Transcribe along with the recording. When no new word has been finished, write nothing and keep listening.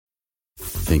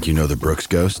Think you know the Brooks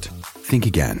Ghost? Think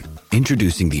again.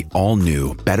 Introducing the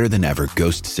all-new, better-than-ever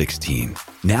Ghost 16.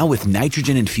 Now with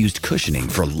nitrogen-infused cushioning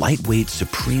for lightweight,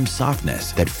 supreme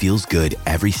softness that feels good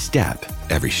every step,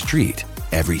 every street,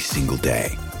 every single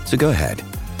day. So go ahead,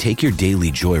 take your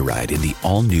daily joyride in the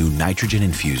all-new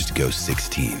nitrogen-infused Ghost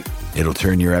 16. It'll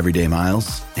turn your everyday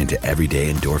miles into everyday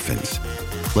endorphins.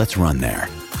 Let's run there.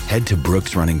 Head to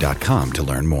brooksrunning.com to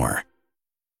learn more.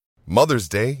 Mother's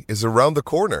Day is around the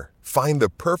corner. Find the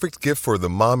perfect gift for the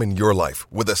mom in your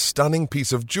life with a stunning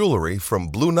piece of jewelry from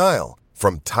Blue Nile.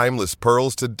 From timeless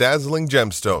pearls to dazzling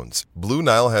gemstones, Blue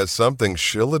Nile has something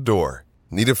she'll adore.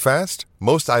 Need it fast?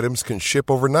 Most items can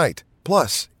ship overnight.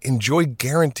 Plus, enjoy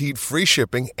guaranteed free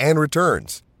shipping and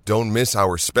returns. Don't miss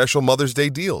our special Mother's Day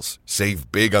deals.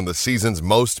 Save big on the season's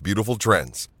most beautiful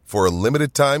trends. For a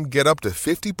limited time, get up to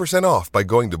 50% off by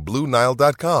going to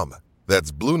BlueNile.com.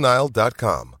 That's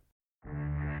BlueNile.com.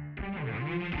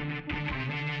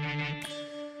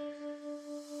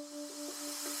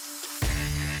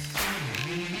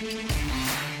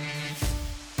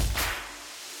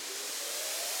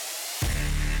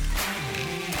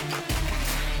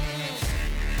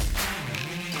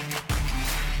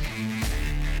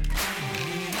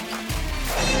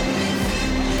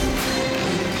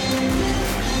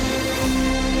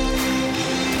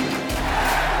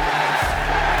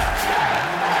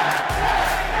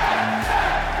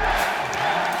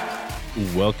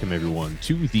 Welcome, everyone,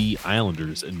 to the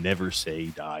Islanders Never Say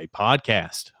Die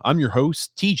podcast. I'm your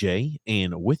host, TJ,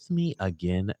 and with me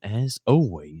again, as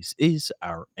always, is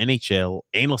our NHL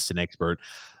analyst and expert,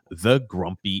 the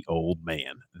grumpy old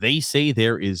man. They say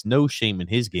there is no shame in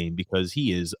his game because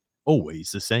he is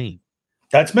always the same.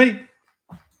 That's me.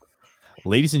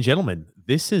 Ladies and gentlemen,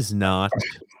 this is not,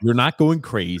 you're not going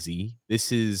crazy.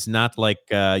 This is not like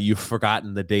you've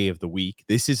forgotten the day of the week.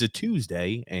 This is a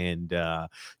Tuesday, and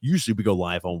usually we go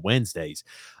live on Wednesdays.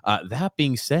 That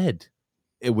being said,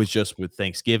 it was just with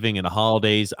Thanksgiving and the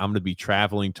holidays. I'm going to be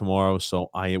traveling tomorrow,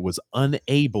 so I was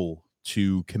unable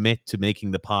to commit to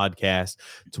making the podcast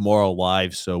tomorrow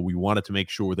live. So we wanted to make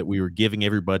sure that we were giving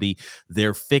everybody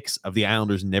their fix of the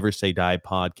Islanders Never Say Die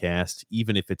podcast,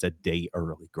 even if it's a day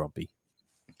early, Grumpy.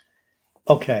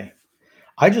 Okay.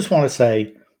 I just want to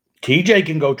say TJ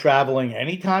can go traveling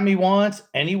anytime he wants,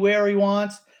 anywhere he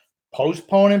wants,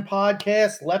 postponing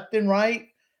podcasts left and right,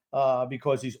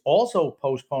 because he's also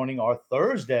postponing our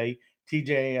Thursday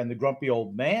TJ and the Grumpy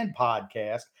Old Man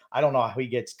podcast. I don't know how he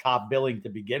gets top billing to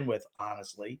begin with,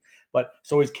 honestly, but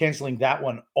so he's canceling that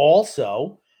one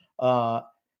also.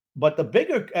 But the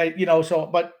bigger,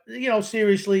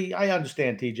 seriously, I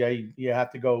understand, TJ. You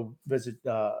have to go visit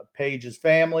Paige's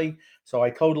family. So I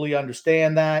totally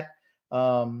understand that.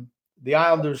 The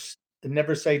Islanders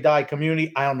Never Say Die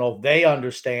community, I don't know if they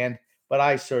understand, but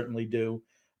I certainly do.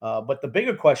 But the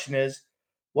bigger question is,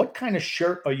 what kind of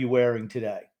shirt are you wearing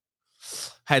today?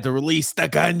 Had to release the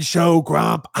gun show,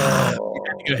 Grump. We had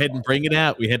to go ahead and bring it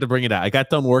out. We had to bring it out. I got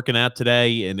done working out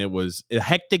today, and it was a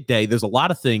hectic day. There's a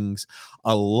lot of things,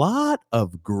 a lot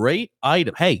of great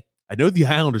items. Hey, I know the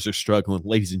Islanders are struggling,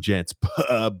 ladies and gents,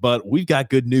 but we've got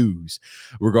good news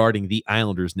regarding the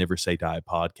Islanders Never Say Die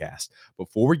podcast.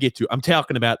 Before we get to, I'm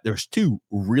talking about, there's two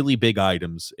really big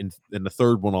items and the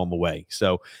third one on the way.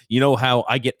 So you know how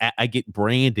I get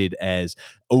branded as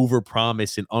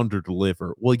overpromise and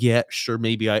underdeliver. Well, yeah, sure,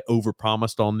 maybe I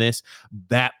overpromised on this.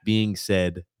 That being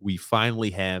said, we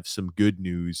finally have some good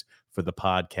news for the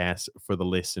podcast, for the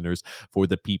listeners, for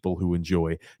the people who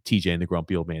enjoy TJ and the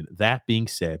Grumpy Old Man. That being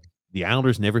said, the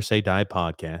Islanders Never Say Die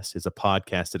podcast is a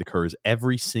podcast that occurs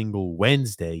every single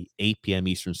Wednesday, 8 p.m.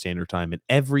 Eastern Standard Time, and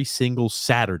every single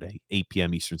Saturday, 8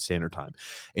 p.m. Eastern Standard Time.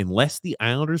 Unless the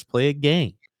Islanders play a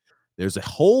game, there's a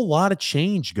whole lot of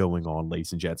change going on,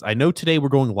 ladies and gents. I know today we're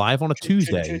going live on a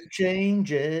Tuesday.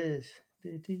 Changes.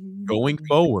 Going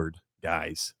forward,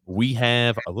 guys, we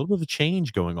have a little bit of a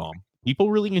change going on. People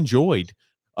really enjoyed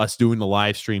us doing the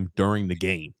live stream during the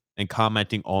game and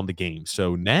commenting on the game.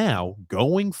 So now,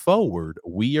 going forward,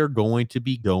 we are going to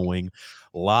be going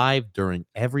live during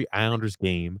every Islanders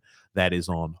game that is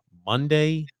on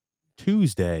Monday,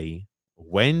 Tuesday,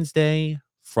 Wednesday,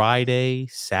 Friday,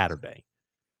 Saturday.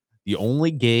 The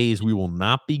only days we will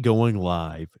not be going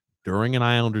live during an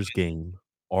Islanders game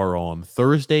are on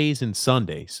Thursdays and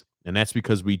Sundays. And that's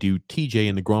because we do TJ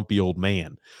and the Grumpy Old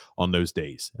Man on those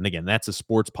days. And again, that's a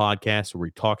sports podcast where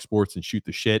we talk sports and shoot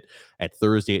the shit at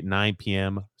Thursday at 9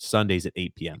 p.m., Sundays at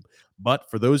 8 p.m. But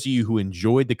for those of you who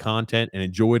enjoyed the content and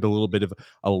enjoyed a little bit of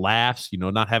a laughs,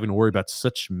 not having to worry about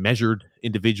such measured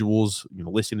individuals,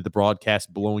 listening to the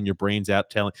broadcast, blowing your brains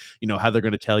out, telling, how they're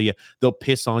going to tell you, they'll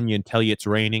piss on you and tell you it's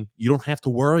raining. You don't have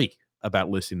to worry. about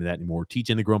listening to that anymore. TJ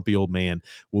and the Grumpy Old Man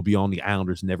will be on the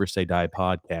Islanders Never Say Die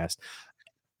podcast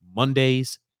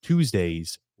Mondays,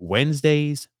 Tuesdays,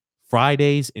 Wednesdays,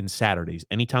 Fridays, and Saturdays.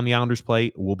 Anytime the Islanders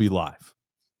play, we'll be live.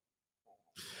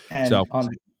 And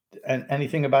and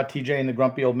anything about TJ and the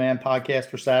Grumpy Old Man podcast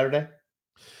for Saturday?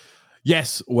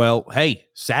 Yes. Well, hey,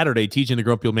 Saturday, TJ and the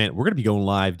Grumpy Old Man, we're going to be going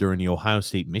live during the Ohio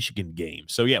State Michigan game.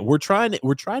 So yeah, we're trying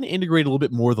to integrate a little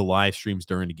bit more of the live streams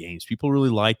during the games. People really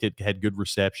liked it, had good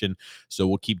reception, so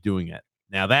we'll keep doing it.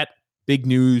 Now that big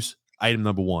news item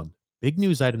number 1. Big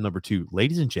news item number 2,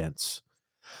 ladies and gents.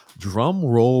 Drum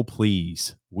roll,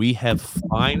 please. We have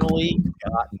finally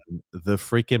gotten the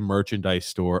freaking merchandise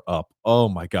store up. Oh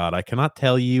my God. I cannot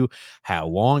tell you how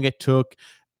long it took.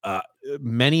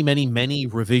 Many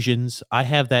revisions. I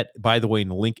have that, by the way, in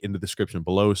the link in the description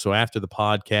below. So after the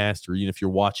podcast, or even if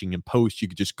you're watching in post, you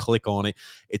could just click on it.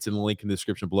 It's in the link in the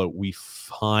description below. We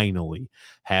finally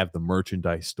have the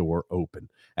merchandise store open.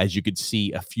 As you can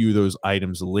see, a few of those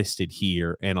items listed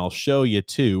here, and I'll show you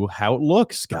too how it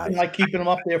looks, guys. Nothing like keeping them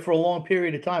up there for a long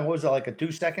period of time. What was that, like a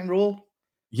 2-second rule?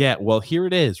 Yeah, well, here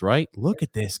it is, right? Look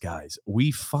at this, guys. We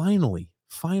finally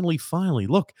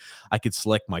look. I could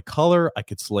select my color, I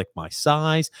could select my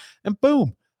size, and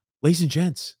boom, ladies and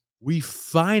gents, we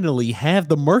finally have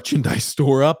the merchandise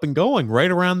store up and going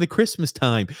right around the Christmas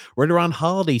time, right around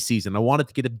holiday season. I wanted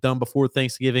to get it done before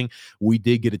Thanksgiving. We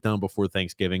did get it done before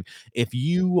Thanksgiving. If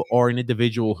you are an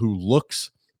individual who looks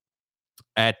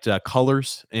at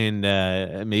colors and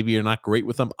maybe you're not great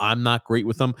with them, I'm not great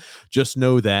with them, just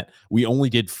know that we only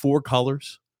did 4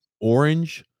 colors: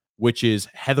 orange, which is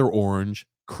heather orange;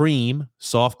 cream,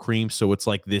 soft cream, so it's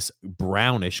like this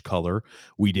brownish color;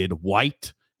 we did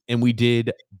white; and we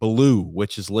did blue,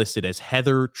 which is listed as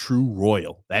heather true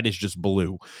royal. That is just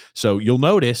blue. So you'll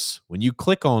notice when you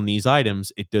click on these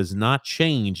items, it does not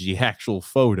change the actual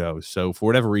photo. So for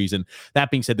whatever reason,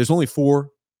 that being said, there's only 4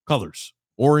 colors: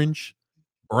 orange,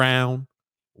 brown,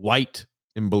 white,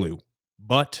 and blue.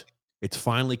 But it's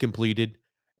finally completed.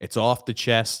 It's off the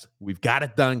chest. We've got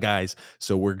it done, guys.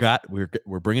 So we're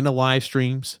bringing the live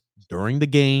streams during the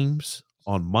games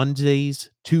on Mondays,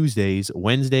 Tuesdays,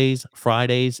 Wednesdays,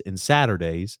 Fridays, and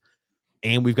Saturdays,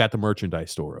 and we've got the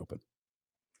merchandise store open.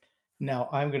 Now,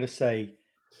 I'm going to say,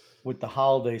 with the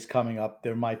holidays coming up,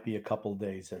 there might be a couple of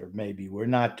days that are maybe we're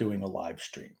not doing a live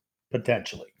stream,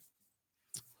 potentially.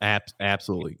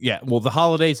 Absolutely. Yeah. Well, the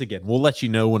holidays, again, we'll let you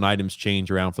know when items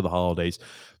change around for the holidays.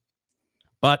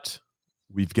 But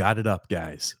we've got it up,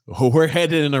 guys. We're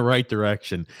headed in the right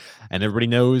direction. And everybody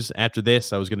knows after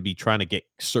this, I was going to be trying to get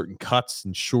certain cuts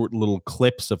and short little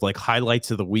clips of like highlights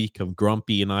of the week of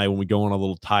Grumpy and I when we go on a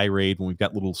little tirade, when we've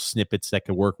got little snippets that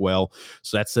can work well.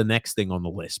 So that's the next thing on the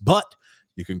list. But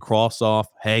you can cross off,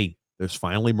 hey, there's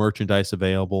finally merchandise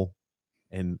available.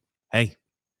 And hey,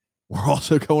 we're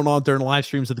also going on during live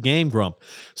streams of the game, Grump.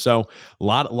 So a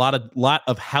lot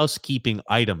of housekeeping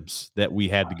items that we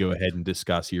had to go ahead and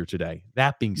discuss here today.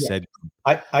 That being said,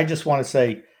 I just want to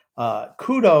say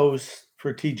kudos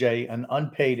for TJ, an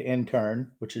unpaid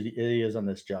intern, which he is on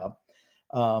this job.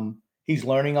 He's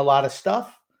learning a lot of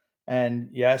stuff. And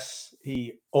yes,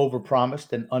 he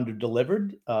overpromised and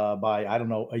underdelivered by, I don't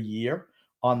know, a year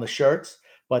on the shirts,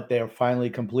 but they're finally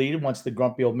completed. Once the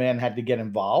Grumpy Old Man had to get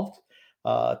involved,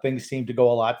 things seem to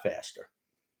go a lot faster.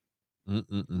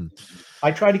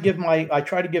 I try to give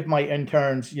my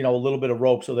interns, a little bit of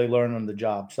rope so they learn on the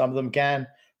job. Some of them can,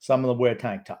 some of them wear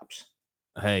tank tops.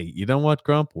 Hey, you know what,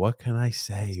 Grump? What can I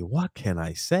say?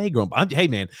 Grump? Hey,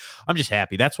 man, I'm just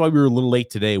happy. That's why we were a little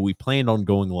late today. We planned on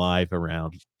going live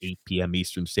around 8 p.m.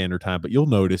 Eastern Standard Time, but you'll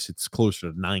notice it's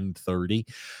closer to 9:30.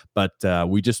 But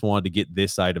we just wanted to get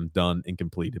this item done and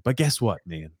completed. But guess what,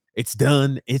 man? It's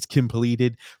done. It's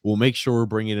completed. We'll make sure we're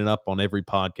bringing it up on every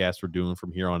podcast we're doing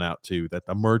from here on out, too, that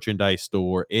the merchandise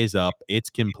store is up. It's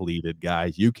completed,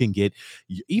 guys. You can get,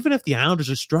 even if the Islanders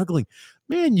are struggling,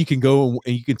 man, you can go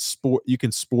and you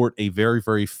can sport a very,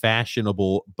 very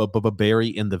fashionable Barry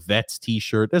in the Vets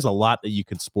t-shirt. There's a lot that you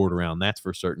can sport around. That's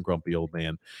for certain, Grumpy Old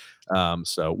Man.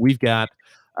 So we've got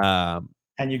and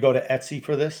you go to Etsy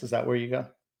for this? Is that where you go?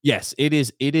 Yes,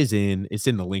 it's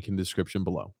in the link in the description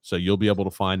below. So you'll be able to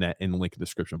find that in the link in the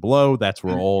description below. That's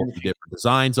where all the different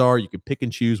designs are. You can pick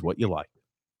and choose what you like.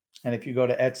 And if you go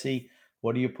to Etsy,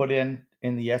 what do you put in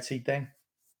the Etsy thing?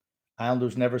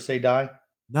 Islanders Never Say Die?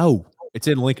 No, it's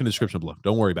in the link in the description below.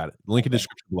 Don't worry about it. Link in the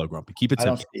description below, Grumpy. Keep it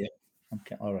simple. I don't see it.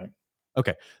 Okay, all right.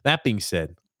 Okay, that being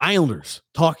said, Islanders,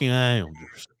 talking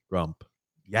Islanders, Grump.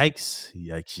 Yikes,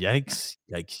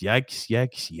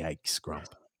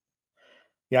 Grump.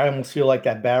 Yeah, I almost feel like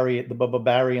that the Bubba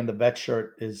Barry and the Vet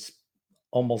shirt is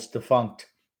almost defunct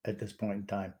at this point in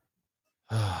time.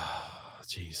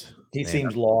 Jeez. He Man.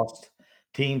 seems lost.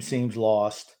 Team seems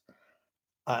lost.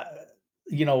 Uh,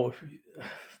 you know,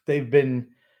 they've been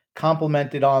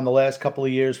complimented on the last couple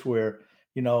of years where,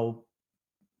 you know,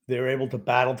 they're able to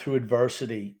battle through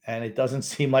adversity, and it doesn't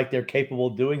seem like they're capable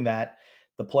of doing that,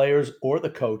 the players or the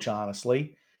coach,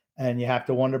 honestly. And you have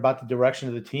to wonder about the direction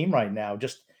of the team right now.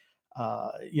 Just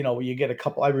you know, you get a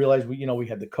couple. I realize we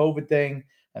had the COVID thing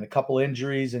and a couple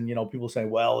injuries, and people saying,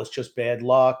 well, it's just bad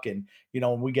luck, and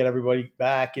when we get everybody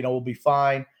back, we'll be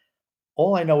fine.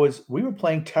 All I know is we were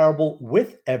playing terrible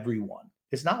with everyone.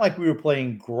 It's not like we were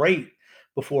playing great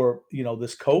before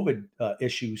this COVID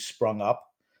issue sprung up.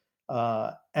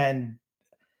 And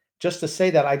just to say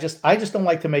that, I just don't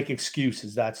like to make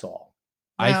excuses. That's all.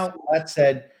 I Now that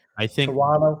said, I think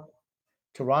Toronto,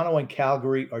 Toronto and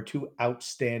Calgary are two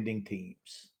outstanding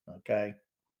teams. Okay,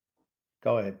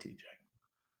 go ahead, TJ.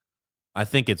 I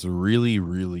think it's really,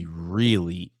 really,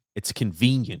 really it's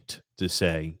convenient to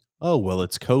say, "Oh, well,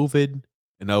 it's COVID,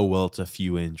 and oh, well, it's a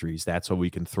few injuries. That's what we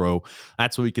can throw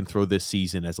this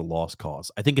season as a lost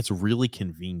cause." I think it's really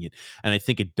convenient, and I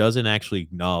think it doesn't actually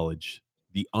acknowledge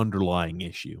the underlying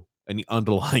issue and the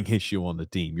underlying issue on the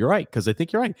team. You're right, because I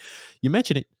think you're right. You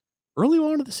mentioned it early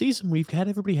on in the season. We've had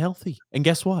everybody healthy, and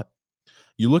guess what?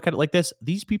 You look at it like this,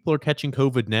 these people are catching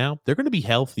COVID now. They're going to be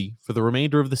healthy for the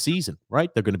remainder of the season,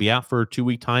 right? They're going to be out for a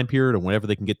 2-week time period, and whenever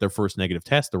they can get their first negative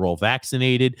test, they're all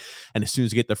vaccinated. And as soon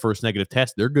as they get their first negative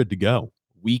test, they're good to go.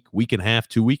 Week and a half,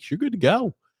 2 weeks, you're good to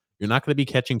go. You're not going to be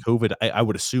catching COVID, I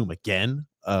would assume, again,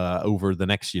 over the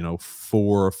next,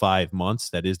 4 or 5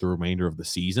 months. That is the remainder of the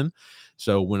season.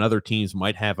 So when other teams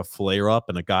might have a flare up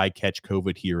and a guy catch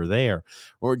COVID here or there,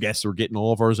 or I guess we're getting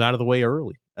all of ours out of the way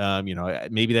early.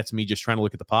 Maybe that's me just trying to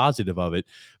look at the positive of it,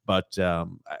 but it's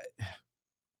going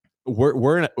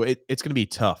to be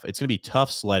tough. It's going to be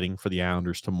tough sledding for the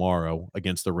Islanders tomorrow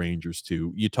against the Rangers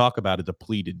too. You talk about a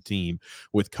depleted team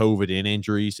with COVID and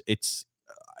injuries.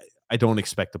 I don't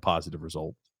expect a positive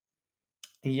result.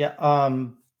 Yeah.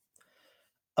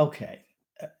 Okay.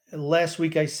 Last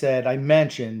week I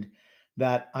mentioned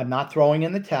that I'm not throwing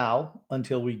in the towel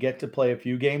until we get to play a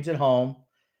few games at home.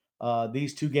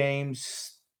 These two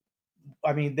games,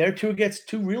 I mean, they're two against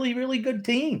two really, really good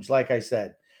teams, like I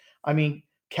said. I mean,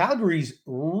 Calgary's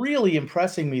really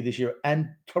impressing me this year. And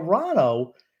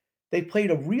Toronto, they played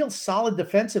a real solid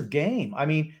defensive game. I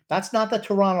mean, that's not the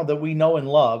Toronto that we know and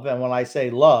love. And when I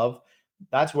say love,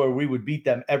 that's where we would beat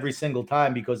them every single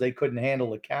time because they couldn't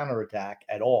handle a counterattack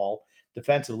at all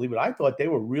defensively. But I thought they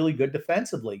were really good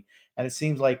defensively. And it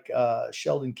seems like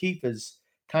Sheldon Keefe has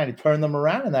kind of turned them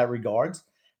around in that regards.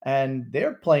 And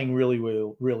they're playing really,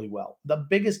 really, really well. The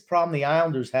biggest problem the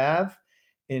Islanders have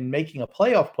in making a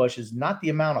playoff push is not the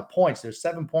amount of points. There's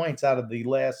 7 points out of the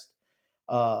last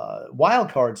wild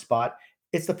card spot.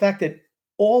 It's the fact that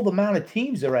all the amount of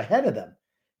teams are ahead of them.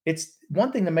 It's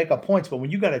one thing to make up points, but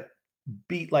when you got to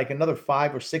beat like another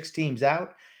 5 or 6 teams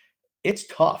out, it's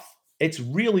tough. It's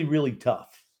really, really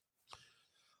tough.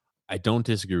 I don't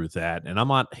disagree with that. And I'm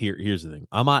not here. Here's the thing.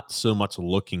 I'm not so much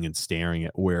looking and staring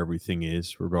at where everything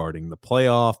is regarding the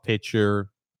playoff picture.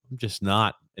 I'm just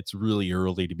not. It's really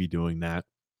early to be doing that.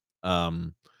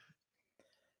 Not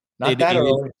that It is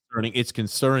early. concerning. It's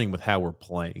concerning with how we're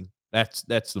playing. That's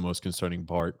the most concerning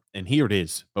part. And here it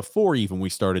is. Before even we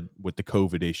started with the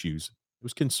COVID issues, it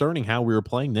was concerning how we were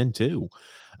playing then too.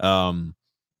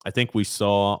 I think we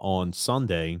saw on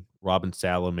Sunday Robin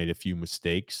Salo made a few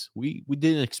mistakes. We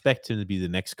didn't expect him to be the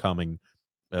next coming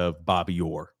of Bobby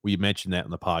Orr. We mentioned that in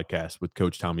the podcast with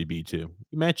Coach Tommy B too.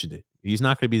 We mentioned it. He's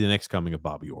not going to be the next coming of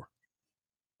Bobby Orr.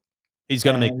 He's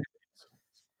going to make.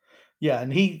 Yeah,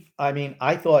 and I mean,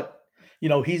 I thought,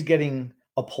 he's getting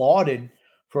applauded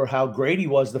for how great he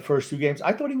was the first 2 games.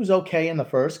 I thought he was okay in the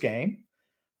first game.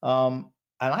 And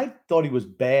I thought he was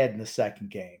bad in the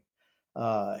second game.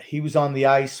 He was on the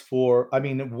ice for, I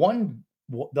mean,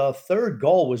 the third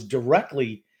goal was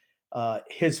directly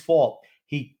his fault.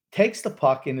 He takes the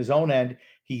puck in his own end.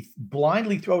 He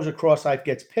blindly throws across ice,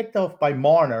 gets picked off by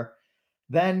Marner.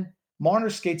 Then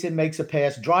Marner skates in, makes a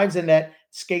pass, drives the net,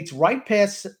 skates right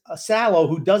past Salo,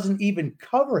 who doesn't even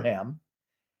cover him.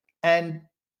 And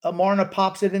Marner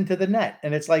pops it into the net.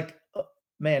 And it's like,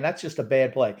 man, that's just a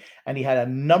bad play. And he had a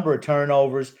number of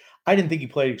turnovers. I didn't think he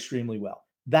played extremely well.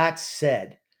 That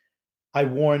said, I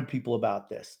warned people about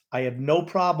this. I have no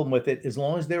problem with it as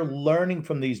long as they're learning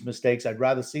from these mistakes. I'd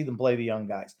rather see them play the young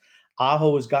guys.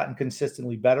 Aho has gotten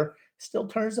consistently better. Still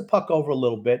turns the puck over a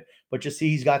little bit, but you see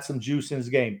he's got some juice in his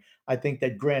game. I think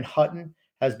that Grant Hutton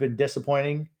has been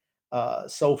disappointing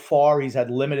so far. He's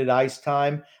had limited ice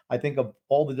time. I think of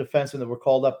all the defensemen that were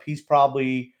called up, he's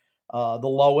probably the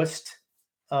lowest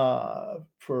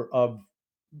for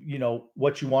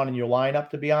what you want in your lineup,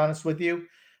 to be honest with you.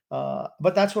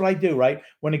 But that's what I do, right?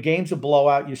 When a game's a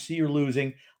blowout, you see you're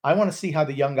losing. I want to see how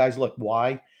the young guys look.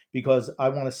 Why? Because I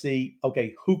want to see,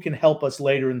 okay, who can help us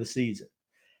later in the season.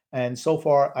 And so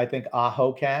far, I think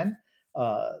Aho can.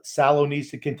 Salo needs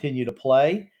to continue to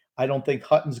play. I don't think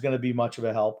Hutton's going to be much of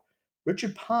a help.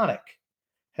 Richard Panik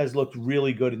has looked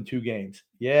really good in 2 games.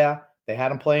 Yeah, they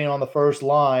had him playing on the first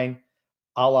line,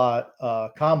 a la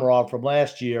Komarov from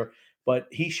last year, but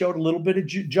he showed a little bit of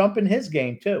jump in his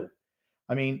game too.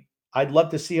 I mean, I'd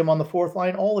love to see him on the 4th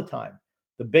line all the time.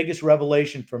 The biggest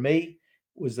revelation for me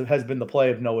has been the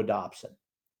play of Noah Dobson,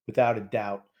 without a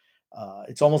doubt.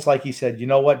 It's almost like he said, you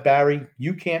know what, Barry,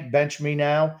 you can't bench me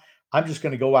now. I'm just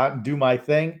going to go out and do my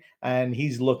thing. And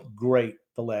he's looked great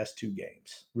the last 2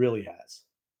 games. Really has.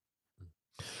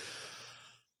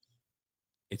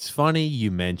 It's funny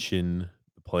you mention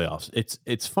the playoffs.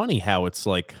 It's funny how it's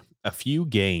like a few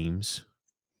games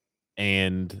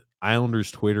and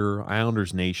Islanders Twitter,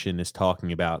 Islanders Nation is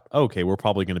talking about, okay, we're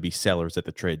probably going to be sellers at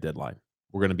the trade deadline.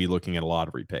 We're going to be looking at a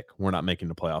lottery pick. We're not making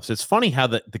the playoffs. It's funny how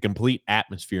the complete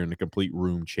atmosphere and the complete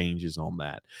room changes on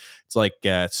that. It's like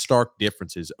stark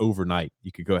differences overnight.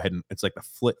 You could go ahead and it's like a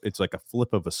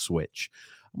flip of a switch.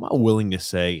 I'm not willing to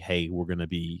say, hey, we're going to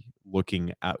be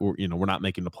looking at, we're not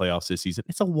making the playoffs this season.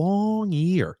 It's a long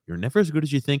year. You're never as good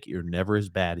as you think. You're never as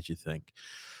bad as you think.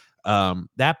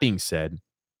 That being said,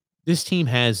 this team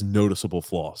has noticeable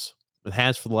flaws. It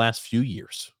has for the last few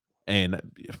years. And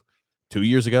 2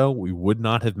 years ago, we would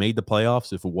not have made the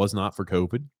playoffs if it was not for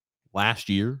COVID. Last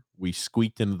year, we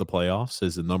squeaked into the playoffs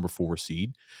as the number 4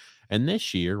 seed. And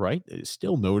this year, right, it's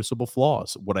still noticeable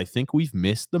flaws. What I think we've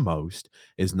missed the most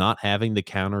is not having the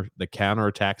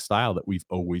counterattack style that we've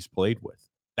always played with.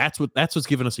 That's what's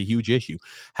given us a huge issue.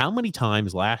 How many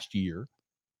times last year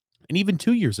and even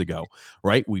 2 years ago,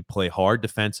 right? We play hard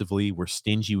defensively. We're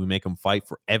stingy. We make them fight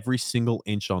for every single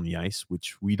inch on the ice,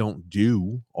 which we don't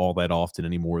do all that often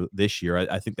anymore this year.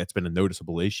 I think that's been a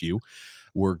noticeable issue.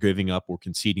 We're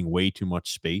conceding way too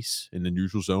much space in the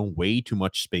neutral zone, way too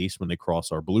much space when they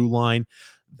cross our blue line.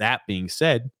 That being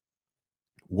said,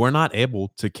 we're not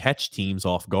able to catch teams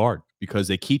off guard because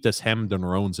they keep us hemmed in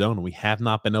our own zone. And we have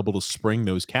not been able to spring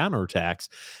those counterattacks,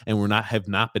 and have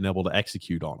not been able to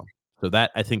execute on them. So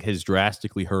that, I think, has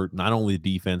drastically hurt not only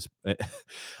the defense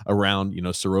around,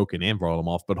 Sorokin and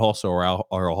Varlamov, but also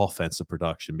our offensive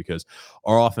production, because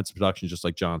our offensive production, just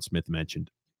like John Smith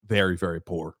mentioned, very, very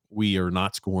poor. We are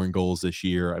not scoring goals this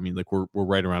year. I mean, like we're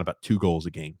right around about 2 goals a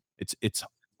game. It's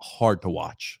hard to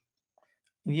watch.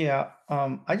 Yeah.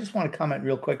 I just want to comment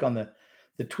real quick on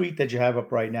the tweet that you have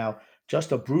up right now.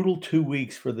 Just a brutal 2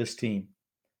 weeks for this team.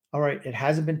 All right. It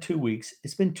hasn't been 2 weeks.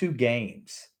 It's been 2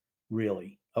 games,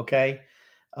 really. Okay.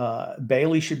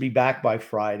 Bailey should be back by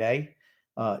Friday.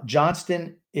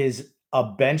 Johnston is a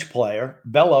bench player.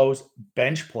 Bellows,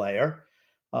 bench player.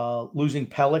 Losing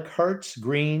Pelech hurts.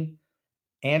 Green,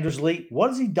 Andersley. What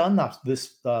has he done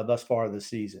thus far this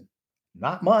season?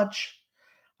 Not much.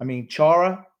 I mean,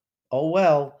 Chara, oh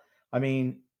well. I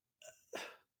mean,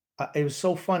 it was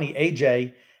so funny.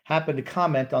 AJ happened to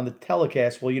comment on the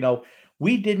telecast. Well,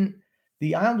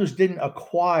 the Islanders didn't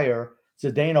acquire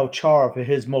Zdeno Chara for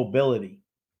his mobility.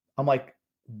 I'm like,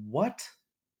 what?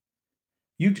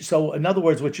 So in other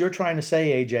words, what you're trying to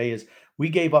say, AJ, is we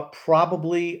gave up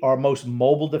probably our most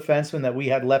mobile defenseman that we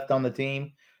had left on the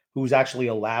team, who's actually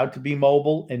allowed to be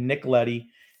mobile, and Nick Leddy,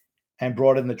 and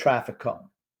brought in the traffic cone.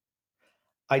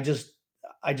 I just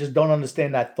don't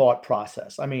understand that thought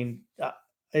process. I mean,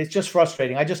 it's just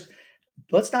frustrating.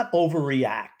 Let's not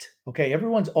overreact. Okay,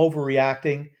 everyone's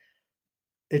overreacting.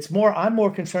 I'm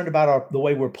more concerned about the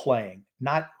way we're playing,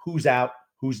 not who's out,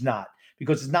 who's not,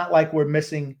 because it's not like we're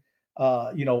missing,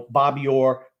 Bobby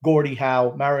Orr, Gordie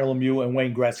Howe, Mario Lemieux, and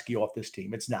Wayne Gretzky off this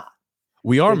team. It's not.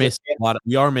 We are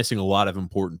missing a lot of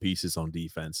important pieces on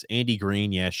defense. Andy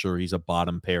Green, yeah, sure, he's a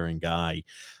bottom pairing guy.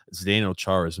 Zdeno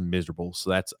Chara is miserable, so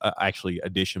that's actually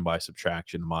addition by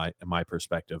subtraction in my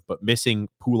perspective. But missing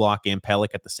Pulock and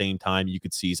Pelech at the same time, you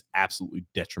could see is absolutely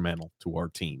detrimental to our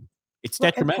team. It's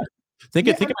detrimental. Think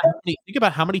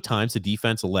about how many times the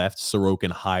defense left Sorokin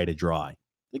high to dry.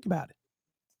 Think about it.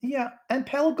 Yeah, and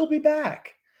Pelech will be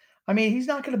back. I mean, he's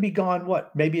not going to be gone.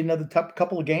 What? Maybe another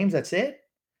couple of games. That's it.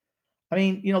 I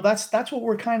mean, that's what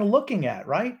we're kind of looking at,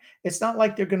 right? It's not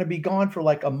like they're going to be gone for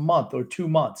like a month or 2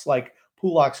 months. Like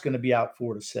Pulock's going to be out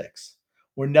 4 to 6,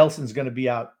 or Nelson's going to be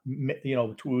out,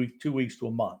 2 weeks to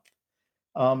a month.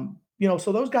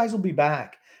 So those guys will be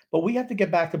back. But we have to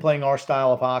get back to playing our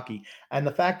style of hockey. And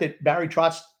the fact that Barry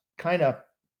Trotz kind of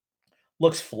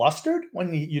looks flustered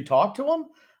when you talk to him,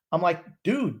 I'm like,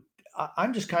 dude,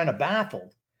 I'm just kind of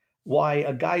baffled why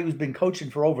a guy who's been coaching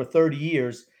for over 30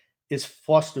 years is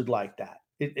flustered like that.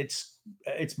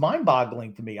 It's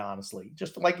mind-boggling to me, honestly.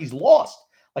 Just like he's lost,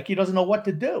 like he doesn't know what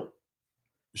to do.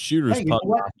 Shooters. Hey, you know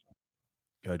what?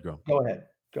 Go ahead, Grom. Go ahead.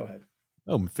 Go ahead.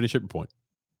 Oh, finish up your point.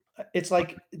 It's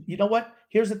like, you know what?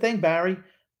 Here's the thing, Barry.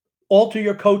 Alter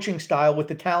your coaching style with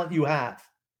the talent you have.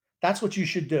 That's what you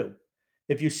should do.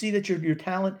 If you see that your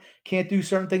talent can't do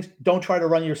certain things, don't try to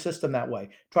run your system that way.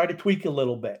 Try to tweak a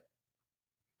little bit.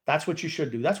 That's what you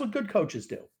should do. That's what good coaches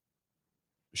do.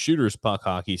 Shooters Puck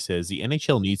Hockey says the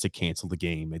NHL needs to cancel the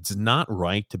game. It's not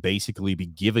right to basically be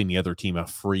giving the other team a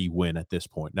free win at this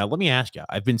point. Now, let me ask you,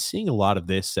 I've been seeing a lot of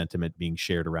this sentiment being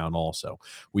shared around also.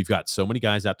 We've got so many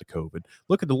guys out to COVID.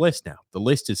 Look at the list now. The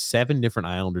list is 7 different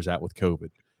Islanders out with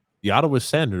COVID. The Ottawa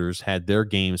Senators had their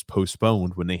games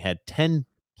postponed when they had 10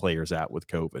 players out with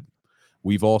COVID.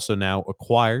 We've also now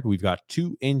acquired, we've got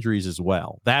 2 injuries as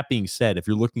well. That being said, if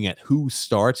you're looking at who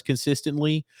starts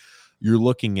consistently, you're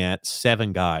looking at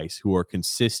 7 guys who are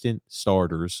consistent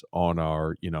starters on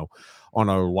our, on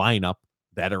our lineup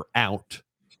that are out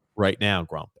right now,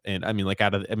 Grump. And I mean,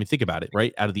 think about it,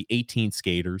 right? Out of the 18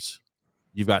 skaters,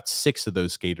 you've got 6 of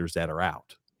those skaters that are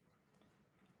out.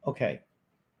 Okay.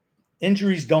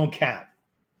 Injuries don't count.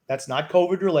 That's not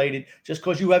COVID related. Just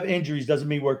because you have injuries doesn't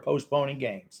mean we're postponing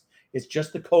games. It's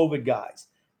just the COVID guys.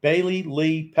 Bailey,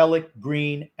 Lee, Pellick,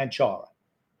 Green, and Chara.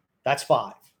 That's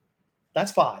 5.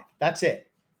 That's 5. That's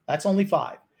it. That's only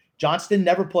 5. Johnston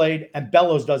never played, and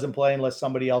Bellows doesn't play unless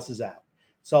somebody else is out.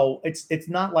 So it's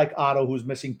not like Otto, who's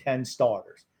missing 10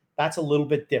 starters. That's a little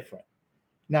bit different.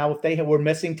 Now, if they were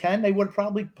missing 10, they would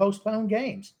probably postpone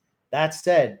games. That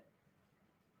said,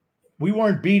 we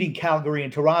weren't beating Calgary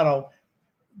and Toronto.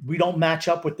 We don't match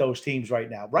up with those teams right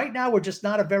now. Right now, we're just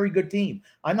not a very good team.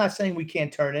 I'm not saying we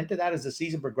can't turn into that as the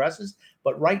season progresses,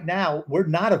 but right now, we're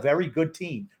not a very good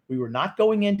team. We were not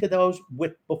going into those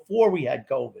before we had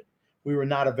COVID. We were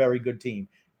not a very good team,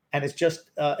 and it's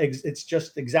just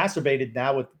exacerbated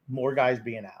now with more guys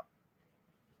being out.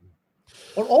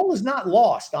 But all is not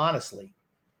lost, honestly.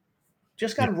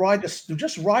 Just got to ride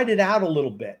it out a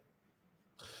little bit.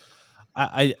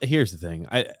 Here's the thing.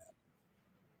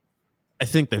 I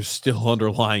think there's still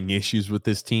underlying issues with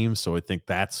this team, so I think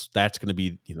that's going to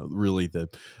be really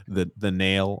the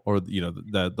nail, or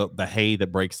the hay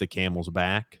that breaks the camel's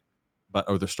back,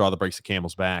 or the straw that breaks the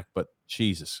camel's back. But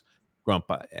Jesus, Grump,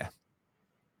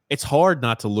 it's hard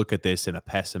not to look at this in a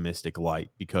pessimistic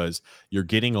light because you're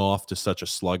getting off to such a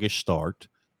sluggish start.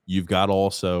 You've got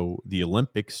also the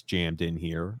Olympics jammed in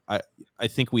here. I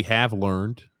think we have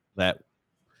learned that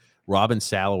Robin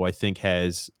Salo, I think,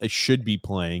 should be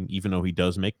playing, even though he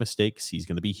does make mistakes. He's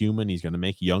going to be human. He's going to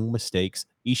make young mistakes.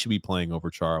 He should be playing over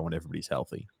Chara when everybody's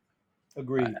healthy.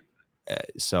 Agreed.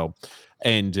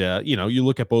 You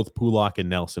look at both Pulock and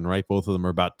Nelson, right? Both of them are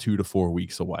about 2 to 4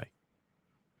 weeks away.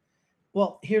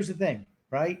 Well, here's the thing,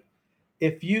 right?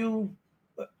 Even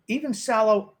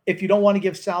Salo, if you don't want to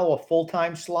give Salo a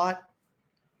full-time slot,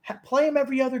 play him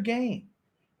every other game.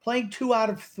 Playing 2 out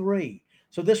of 3.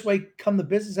 So this way, come the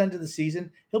business end of the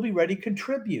season, he'll be ready to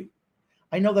contribute.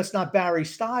 I know that's not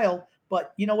Barry's style,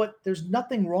 but you know what? There's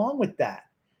nothing wrong with that.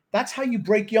 That's how you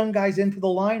break young guys into the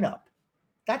lineup.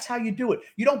 That's how you do it.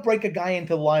 You don't break a guy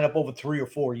into the lineup over 3 or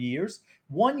 4 years.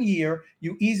 1 year,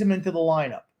 you ease him into the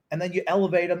lineup, and then you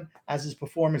elevate him as his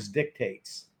performance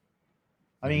dictates.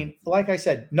 I mean, like I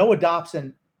said, Noah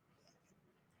Dobson,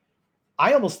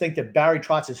 I almost think that Barry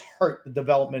Trotz has hurt the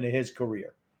development of his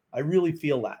career. I really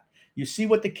feel that. You see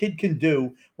what the kid can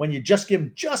do when you just give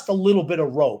him just a little bit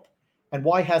of rope. And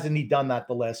why hasn't he done that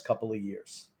the last couple of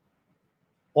years?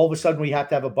 All of a sudden, we have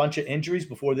to have a bunch of injuries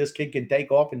before this kid can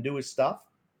take off and do his stuff.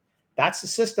 That's the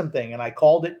system thing. And I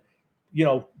called it,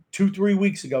 2-3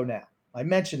 weeks ago now. I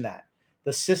mentioned that.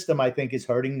 The system, I think, is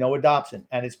hurting Noah Dobson.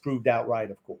 And it's proved out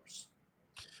right, of course.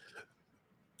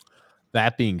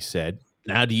 That being said,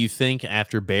 now do you think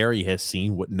after Barry has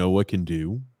seen what Noah can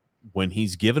do, when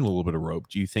he's given a little bit of rope,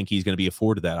 do you think he's going to be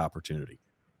afforded that opportunity?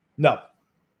 No.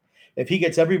 If he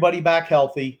gets everybody back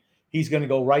healthy, he's going to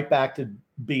go right back to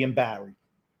being Barry.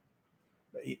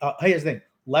 Here's the thing.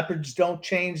 Leopards don't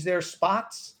change their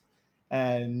spots,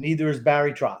 and neither is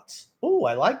Barry Trotz. Oh,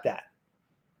 I like that.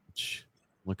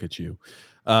 Look at you.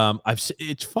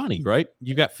 It's funny, right?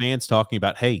 You got fans talking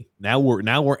about, hey, now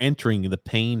we're entering the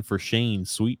Pain for Shane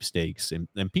sweepstakes,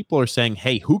 and people are saying,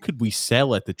 hey, who could we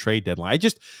sell at the trade deadline?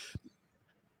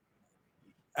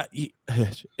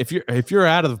 If you're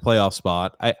out of the playoff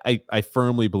spot, I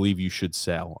firmly believe you should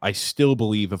sell. I still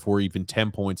believe if we're even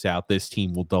 10 points out, this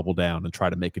team will double down and try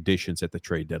to make additions at the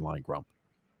trade deadline. Grump,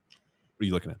 what are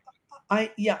you looking at?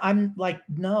 I'm like,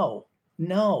 no.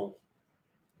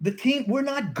 The team, we're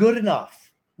not good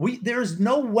enough. There's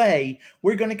no way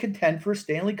we're going to contend for a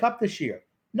Stanley Cup this year.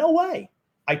 No way.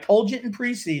 I told you in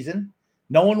preseason.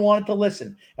 No one wanted to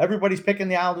listen. Everybody's picking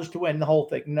the Islanders to win the whole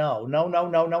thing. No.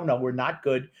 We're not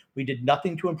good. We did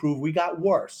nothing to improve. We got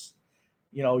worse.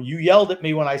 You yelled at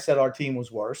me when I said our team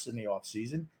was worse in the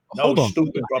offseason. No, Hold on.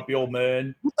 stupid, grumpy old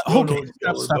man. Okay,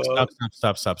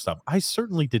 stop. I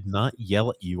certainly did not yell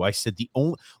at you. I said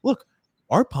look,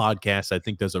 our podcast, I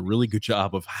think, does a really good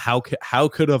job of how could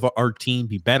our team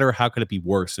be better? How could it be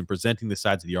worse? And presenting the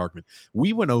sides of the argument.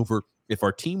 We went over, if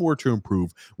our team were to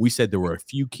improve, we said there were a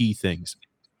few key things.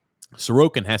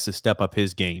 Sorokin has to step up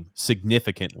his game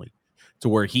significantly to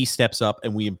where he steps up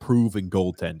and we improve in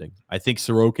goaltending. I think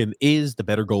Sorokin is the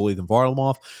better goalie than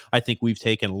Varlamov. I think we've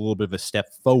taken a little bit of a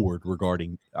step forward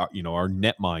regarding our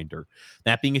netminder.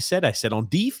 That being said, I said on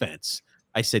defense,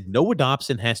 I said Noah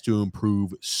Dobson has to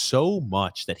improve so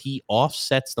much that he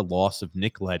offsets the loss of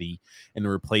Nick Leddy and the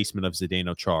replacement of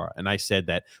Zdeno Chara. And I said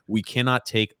that we cannot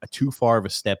take too far of a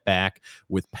step back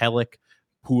with Pelech,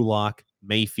 Pulak,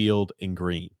 Mayfield, and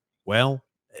Green. Well,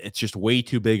 it's just way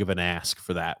too big of an ask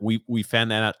for that. We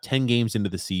found that out 10 games into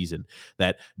the season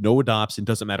that Noah Dobson,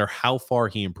 doesn't matter how far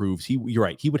he improves, you're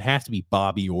right, he would have to be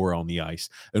Bobby Orr on the ice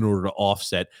in order to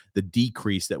offset the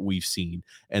decrease that we've seen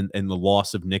and the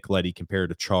loss of Nick Leddy compared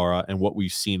to Chara, and what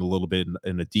we've seen a little bit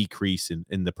in a decrease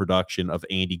in the production of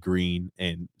Andy Green.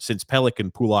 And since Pelech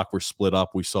and Pulak were split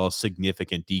up, we saw a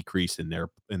significant decrease in their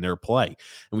play. And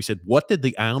we said, what did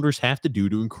the Islanders have to do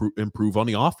to improve on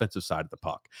the offensive side of the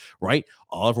puck, right?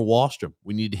 Oliver Wahlstrom,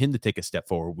 we needed him to take a step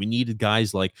forward. We needed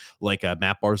guys like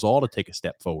Matt Barzal to take a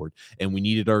step forward. And we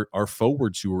needed our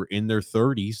forwards who were in their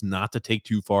 30s not to take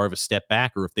too far of a step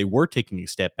back, or if they were taking a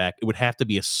step back, it would have to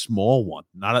be a small one,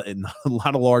 not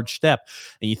a large step.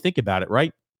 And you think about it,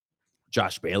 right?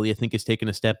 Josh Bailey, I think, has taken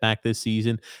a step back this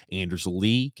season. Anders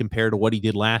Lee, compared to what he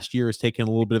did last year, has taken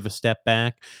a little bit of a step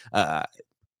back.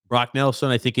 Brock Nelson,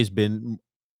 I think, has been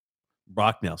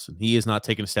Brock Nelson. He has not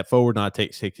taken a step forward, not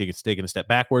taken a step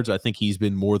backwards. I think he's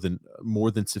been more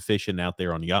than sufficient out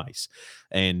there on the ice.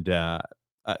 And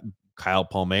Kyle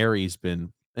Palmieri has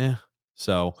been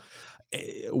so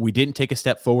we didn't take a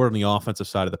step forward on the offensive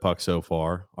side of the puck so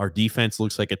far. Our defense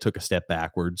looks like it took a step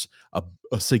backwards, a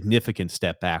significant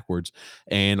step backwards,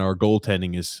 and our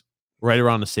goaltending is right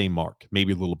around the same mark,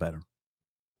 maybe a little better.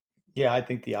 Yeah, I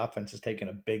think the offense has taken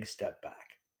a big step back.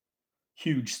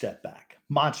 Huge step back,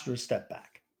 monstrous step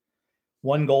back.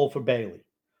 1 goal for Bailey,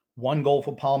 1 goal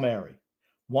for Palmieri,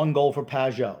 1 goal for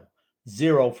Pajot,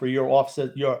 0 for your offset.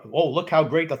 Look how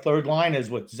great the third line is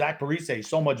with Zach Parise,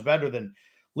 so much better than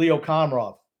Leo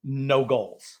Komarov. No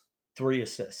goals, 3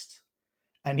 assists.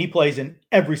 And he plays in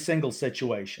every single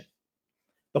situation.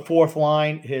 The fourth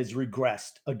line has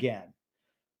regressed again.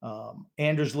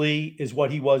 Anders Lee is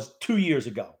what he was 2 years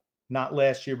ago, not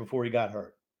last year before he got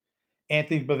hurt.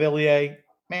 Anthony Beauvillier,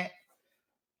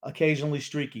 occasionally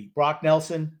streaky. Brock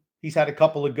Nelson, he's had a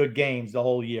couple of good games the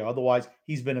whole year. Otherwise,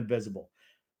 he's been invisible.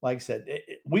 Like I said,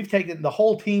 the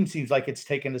whole team seems like it's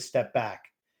taken a step back.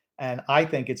 And I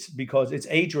think it's because it's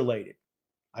age-related.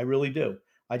 I really do.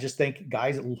 I just think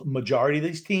majority of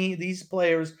these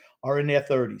players are in their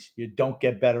 30s. You don't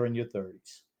get better in your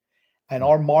 30s. And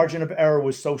our margin of error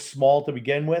was so small to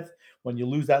begin with. When you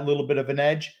lose that little bit of an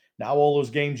edge, now all those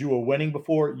games you were winning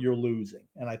before, you're losing.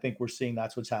 And I think we're seeing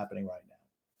that's what's happening right now.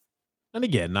 And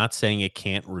again, not saying it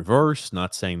can't reverse,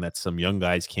 not saying that some young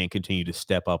guys can't continue to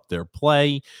step up their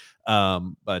play.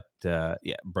 But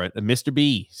Brett, Mr.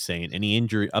 B saying any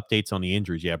injury updates on the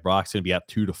injuries. Yeah, Brock's going to be out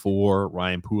 2 to 4.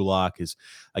 Ryan Pulak is,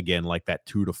 again, like that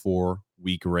 2 to 4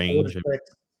 week range.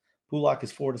 Pulak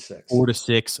is 4 to 6. 4 to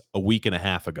 6 a week and a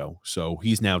half ago. So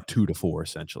he's now 2 to 4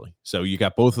 essentially. So you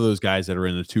got both of those guys that are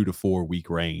in the 2 to 4 week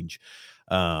range.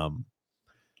 It's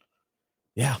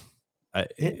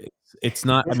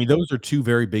not. I mean, those are 2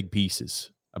 very big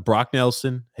pieces. Brock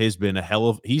Nelson has been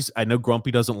I know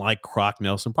Grumpy doesn't like Brock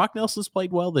Nelson. Brock Nelson's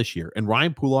played well this year. And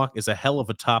Ryan Pulak is a hell of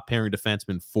a top pairing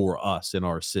defenseman for us in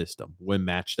our system when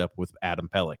matched up with Adam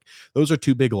Pelech. Those are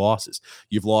 2 big losses.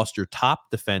 You've lost your top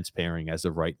defense pairing as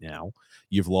of right now.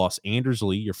 You've lost Anders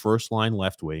Lee, your first line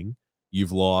left wing.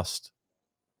 You've lost,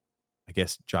 I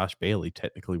guess, Josh Bailey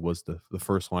technically was the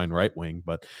first line right wing,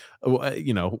 but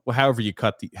however you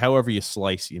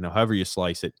slice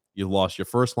it, you lost your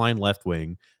first line left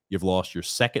wing, you've lost your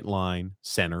second line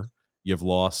center, you've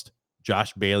lost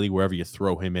Josh Bailey wherever you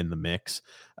throw him in the mix.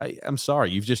 I'm sorry,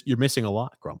 you're missing a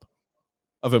lot, Grump,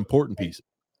 of important pieces.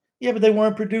 Yeah, but they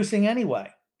weren't producing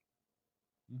anyway.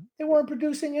 They weren't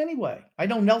producing anyway. I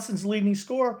know Nelson's leading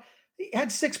scorer. He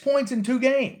had 6 points in 2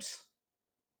 games.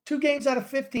 2 games out of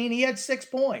 15, he had 6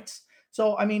 points.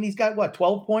 So, I mean, he's got what,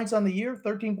 12 points on the year,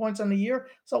 13 points on the year.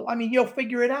 So, I mean, you'll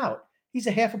figure it out. He's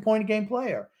a half a point a game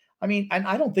player. I mean, and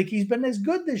I don't think he's been as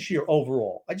good this year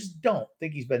overall. I just don't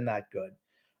think he's been that good.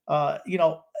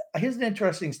 Here's an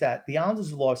interesting stat. The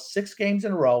Islanders have lost 6 games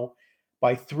in a row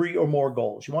by 3 or more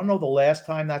goals. You want to know the last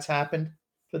time that's happened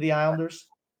for the Islanders?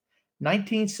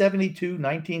 1972,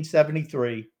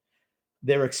 1973,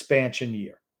 their expansion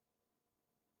year.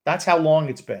 That's how long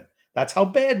it's been. That's how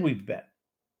bad we've been.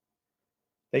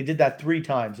 They did that 3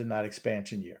 times in that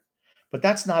expansion year. But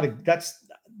that's not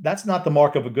the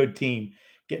mark of a good team,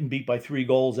 getting beat by 3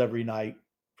 goals every night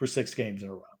for 6 games in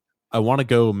a row. I want to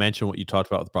go mention what you talked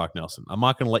about with Brock Nelson. I'm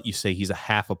not going to let you say he's a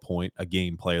half a point a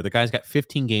game player. The guy's got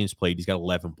 15 games played. He's got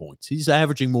 11 points. He's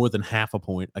averaging more than half a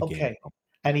point a game.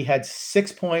 And he had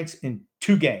 6 points in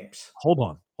 2 games. Hold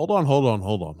on.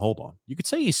 You could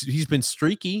say he's been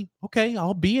streaky. Okay,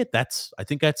 albeit I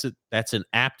think that's an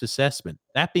apt assessment.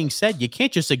 That being said, you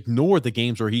can't just ignore the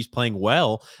games where he's playing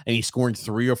well and he's scoring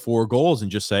 3 or 4 goals and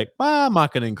just say, I'm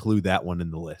not going to include that one in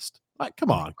the list.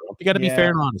 Come on, you got to be fair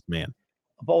and honest, man.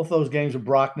 Both those games were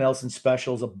Brock Nelson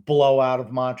specials, a blowout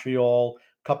of Montreal,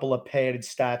 a couple of padded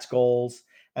stats goals,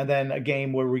 and then a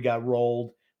game where we got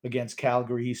rolled against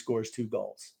Calgary. He scores 2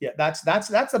 goals. Yeah, that's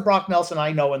the Brock Nelson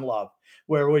I know and love,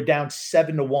 where we're down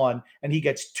 7-1 and he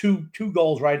gets two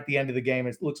goals right at the end of the game.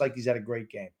 It looks like he's had a great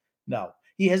game. No,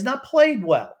 he has not played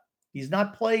well. He's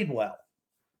not played well.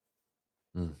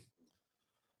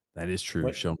 That is true.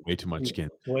 He's shown way too much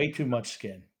skin. Way too much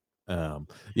skin. I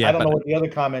don't know what the other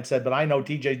comment said, but I know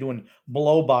TJ doing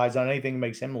blow-bys on anything that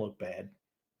makes him look bad.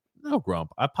 No,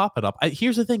 Grump. I pop it up.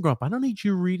 Here's the thing, Grump. I don't need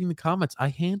you reading the comments. I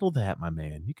handle that, my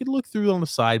man. You can look through on the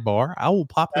sidebar. I will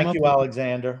pop them up. Thank you,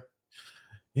 Alexander.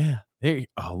 Yeah.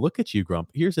 Look at you, Grump.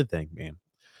 Here's the thing, man.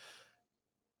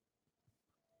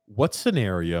 What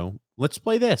scenario? Let's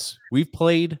play this. We've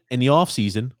played in the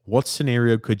offseason. What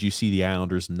scenario could you see the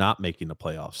Islanders not making the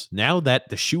playoffs? Now that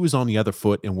the shoe is on the other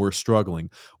foot and we're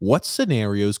struggling, what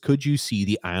scenarios could you see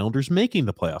the Islanders making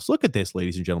the playoffs? Look at this,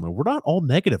 ladies and gentlemen. We're not all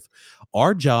negative.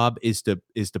 Our job is to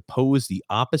pose the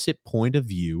opposite point of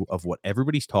view of what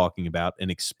everybody's talking about and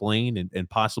explain and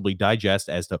possibly digest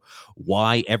as to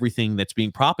why everything that's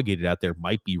being propagated out there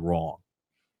might be wrong.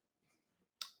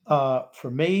 For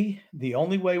me, the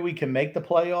only way we can make the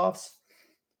playoffs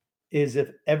is if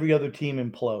every other team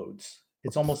implodes.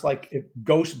 It's almost like if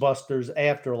Ghostbusters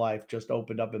Afterlife just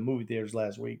opened up in movie theaters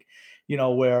last week,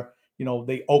 where,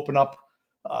 they open up,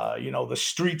 the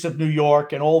streets of New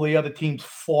York and all the other teams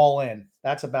fall in.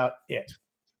 That's about it.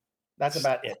 Here's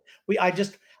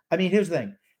the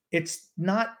thing. It's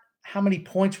not how many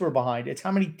points we're behind. It's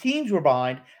how many teams we're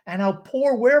behind and how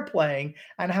poor we're playing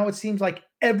and how it seems like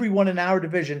everyone in our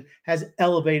division has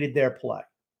elevated their play.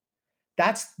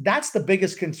 That's the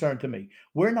biggest concern to me.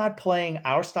 We're not playing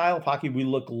our style of hockey. We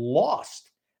look lost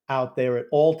out there at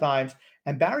all times.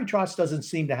 And Barry Trotz doesn't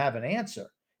seem to have an answer.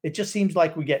 It just seems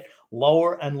like we get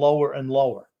lower and lower and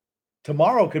lower.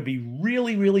 Tomorrow could be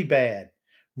really, really bad.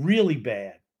 Really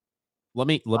bad. Let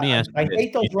me ask you. I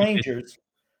hate those Rangers.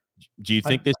 Do you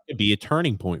think this could be a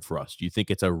turning point for us? Do you think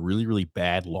it's a really, really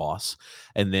bad loss?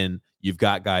 And then you've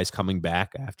got guys coming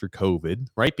back after COVID,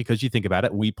 right? Because you think about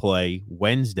it, we play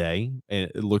Wednesday, and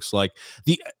it looks like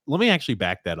let me actually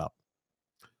back that up.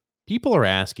 People are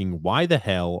asking, why the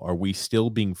hell are we still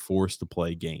being forced to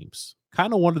play games?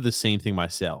 Kind of wondered the same thing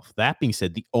myself. That being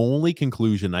said, the only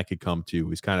conclusion I could come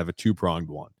to is kind of a 2-pronged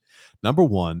one. Number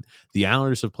one, the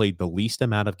Islanders have played the least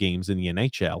amount of games in the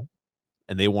NHL,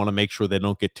 and they want to make sure they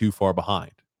don't get too far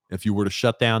behind. If you were to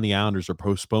shut down the Islanders or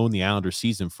postpone the Islanders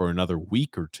season for another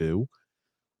week or two,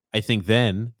 I think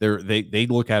then they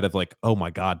look at it like, oh my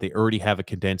God, they already have a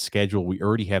condensed schedule. We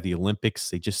already have the Olympics.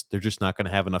 They're just not going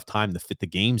to have enough time to fit the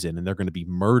games in, and they're going to be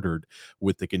murdered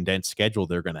with the condensed schedule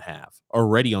they're going to have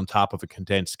already on top of a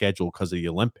condensed schedule because of the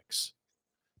Olympics.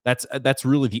 That's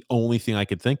really the only thing I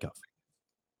could think of.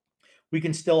 We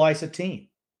can still ice a team.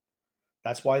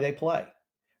 That's why they play.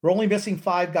 We're only missing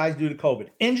 5 guys due to COVID.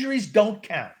 Injuries don't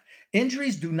count.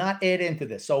 Injuries do not add into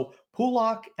this. So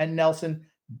Pulock and Nelson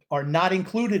are not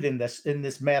included in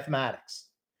this mathematics.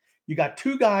 You got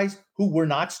 2 guys who were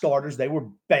not starters. They were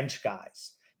bench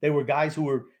guys. They were guys who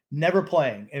were never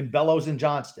playing in Bellows and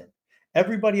Johnston.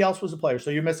 Everybody else was a player.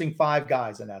 So you're missing 5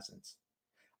 guys in essence.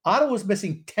 Ottawa's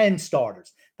missing 10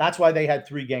 starters. That's why they had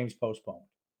 3 games postponed.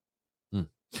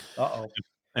 Uh-oh.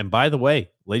 And by the way,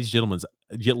 ladies and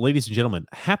gentlemen,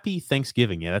 happy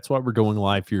Thanksgiving. Yeah, that's why we're going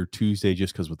live here Tuesday,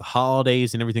 just because with the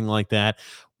holidays and everything like that.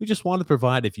 We just want to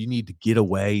provide, if you need to get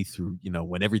away through,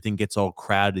 when everything gets all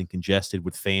crowded and congested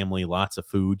with family, lots of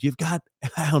food, you've got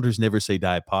Islanders Never Say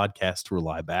Die podcast to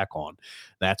rely back on.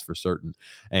 That's for certain.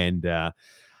 And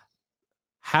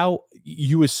how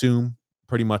you assume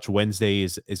pretty much Wednesday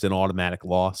is an automatic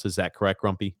loss. Is that correct,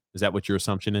 Grumpy? Is that what your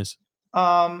assumption is?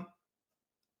 Um,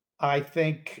 I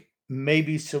think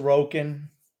maybe Sorokin,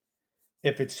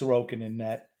 if it's Sorokin in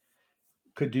net,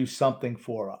 could do something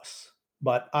for us.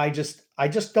 But I just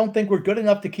don't think we're good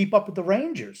enough to keep up with the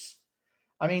Rangers.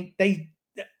 I mean, they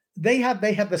have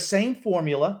the same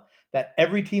formula that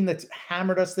every team that's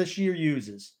hammered us this year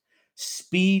uses.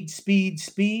 Speed, speed,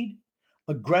 speed,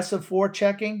 aggressive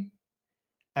forechecking,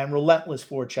 and relentless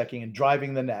forechecking and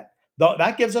driving the net.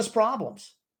 That gives us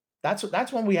problems.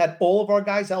 That's when we had all of our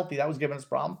guys healthy. That was giving us a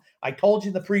problem. I told you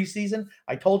in the preseason.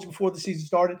 I told you before the season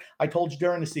started. I told you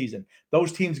during the season.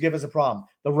 Those teams give us a problem.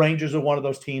 The Rangers are one of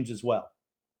those teams as well.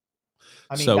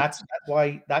 I mean, So that's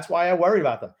why I worry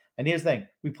about them. And here's the thing: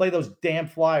 we play those damn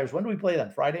Flyers. When do we play them?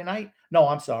 Friday night? No,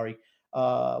 I'm sorry.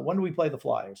 When do we play the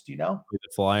Flyers? Do you know? the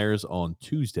Flyers on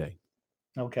Tuesday.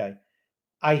 Okay.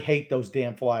 I hate those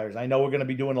damn Flyers. I know we're going to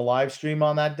be doing a live stream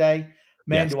on that day.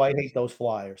 Man, Yes. do I hate those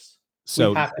Flyers.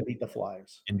 So We have to beat the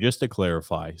Flyers. And just to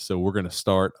clarify, so we're going to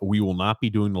start. We will not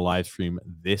be doing the live stream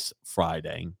this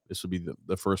Friday. This will be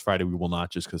the first Friday. We will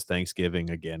not, just because Thanksgiving,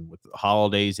 again, with the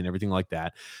holidays and everything like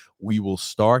that. We will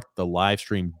start the live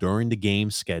stream during the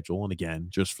game schedule. And again,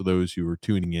 just for those who are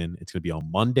tuning in, it's going to be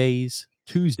on Mondays,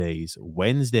 Tuesdays,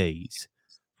 Wednesdays,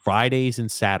 Fridays,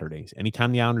 and Saturdays.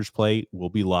 Anytime the Islanders play, we'll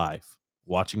be live,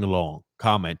 watching along,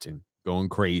 commenting, going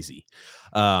crazy.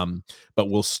 But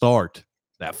we'll start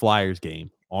that Flyers game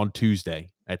on Tuesday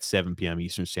at 7 p.m.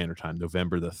 Eastern Standard Time,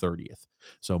 November the 30th.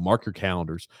 So mark your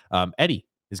calendars. Eddie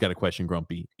has got a question,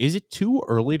 Grumpy. Is it too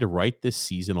early to write this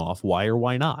season off? Why or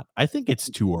why not? I think it's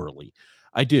too early.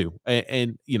 I do.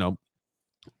 And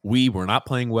we were not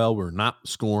playing well. We're not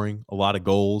scoring a lot of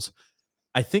goals.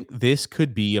 I think this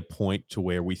could be a point to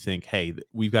where we think, hey,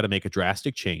 we've got to make a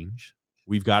drastic change.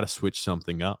 We've got to switch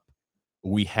something up.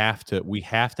 We have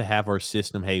to have our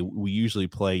system. Hey, we usually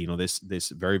play, this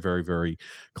very, very, very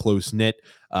close knit,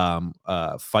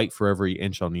 fight for every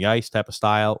inch on the ice type of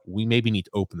style. We maybe need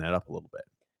to open that up a little bit.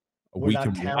 We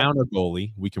can rely on our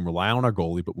goalie. We can rely on our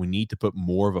goalie, but we need to put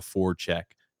more of a forward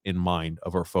check in mind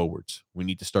of our forwards. We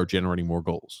need to start generating more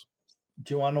goals.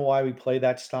 Do you want to know why we play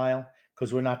that style?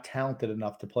 Because we're not talented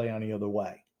enough to play any other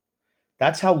way.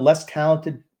 That's how less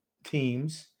talented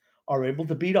teams are able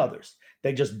to beat others.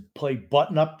 They just play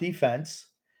button-up defense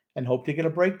and hope to get a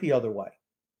break the other way.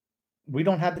 We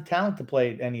don't have the talent to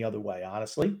play it any other way,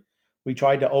 honestly. We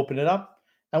tried to open it up,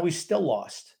 and we still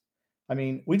lost. I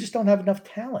mean, we just don't have enough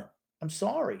talent. I'm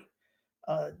sorry.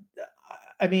 Uh,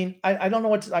 I don't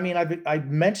know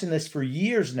I've mentioned this for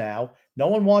years now. No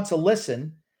one wants to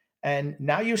listen, and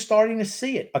now you're starting to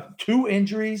see it. 2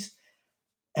 injuries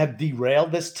have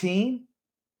derailed this team.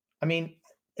 I mean,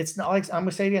 it's not like I'm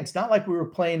gonna say it again. It's not like we were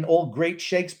playing all great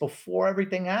shakes before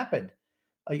everything happened.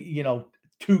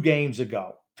 2 games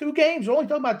ago. 2 games. We're only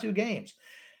talking about 2 games.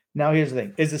 Now, here's the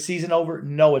thing: is the season over?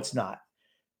 No, it's not.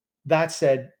 That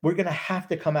said, we're gonna have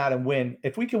to come out and win.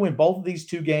 If we can win both of these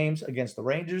 2 games against the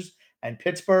Rangers and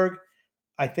Pittsburgh,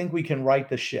 I think we can right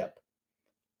the ship.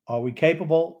 Are we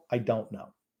capable? I don't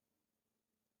know.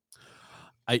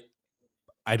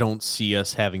 I don't see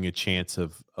us having a chance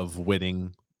of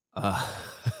winning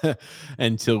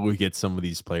until we get some of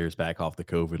these players back off the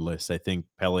COVID list. I think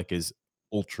Pelech is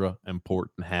ultra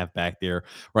important to have back there,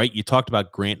 right? You talked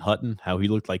about Grant Hutton, how he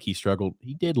looked like he struggled.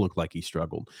 He did look like he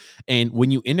struggled. And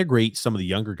when you integrate some of the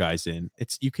younger guys in,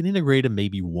 you can integrate them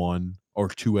maybe 1 or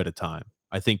 2 at a time.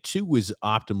 I think 2 is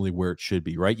optimally where it should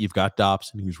be, right? You've got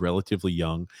Dobson, who's relatively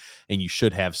young, and you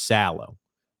should have Salo.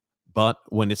 But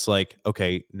when it's like,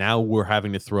 okay, now we're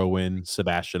having to throw in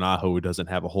Sebastian Aho, who doesn't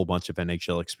have a whole bunch of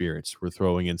NHL experience. We're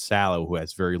throwing in Salo, who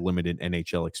has very limited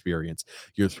NHL experience.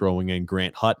 You're throwing in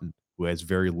Grant Hutton, who has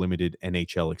very limited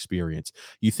NHL experience.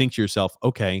 You think to yourself,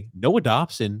 okay, Noah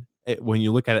Dobson, when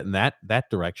you look at it in that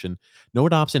direction, Noah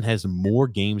Dobson has more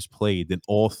games played than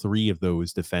all 3 of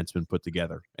those defensemen put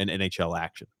together in NHL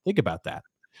action. Think about that.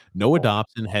 Noah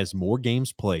Dobson has more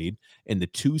games played in the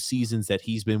 2 seasons that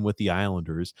he's been with the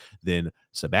Islanders than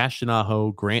Sebastian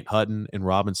Aho, Grant Hutton, and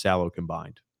Robin Salo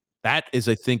combined. That is,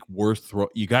 I think,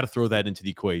 you got to throw that into the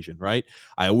equation, right?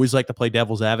 I always like to play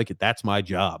devil's advocate. That's my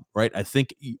job, right? I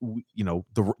think,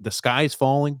 the sky is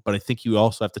falling, but I think you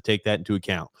also have to take that into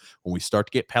account. When we start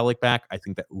to get Pelech back, I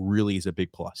think that really is a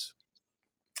big plus.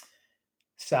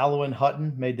 Salo and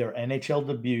Hutton made their NHL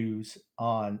debuts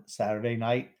on Saturday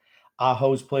night.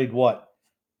 Aho's played what?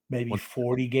 Maybe What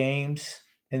 40 games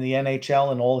in the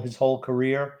NHL in his whole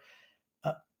career.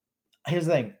 Uh, Here's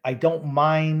the thing. I don't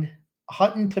mind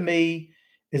Hutton. To me,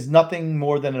 is nothing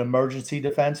more than an emergency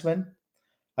defenseman.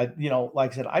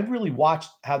 Like I said, I've really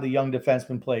watched how the young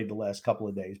defenseman played the last couple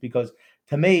of days because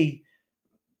to me,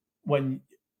 when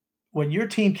your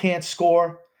team can't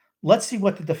score, let's see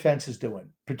what the defense is doing,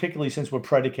 particularly since we're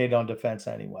predicated on defense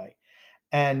anyway.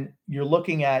 And you're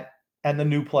looking at and the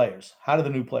new players. How do the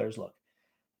new players look?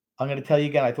 I'm going to tell you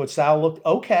again. I thought Sal looked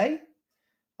okay.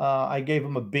 I gave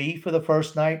him a B for the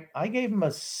first night. I gave him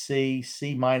a C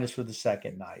minus for the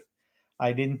second night.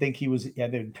 I didn't think he was. Yeah,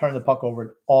 they turned the puck over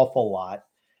an awful lot.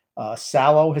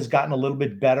 Salo has gotten a little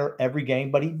bit better every game,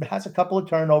 but he has a couple of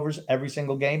turnovers every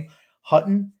single game.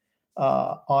 Hutton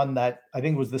on that, I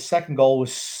think it was the second goal,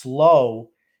 was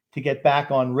slow to get back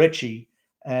on Richie,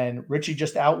 and Richie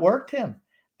just outworked him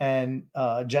and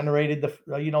generated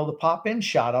the pop in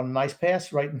shot on a nice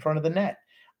pass right in front of the net.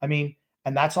 I mean,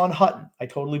 and that's on Hutton. I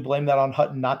totally blame that on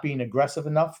Hutton not being aggressive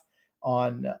enough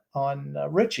on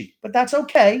Richie, but that's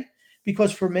okay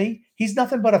because for me, he's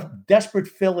nothing but a desperate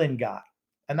fill-in guy.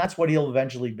 And that's what he'll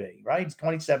eventually be, right? He's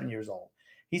 27 years old.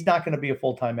 He's not going to be a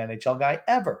full-time NHL guy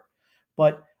ever.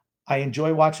 But I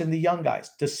enjoy watching the young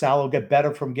guys. Does Salo get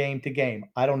better from game to game?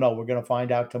 I don't know. We're going to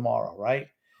find out tomorrow, right?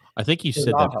 I think you There's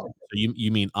said that. Aho. So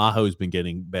you mean Aho's been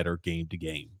getting better game to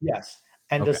game? Yes.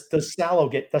 And Okay. does Salo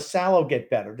get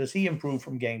better? Does he improve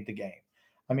from game to game?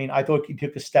 I mean, I thought he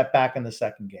took a step back in the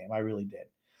second game. I really did.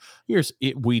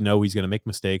 We know he's going to make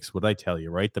mistakes. What I tell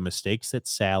you, right? The mistakes that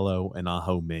Salo and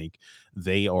Aho make,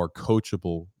 they are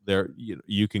coachable.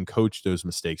 You can coach those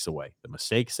mistakes away. The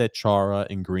mistakes that Chara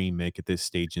and Green make at this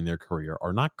stage in their career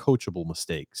are not coachable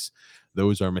mistakes.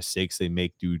 Those are mistakes they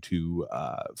make due to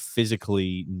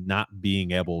physically not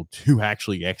being able to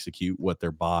actually execute what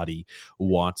their body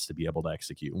wants to be able to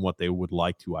execute and what they would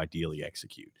like to ideally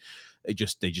execute. They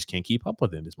just can't keep up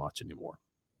with it as much anymore.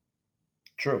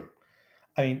 True.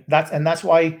 I mean, that's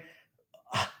why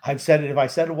I've said it. If I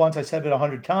said it once, I said it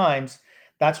 100 times.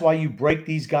 That's why you break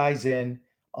these guys in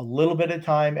a little bit of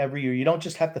time every year. You don't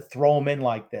just have to throw them in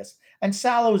like this. And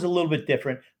Salo is a little bit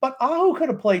different, but Aho could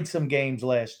have played some games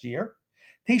last year.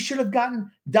 He should have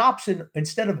gotten Dobson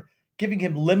instead of giving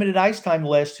him limited ice time the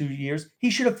last 2 years. He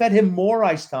should have fed him more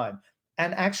ice time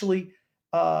and actually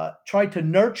tried to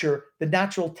nurture the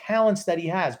natural talents that he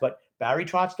has. But Barry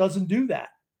Trotz doesn't do that.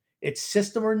 It's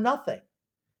system or nothing.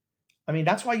 I mean,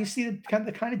 that's why you see the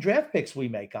kind of draft picks we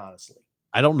make, honestly.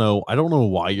 I don't know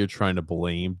why you're trying to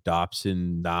blame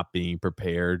Dobson not being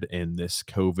prepared in this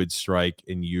COVID strike,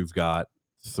 and you've got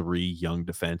 3 young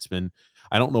defensemen.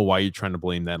 I don't know why you're trying to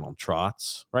blame that on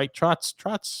Trotz, right?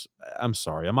 Trotz, I'm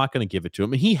sorry, I'm not going to give it to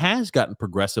him. He has gotten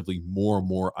progressively more and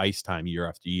more ice time year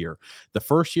after year. The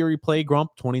first year he played,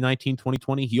 Grump, 2019,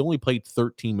 2020, he only played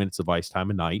 13 minutes of ice time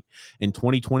a night. In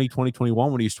 2020,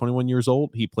 2021, when he was 21 years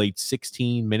old, he played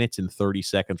 16 minutes and 30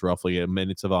 seconds, roughly,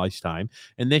 minutes of ice time.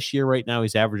 And this year, right now,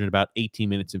 he's averaging about 18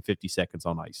 minutes and 50 seconds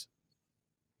on ice.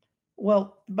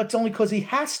 Well, but it's only because he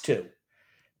has to.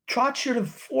 Trotz should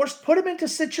have put him into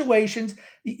situations.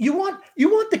 You want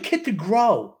the kid to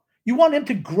grow. You want him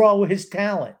to grow his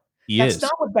talent. That's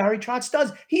not what Barry Trotz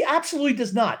does. He absolutely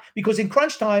does not, because in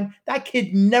crunch time, that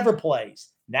kid never plays.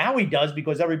 Now he does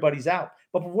because everybody's out.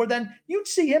 But before then, you'd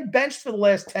see him benched for the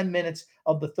last 10 minutes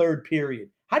of the third period.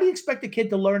 How do you expect a kid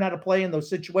to learn how to play in those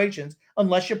situations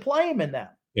unless you play him in them?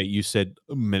 Yeah, you said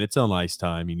minutes on ice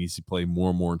time. He needs to play more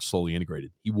and more and slowly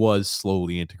integrated. He was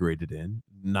slowly integrated in,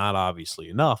 not obviously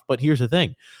enough. But here's the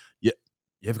thing: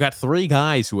 you've got 3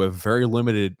 guys who have very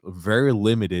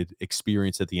limited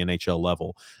experience at the NHL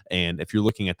level. And if you're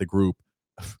looking at the group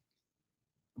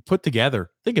put together,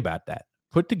 think about that.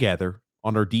 Put together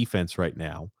on our defense right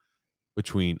now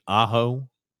between Aho,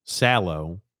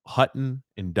 Salo, Hutton,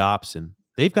 and Dobson,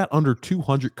 they've got under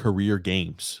 200 career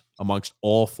games amongst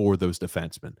all 4 of those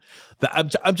defensemen.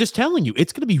 I'm just telling you,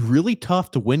 it's going to be really tough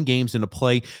to win games in a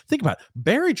play. Think about it.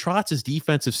 Barry Trotz's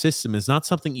defensive system is not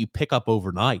something you pick up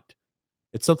overnight.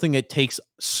 It's something that takes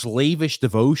slavish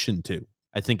devotion to.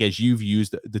 I think, as you've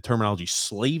used the terminology,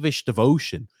 slavish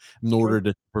devotion, in order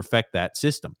to perfect that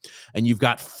system. And you've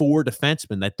got 4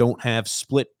 defensemen that don't have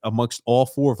split amongst all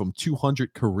 4 of them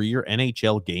 200 career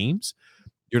NHL games.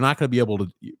 You're not going to be able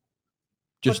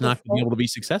to be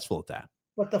successful at that.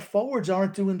 But the forwards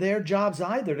aren't doing their jobs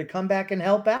either to come back and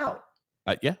help out.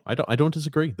 Yeah, I don't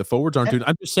disagree. The forwards aren't doing.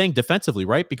 I'm just saying defensively,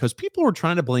 right? Because people are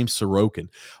trying to blame Sorokin.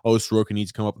 Oh, Sorokin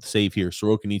needs to come up with a save here.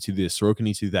 Sorokin needs to do this. Sorokin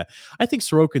needs to do that. I think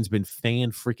Sorokin's been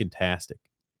fan-freaking-tastic.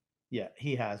 Yeah,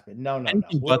 he has been. No, no, no.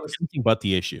 Anything but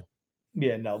the issue.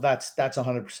 Yeah, no, that's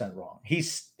 100% wrong.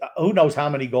 He's who knows how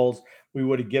many goals we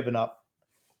would have given up.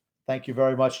 Thank you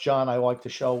very much, John. I like the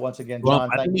show once again,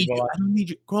 Grump, John. Thank you very much. I don't need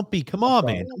you, Grumpy. Come I'm on,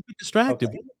 sorry. man. Don't be distracted.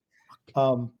 Okay.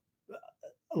 Um,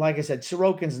 like I said,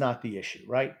 Sorokin's not the issue,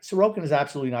 right? Sorokin is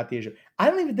absolutely not the issue. I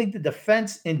don't even think the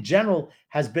defense in general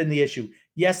has been the issue.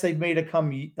 Yes, they've made a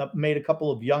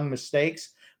couple of young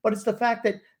mistakes, but it's the fact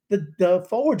that the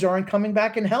forwards aren't coming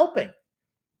back and helping.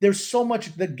 There's so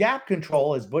much. The gap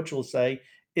control, as Butch will say,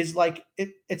 is like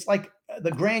it's like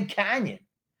the Grand Canyon.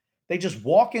 They just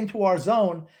walk into our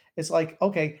zone. It's like,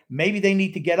 okay, maybe they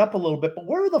need to get up a little bit, but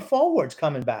where are the forwards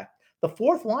coming back? The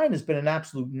fourth line has been an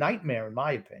absolute nightmare, in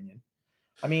my opinion.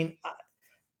 I mean,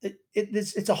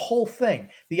 it's a whole thing.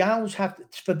 The Islanders have to,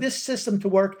 for this system to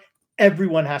work,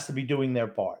 everyone has to be doing their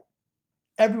part.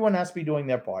 Everyone has to be doing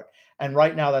their part. And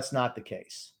right now, that's not the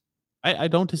case. I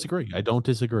don't disagree. I don't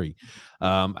disagree.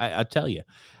 I tell you,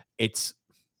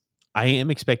 I am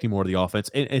expecting more of the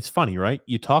offense. It's funny, right?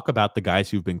 You talk about the guys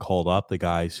who've been called up, the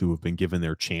guys who have been given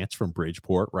their chance from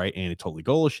Bridgeport, right? Anatoly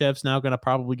Golashev's now going to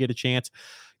probably get a chance.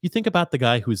 You think about the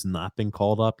guy who's not been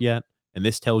called up yet, and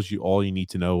this tells you all you need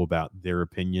to know about their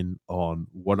opinion on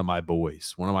one of my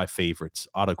boys, one of my favorites,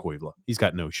 Otto Koivula. He's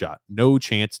got no shot, no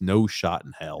chance, no shot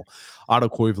in hell. Otto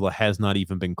Koivula has not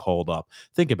even been called up.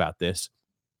 Think about this.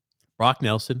 Brock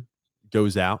Nelson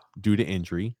goes out due to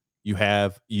injury.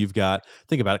 You've got,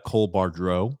 think about it, Cole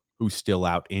Bardreau, who's still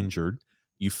out injured.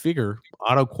 You figure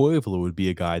Otto Koivula would be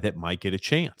a guy that might get a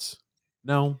chance.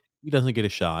 No, he doesn't get a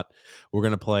shot. We're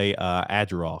going to play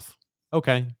Adjerov.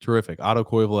 Okay, terrific. Otto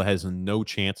Koivula has no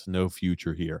chance, no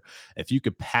future here. If you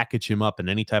could package him up in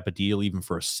any type of deal, even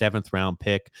for a 7th-round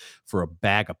pick, for a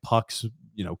bag of pucks,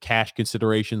 cash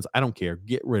considerations, I don't care.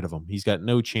 Get rid of him. He's got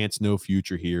no chance, no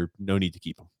future here. No need to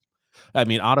keep him. I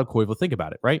mean, Otto Koivula, think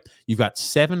about it, right? You've got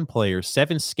 7 players,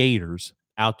 7 skaters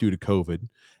out due to COVID,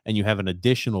 and you have an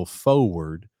additional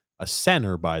forward, a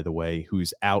center, by the way,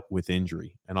 who's out with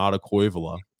injury. And Otto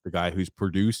Koivula, the guy who's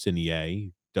produced in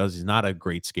EA, is not a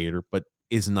great skater, but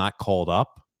is not called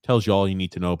up, tells you all you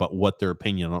need to know about what their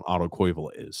opinion on Otto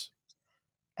Koivula is.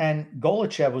 And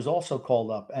Golachev was also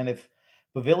called up. And if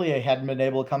Beauvillier hadn't been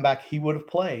able to come back, he would have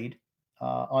played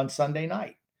on Sunday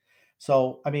night.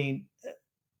 So, I mean,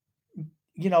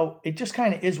 it just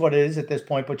kind of is what it is at this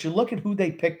point. But you look at who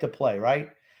they picked to play, right?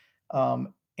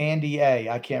 Andy A.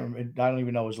 I can't remember. I don't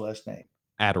even know his last name.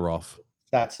 Adderov.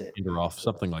 That's it. Adderov,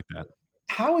 something like that.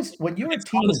 How is when you're it's a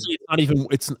team? Honestly, it's not even.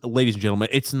 It's ladies and gentlemen.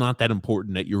 It's not that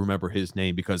important that you remember his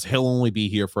name because he'll only be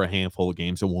here for a handful of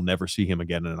games, and we'll never see him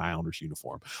again in an Islanders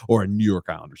uniform or a New York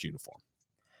Islanders uniform.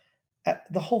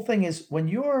 The whole thing is when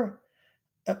you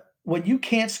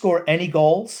can't score any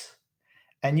goals.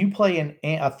 And you play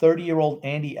a 30-year-old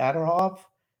Andy Adderov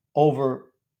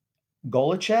over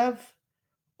Golachev,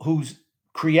 who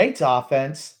creates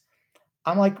offense.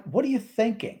 I'm like, what are you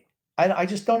thinking? I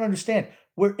just don't understand.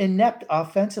 We're inept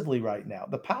offensively right now.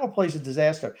 The power play is a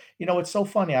disaster. It's so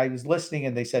funny. I was listening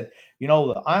and they said,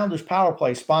 the Islanders power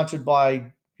play sponsored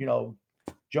by, Joe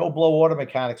Blow Auto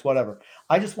Mechanics, whatever.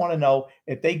 I just want to know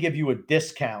if they give you a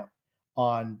discount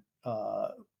on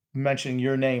mentioning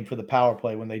your name for the power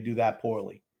play when they do that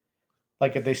poorly.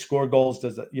 Like if they score goals,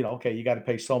 does it, okay, you got to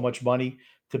pay so much money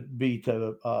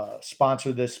to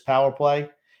sponsor this power play.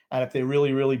 And if they're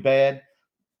really, really bad,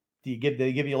 they give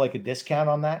you like a discount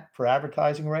on that for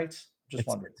advertising rates? Just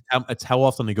wondering. It's how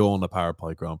often they go on the power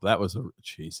play, Grump. That was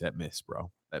that missed,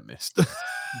 bro. That missed.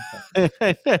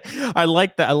 I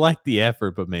like that. I like the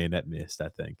effort, but man, that missed, I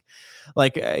think.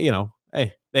 Like,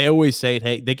 hey, they always say,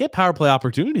 hey, they get power play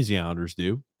opportunities, the Islanders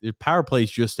do. Their power play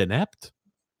is just inept.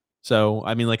 So,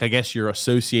 I mean, I guess you're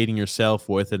associating yourself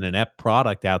with an inept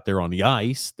product out there on the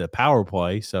ice, the power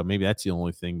play. So maybe that's the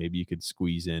only thing maybe you could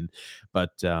squeeze in.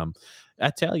 But I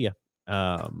tell you,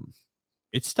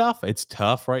 it's tough. It's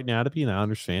tough right now to be an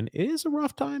Islanders fan. It is a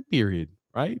rough time period,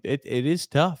 right? It is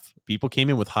tough. People came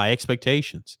in with high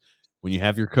expectations. When you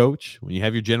have your coach, when you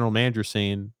have your general manager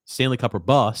saying Stanley Cup or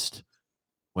bust,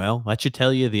 well, that should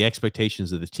tell you the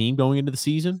expectations of the team going into the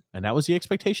season. And that was the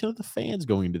expectation of the fans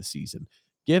going into the season.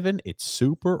 Given it's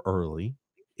super early,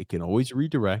 it can always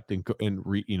redirect and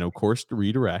course to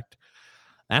redirect.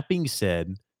 That being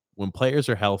said, when players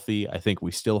are healthy, I think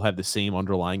we still have the same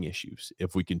underlying issues.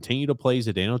 If we continue to play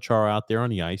Zdeno Chara out there on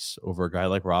the ice over a guy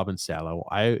like Robin Salo,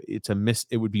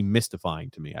 it would be mystifying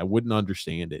to me. I wouldn't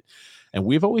understand it. And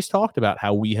we've always talked about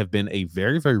how we have been a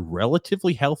very, very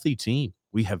relatively healthy team.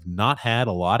 We have not had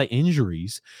a lot of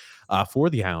injuries for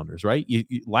the Islanders, right?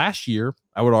 Last year,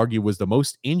 I would argue, was the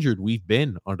most injured we've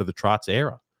been under the Trotz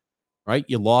era, right?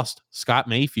 You lost Scott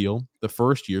Mayfield the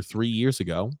first year, 3 years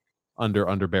ago,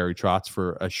 under Barry Trotz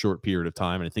for a short period of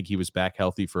time, and I think he was back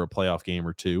healthy for a playoff game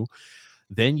or two.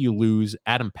 Then you lose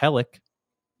Adam Pellick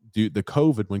due the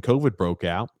COVID when COVID broke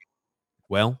out.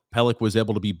 Well, Pellick was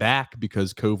able to be back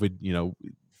because COVID,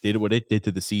 did what it did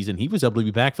to the season. He was able to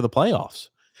be back for the playoffs.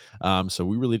 So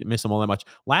we really didn't miss him all that much.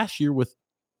 Last year with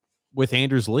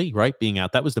Anders Lee, right, being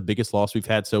out, that was the biggest loss we've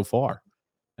had so far.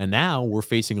 And now we're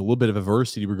facing a little bit of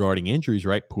adversity regarding injuries,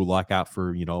 right? Pulak out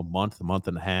for, a month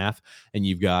and a half, and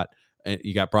you got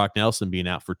Brock Nelson being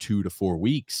out for 2 to 4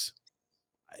 weeks.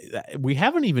 We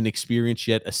haven't even experienced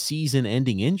yet a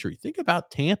season-ending injury. Think about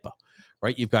Tampa,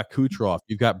 right? You've got Kucherov,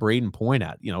 you've got Braden Point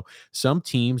out. Some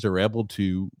teams are able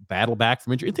to battle back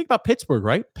from injury. And think about Pittsburgh,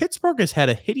 right? Pittsburgh has had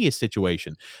a hideous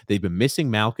situation. They've been missing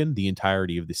Malkin the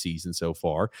entirety of the season so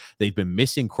far. They've been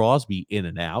missing Crosby in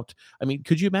and out. I mean,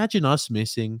 could you imagine us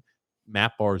missing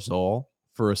Matt Barzal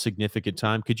for a significant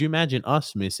time? Could you imagine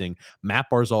us missing Matt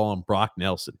Barzal and Brock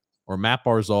Nelson, or Matt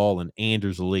Barzal and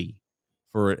Anders Lee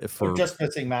for just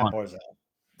missing Matt Barzal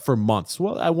for months?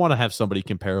 Well, I want to have somebody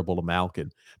comparable to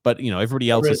Malkin, but everybody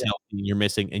else is healthy,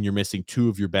 and you're missing 2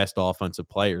 of your best offensive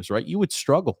players, right? You would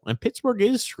struggle, and Pittsburgh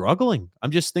is struggling.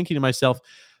 I'm just thinking to myself,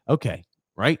 okay,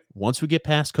 right? Once we get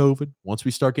past COVID, once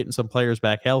we start getting some players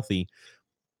back healthy,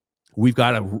 we've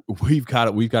got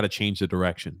to change the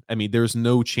direction. I mean, there's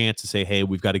no chance to say, hey,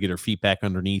 we've got to get our feet back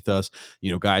underneath us.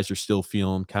 Guys are still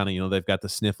feeling kind of, they've got the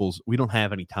sniffles. We don't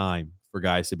have any time for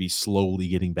guys to be slowly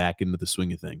getting back into the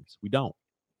swing of things. We don't.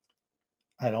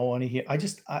 I don't want to hear.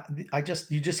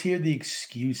 You just hear the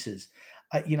excuses.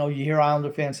 You hear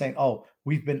Islander fans saying, "Oh,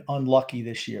 we've been unlucky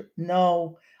this year."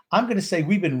 No, I'm going to say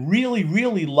we've been really,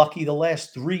 really lucky the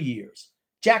last 3 years.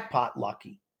 Jackpot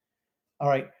lucky. All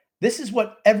right. This is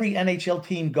what every NHL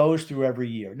team goes through every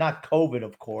year. Not COVID,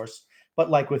 of course, but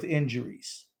like with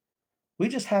injuries. We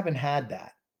just haven't had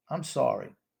that. I'm sorry.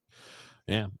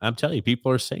 Yeah, I'm telling you,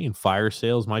 people are saying fire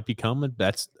sales might be coming.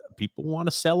 That's people want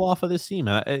to sell off of this team.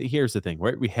 Here's the thing,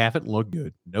 right? We haven't looked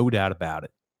good, no doubt about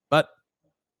it. But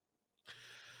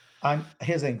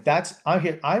here's the thing.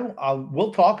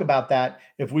 We'll talk about that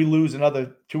if we lose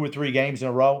another 2 or 3 games in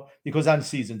a row, because then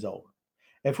season's over.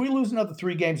 If we lose another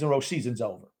 3 games in a row, season's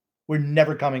over. We're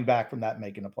never coming back from that,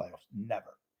 making the playoffs.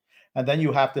 Never. And then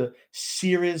you have to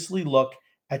seriously look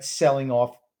at selling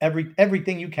off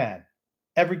everything you can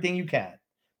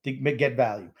to get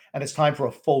value. And it's time for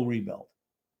a full rebuild.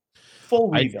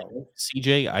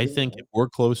 CJ, I think if we're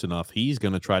close enough, he's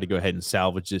going to try to go ahead and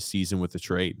salvage this season with the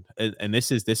trade. And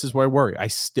this is where I worry.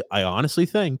 I honestly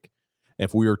think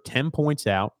if we are 10 points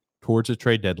out towards the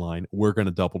trade deadline, we're going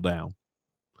to double down.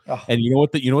 Oh. And you know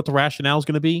what the rationale is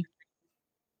going to be?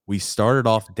 We started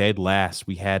off dead last.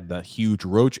 We had the huge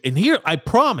roach. And here, I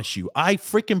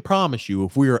freaking promise you,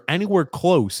 if we are anywhere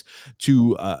close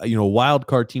to a wild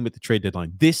card team at the trade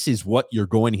deadline, this is what you're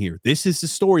going to hear. This is the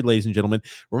story, ladies and gentlemen.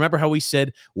 Remember how we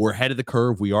said we're ahead of the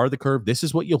curve. We are the curve. This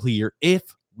is what you'll hear if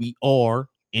we are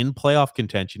in playoff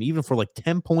contention, even for like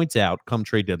 10 points out come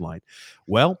trade deadline.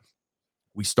 Well,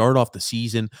 we started off the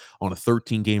season on a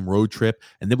 13-game road trip,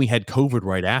 and then we had COVID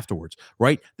right afterwards,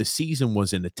 right? The season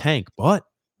was in the tank, but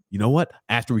you know what?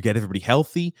 After we get everybody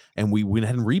healthy and we went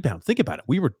ahead and rebound, think about it.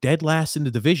 We were dead last in the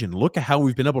division. Look at how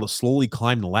we've been able to slowly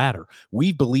climb the ladder.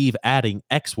 We believe adding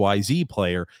XYZ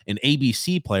player and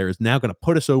ABC player is now going to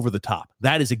put us over the top.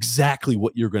 That is exactly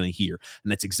what you're going to hear.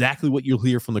 And that's exactly what you'll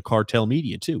hear from the cartel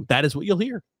media too. That is what you'll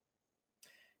hear.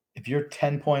 If you're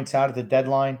 10 points out of the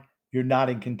deadline, you're not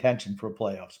in contention for a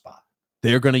playoff spot.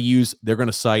 They're going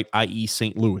to cite, i.e.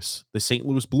 St. Louis. The St.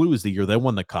 Louis Blues the year they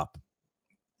won the cup.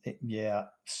 Yeah,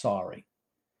 sorry.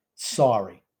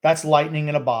 That's lightning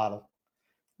in a bottle.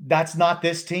 That's not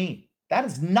this team. That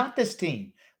is not this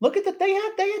team. Look at that. They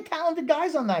had talented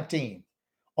guys on that team.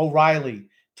 O'Reilly,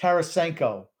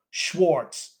 Tarasenko,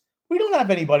 Schwartz. We don't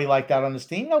have anybody like that on this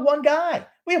team. We have one guy.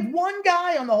 We have one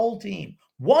guy on the whole team.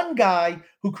 One guy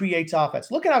who creates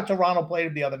offense. Look at how Toronto played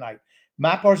him the other night.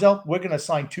 Matt Barzal, we're going to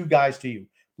assign 2 guys to you.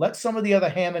 Let some of the other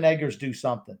ham and eggers do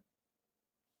something.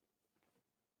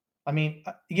 I mean,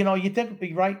 you think,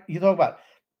 right? You talk about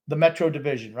the Metro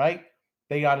division, right?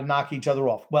 They got to knock each other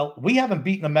off. Well, we haven't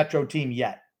beaten a Metro team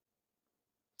yet.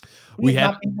 We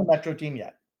have not beaten a Metro team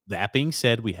yet. That being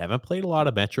said, we haven't played a lot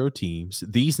of Metro teams.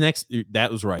 That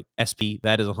was right. SP,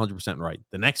 that is 100% right.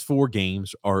 The next 4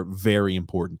 games are very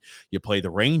important. You play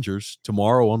the Rangers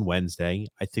tomorrow on Wednesday.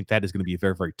 I think that is going to be a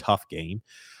very, very tough game.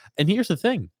 And here's the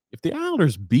thing. If the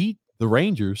Islanders beat the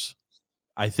Rangers,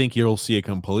 I think you'll see a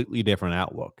completely different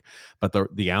outlook. But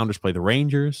the Islanders play the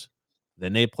Rangers,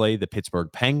 then they play the Pittsburgh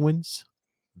Penguins,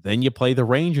 Then you play the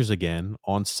Rangers again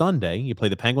on Sunday. You play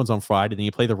the Penguins on Friday, then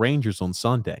you play the Rangers on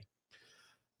Sunday.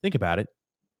 Think about it.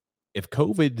 If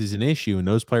COVID is an issue and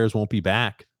those players won't be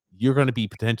back, you're going to be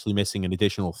potentially missing an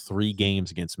additional 3 games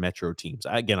against Metro teams.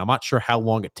 Again, I'm not sure how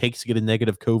long it takes to get a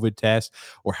negative COVID test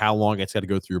or how long it's got to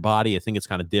go through your body. I think it's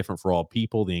kind of different for all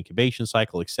people, the incubation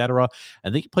cycle, etc.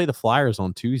 And then you play the Flyers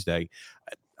on Tuesday.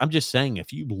 I'm just saying,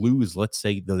 if you lose, let's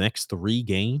say, the next 3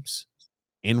 games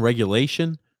in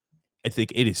regulation, I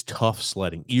think it is tough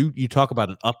sledding. You talk about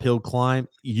an uphill climb.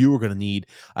 You are going to need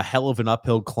a hell of an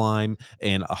uphill climb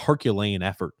and a Herculean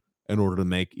effort in order to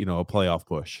make, a playoff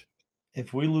push.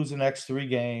 If we lose the next 3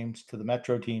 games to the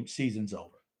Metro team, season's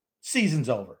over. Season's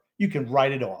over. You can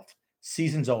write it off.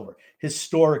 Season's over.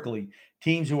 Historically,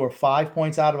 teams who are 5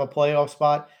 points out of a playoff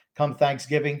spot come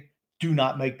Thanksgiving do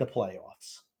not make the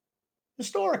playoffs.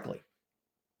 Historically.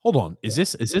 Hold on. Is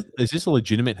this a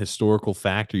legitimate historical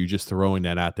fact, or are you just throwing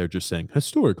that out there just saying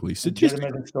historically?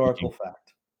 Legitimate historical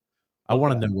fact. I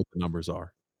want to know what the numbers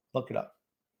are. Look it up.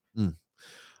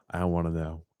 I want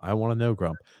to know,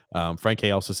 Grump. Frank K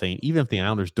also saying, even if the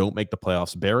Islanders don't make the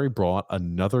playoffs, Barry bought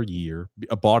another year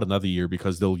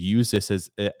because they'll use this as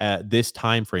this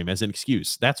time frame as an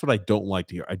excuse. That's what I don't like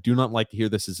to hear. I do not like to hear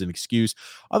this as an excuse.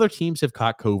 Other teams have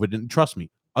caught COVID, and trust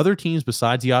me, other teams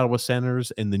besides the Ottawa Senators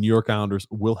and the New York Islanders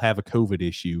will have a COVID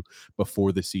issue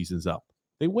before the season's up.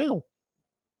 They will.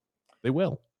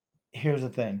 Here's the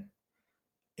thing.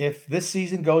 If this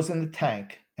season goes in the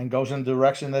tank and goes in the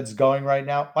direction that's going right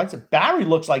now, like I said, Barry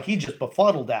looks like he's just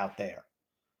befuddled out there.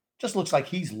 Just looks like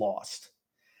he's lost.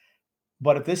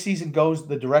 But if this season goes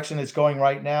the direction it's going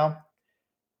right now,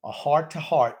 a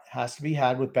heart-to-heart has to be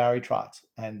had with Barry Trotz.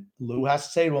 And Lou has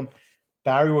to say to him,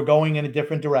 Barry, we're going in a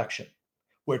different direction.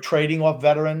 We're trading off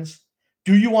veterans.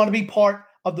 Do you want to be part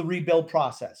of the rebuild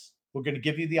process? We're going to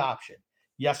give you the option,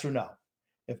 yes or no.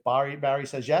 If Barry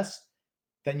says yes,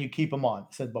 then you keep him on.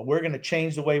 He said, but we're going to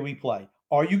change the way we play.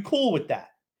 Are you cool with that?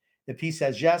 If he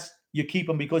says yes, you keep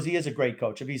him because he is a great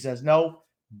coach. If he says no,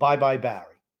 bye-bye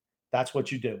Barry. That's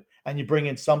what you do. And you bring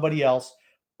in somebody else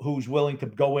who's willing to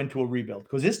go into a rebuild,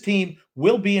 because this team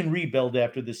will be in rebuild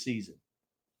after this season.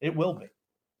 It will be.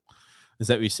 Is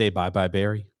that what you say, bye-bye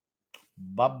Barry?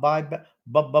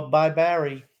 Bye-bye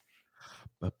Barry.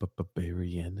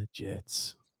 Barry and the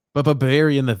Jets.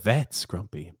 Barry and the Vets,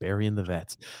 Grumpy. Barry and the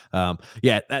Vets.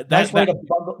 Nice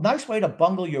way to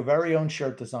bungle your very own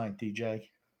shirt design, TJ.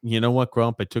 You know what,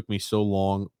 Grump? It took me so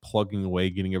long plugging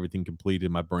away, getting everything completed.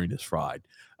 My brain is fried.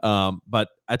 But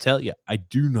I tell you, I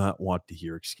do not want to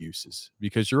hear excuses,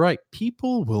 because you're right.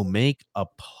 People will make a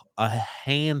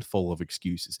handful of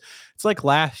excuses. It's like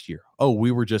last year. Oh,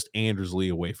 we were just Anders Lee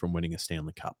away from winning a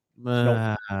Stanley Cup.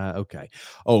 Nope. Okay.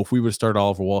 Oh, if we would have started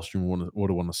Oliver Wahlstrom, would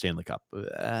have won the Stanley Cup.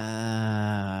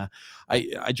 I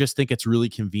just think it's really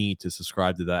convenient to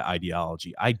subscribe to that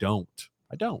ideology. I don't.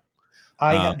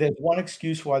 There's one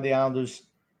excuse why the Islanders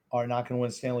are not going to win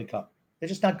a Stanley Cup. They're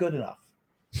just not good enough.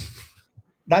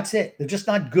 That's it. They're just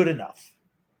not good enough.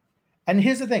 And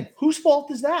here's the thing. Whose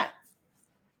fault is that?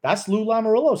 That's Lou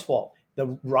Lamoriello's fault.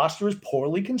 The roster is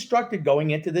poorly constructed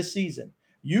going into this season.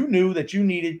 You knew that you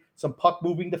needed some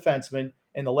puck-moving defensemen.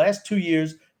 In the last 2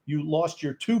 years, you lost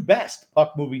your 2 best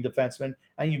puck-moving defensemen,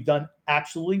 and you've done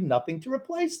absolutely nothing to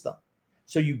replace them.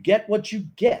 So you get what you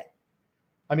get.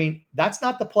 I mean, that's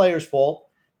not the player's fault.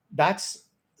 That's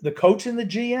the coach and the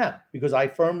GM, because I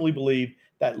firmly believe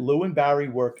that Lou and Barry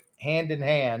work hand in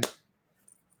hand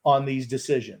on these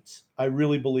decisions. I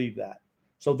really believe that.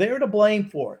 So they're to blame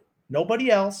for it.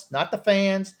 Nobody else, not the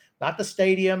fans, not the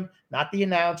stadium, not the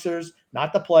announcers,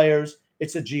 not the players.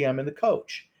 It's the GM and the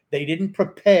coach. They didn't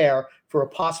prepare for a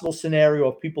possible scenario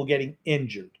of people getting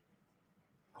injured.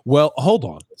 Well, hold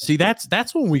on. See,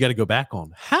 that's when we got to go back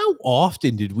on. How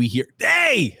often did we hear,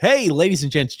 hey, ladies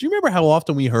and gents, do you remember how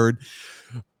often we heard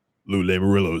Lou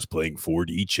Lamoriello is playing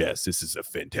 4D chess? This is a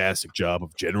fantastic job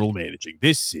of general managing.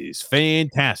 This is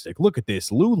fantastic. Look at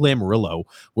this. Lou Lamoriello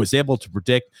was able to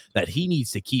predict that he needs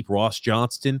to keep Ross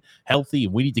Johnston healthy,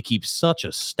 and we need to keep such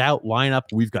a stout lineup.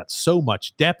 We've got so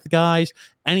much depth, guys.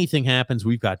 Anything happens,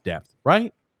 we've got depth,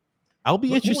 right? I'll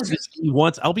be interested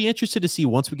to see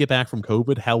once we get back from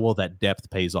COVID how well that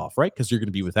depth pays off, right? Because you're going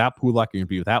to be without Pulak, you're going to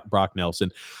be without Brock Nelson.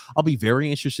 I'll be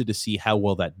very interested to see how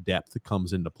well that depth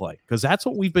comes into play, because that's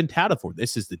what we've been touted for.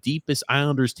 This is the deepest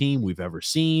Islanders team we've ever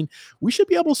seen. We should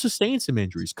be able to sustain some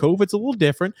injuries. COVID's a little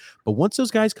different, but once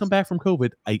those guys come back from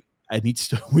COVID,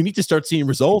 we need to start seeing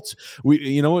results.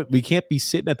 We can't be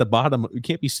sitting at the bottom. We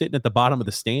can't be sitting at the bottom of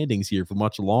the standings here for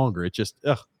much longer. It just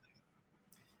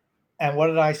And what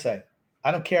did I say? I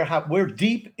don't care how we're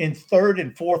deep in third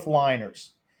and fourth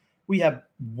liners. We have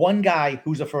one guy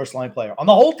who's a first-line player. On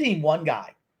the whole team, one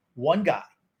guy.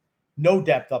 No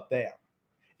depth up there.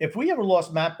 If we ever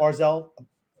lost Matt Barzell,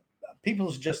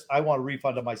 people's just, I want a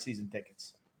refund of my season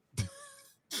tickets.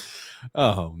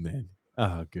 Oh, man.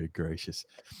 Oh, good gracious.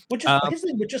 His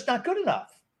thing was just not good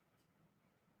enough.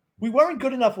 We weren't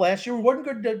good enough last year. We weren't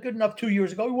good enough 2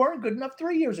 years ago. We weren't good enough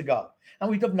 3 years ago. And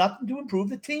we've done nothing to improve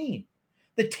the team.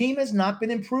 The team has not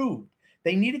been improved.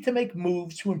 They needed to make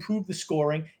moves to improve the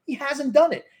scoring. He hasn't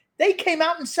done it. They came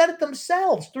out and said it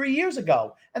themselves 3 years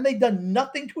ago, and they've done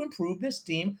nothing to improve this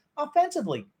team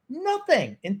offensively.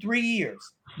 Nothing in 3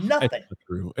 years. Nothing.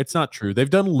 It's not true. They've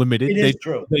done limited. It is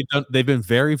true. They've been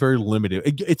very, very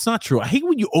limited. It's not true. I hate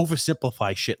when you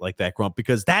oversimplify shit like that, Grump,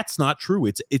 because that's not true.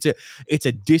 It's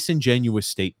a disingenuous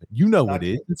statement. You know it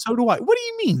is, and so do I. What do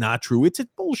you mean not true? It's a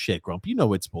bullshit, Grump. You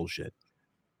know it's bullshit.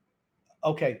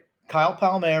 Okay, Kyle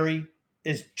Palmieri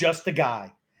is just a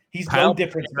guy. He's no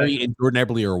different. And Jordan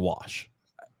Eberle are a wash.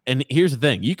 And here's the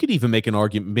thing. You could even make an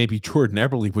argument maybe Jordan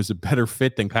Eberle was a better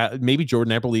fit than Kyle. Maybe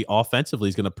Jordan Eberle offensively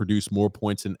is going to produce more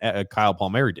points than Kyle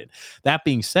Palmieri did. That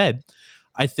being said,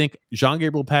 I think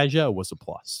Jean-Gabriel Pageau was a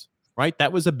plus, right?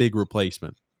 That was a big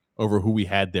replacement over who we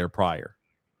had there prior.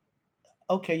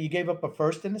 Okay, you gave up a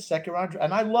first and a second round.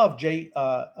 And I love JGP.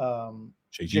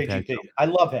 I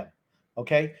love him.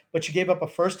 Okay, but you gave up a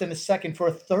first and a second for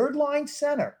a third-line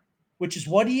center, which is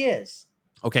what he is.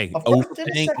 Okay, I'm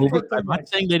not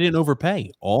saying they didn't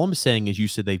overpay. All I'm saying is you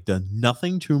said they've done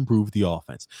nothing to improve the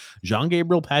offense.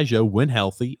 Jean-Gabriel Pageau, when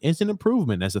healthy, is an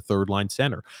improvement as a third-line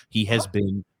center. He has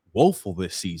been woeful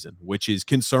this season, which is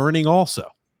concerning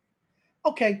also.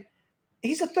 Okay,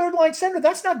 he's a third-line center.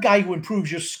 That's not a guy who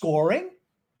improves your scoring.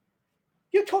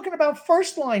 You're talking about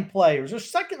first-line players or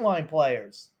second-line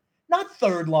players, not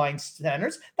third-line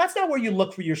centers. That's not where you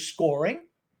look for your scoring.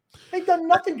 They've done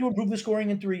nothing to improve the scoring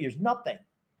in 3 years. Nothing.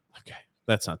 Okay,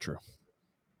 that's not true.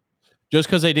 Just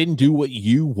because they didn't do what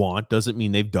you want doesn't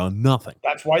mean they've done nothing.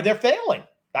 That's why they're failing.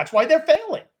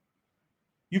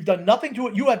 You've done nothing to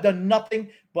it. You have done nothing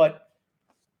but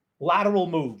lateral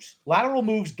moves. Lateral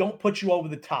moves don't put you over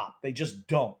the top. They just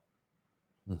don't.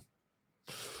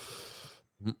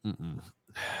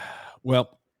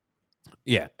 Well,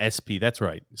 yeah, SP, that's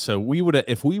right. So we would,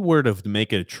 if we were to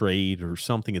make a trade or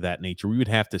something of that nature, we would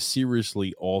have to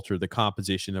seriously alter the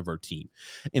composition of our team.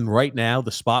 And right now,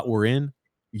 the spot we're in,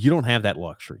 you don't have that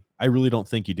luxury. I really don't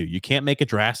think you do. You can't make a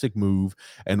drastic move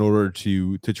in order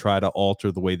to try to alter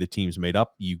the way the team's made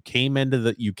up. You came into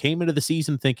the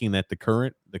season thinking that the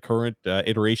current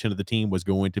iteration of the team was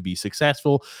going to be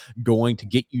successful, going to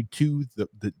get you to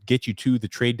the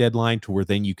trade deadline to where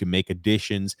then you can make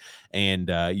additions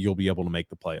and you'll be able to make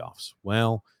the playoffs.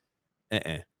 Well,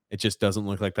 it just doesn't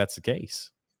look like that's the case.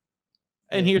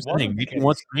 And here's the thing: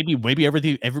 maybe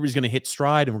everybody's going to hit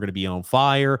stride, and we're going to be on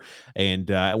fire. And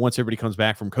once everybody comes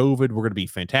back from COVID, we're going to be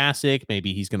fantastic.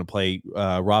 Maybe he's going to play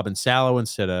Robin Salo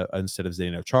instead of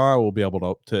Zdeno Chara. We'll be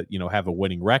able to have a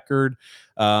winning record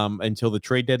until the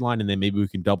trade deadline, and then maybe we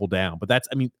can double down. But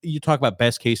you talk about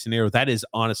best case scenario. That is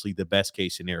honestly the best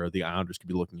case scenario the Islanders could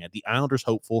be looking at. The Islanders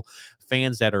hopeful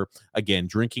fans that are again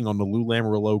drinking on the Lou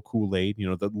Lamoriello Kool-Aid,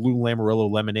 the Lou Lamoriello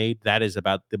lemonade. That is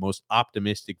about the most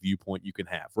optimistic viewpoint you can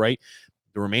have, right?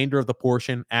 The remainder of the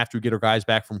portion, after we get our guys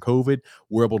back from COVID,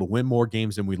 we're able to win more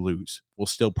games than we lose. We'll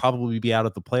still probably be out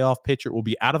of the playoff picture. We'll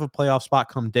be out of a playoff spot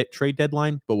come trade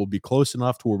deadline, but we'll be close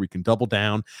enough to where we can double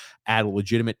down, add a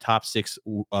legitimate top six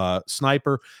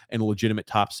sniper and a legitimate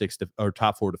top six or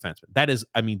top four defenseman. That is,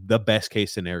 the best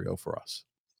case scenario for us.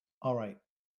 All right.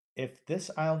 If this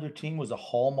Islander team was a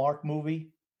Hallmark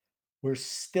movie, we're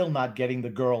still not getting the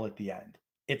girl at the end.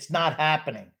 It's not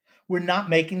happening. We're not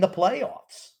making the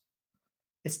playoffs.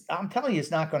 I'm telling you, it's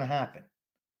not going to happen.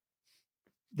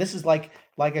 This is like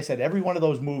I said, every one of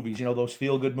those movies, those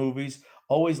feel-good movies,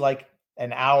 always like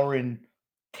an hour and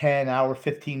 10, hour,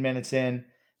 15 minutes in,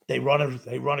 they run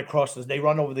across this, they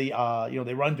run over the,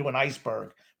 they run to an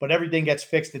iceberg, but everything gets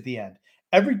fixed at the end.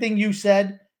 Everything you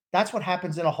said, that's what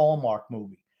happens in a Hallmark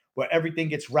movie, where everything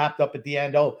gets wrapped up at the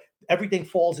end. Oh, everything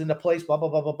falls into place, blah, blah,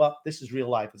 blah, blah, blah. This is real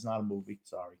life. It's not a movie.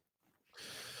 Sorry.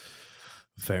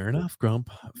 Fair enough, Grump.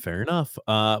 Fair enough.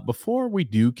 Before we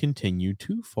do continue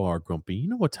too far, Grumpy, you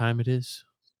know what time it is?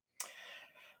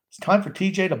 It's time for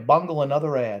TJ to bungle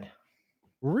another ad.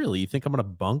 Really? You think I'm going to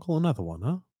bungle another one,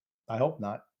 huh? I hope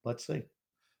not. Let's see.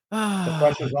 The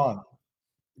pressure's on.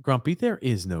 Grumpy, there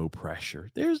is no pressure.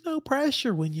 There's no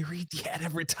pressure when you read the ad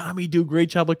every time you do a great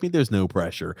job like me. There's no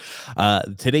pressure.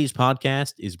 Today's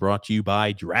podcast is brought to you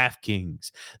by DraftKings.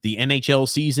 The NHL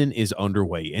season is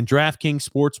underway, and DraftKings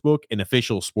Sportsbook, an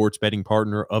official sports betting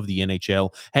partner of the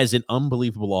NHL, has an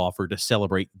unbelievable offer to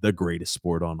celebrate the greatest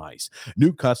sport on ice.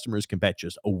 New customers can bet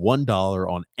just $1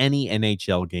 on any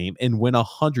NHL game and win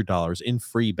 $100 in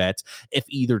free bets if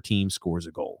either team scores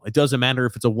a goal. It doesn't matter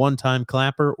if it's a one-time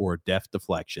clapper or a deft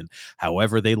deflection.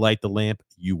 However they light the lamp,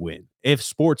 you win. If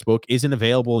Sportsbook isn't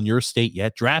available in your state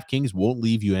yet, DraftKings won't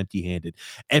leave you empty-handed.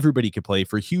 Everybody can play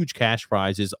for huge cash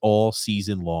prizes all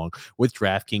season long with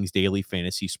DraftKings daily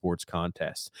fantasy sports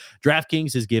contests.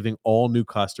 DraftKings is giving all new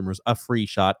customers a free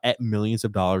shot at millions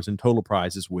of dollars in total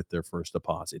prizes with their first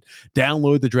deposit.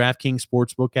 Download the DraftKings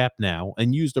Sportsbook app now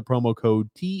and use the promo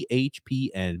code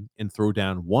THPN and throw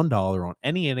down $1 on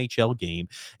any NHL game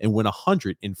and win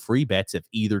 $100 in free bets if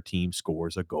either team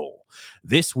scores a goal.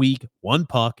 This week, one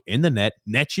puck in the net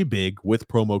nets you big with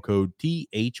promo code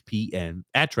THPN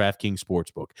at DraftKings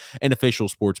Sportsbook, an official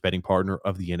sports betting partner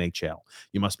of the NHL.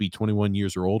 You must be 21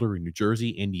 years or older in New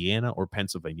Jersey, Indiana, or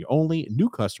Pennsylvania only. New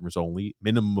customers only.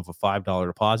 Minimum of a $5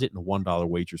 deposit and $1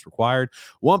 wagers required.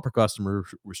 One per customer.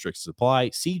 Restrictions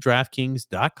apply. See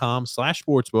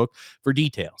DraftKings.com/sportsbook for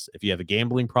details. If you have a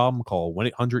gambling problem, call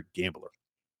 1-800-GAMBLER.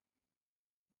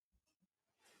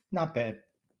 Not bad.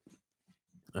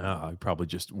 I probably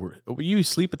just were you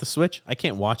asleep at the switch? I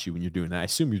can't watch you when you're doing that. I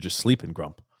assume you're just sleeping,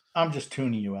 Grump. I'm just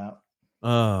tuning you out.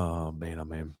 Oh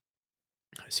man.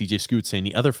 CJ Scoot saying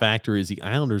the other factor is the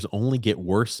Islanders only get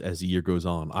worse as the year goes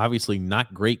on. Obviously,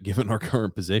 not great given our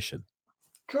current position.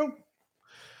 True.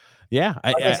 Yeah,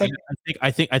 I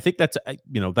think that's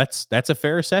that's a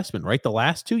fair assessment, right? The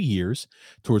last 2 years,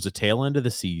 towards the tail end of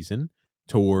the season,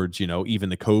 towards even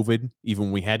the COVID, even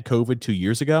when we had COVID 2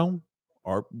 years ago,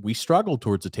 we struggled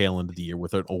towards the tail end of the year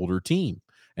with an older team,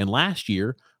 and last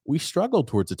year we struggled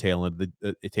towards the tail end of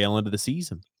the tail end of the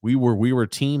season. We were a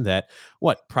team that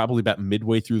probably about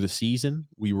midway through the season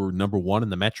we were number 1 in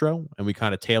the Metro, and we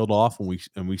kind of tailed off when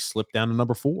we slipped down to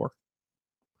number 4.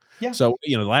 Yeah. So,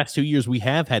 the last 2 years we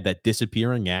have had that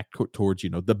disappearing act towards,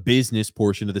 the business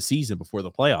portion of the season before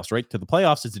the playoffs, right? To the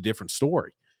playoffs, it's a different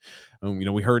story.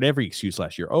 We heard every excuse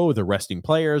last year. Oh, they're resting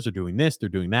players, they're doing this, they're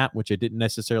doing that, which I didn't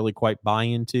necessarily quite buy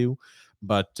into.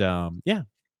 But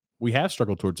we have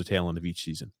struggled towards the tail end of each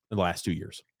season in the last 2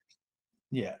 years.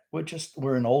 Yeah,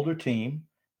 we're an older team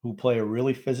who play a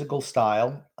really physical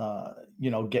style,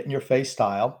 get in your face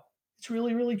style. It's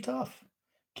really, really tough.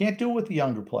 Can't do it with a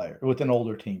younger player, with an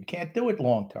older team. Can't do it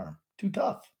long term. Too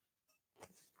tough.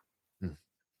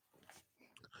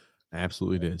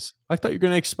 Absolutely it is. I thought you were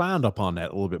going to expound upon that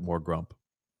a little bit more, Grump.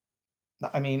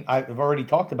 I mean, I've already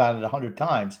talked about it 100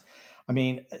 times. I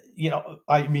mean, do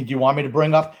you want me to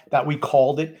bring up that we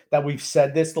called it, that we've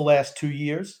said this the last 2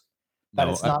 years, that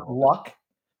it's not luck?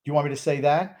 Do you want me to say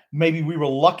that? Maybe we were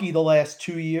lucky the last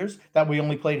 2 years that we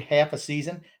only played half a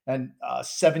season and a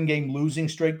 7-game losing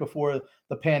streak before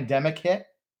the pandemic hit.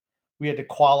 We had to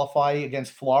qualify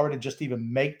against Florida just to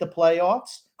even make the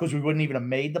playoffs because we wouldn't even have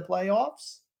made the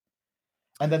playoffs.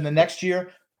 And then the next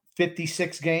year,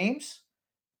 56 games,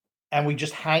 and we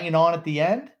just hanging on at the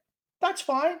end. That's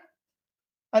fine.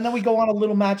 And then we go on a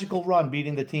little magical run,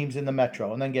 beating the teams in the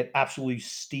Metro, and then get absolutely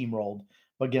steamrolled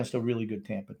against a really good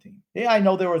Tampa team. Yeah, I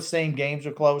know they were the same games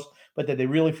or close, but did they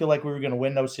really feel like we were going to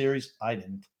win those series? I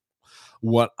didn't.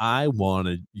 What I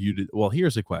wanted you to,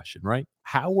 here's the question, right?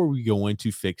 How are we going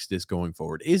to fix this going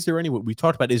forward? Is there any way, we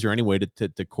talked about, is there any way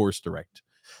to course direct?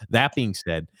 That being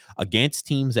said, against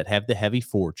teams that have the heavy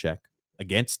forecheck,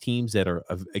 against teams that are,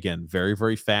 again, very,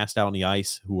 very fast out on the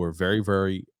ice, who are very,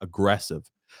 very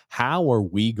aggressive, how are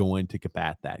we going to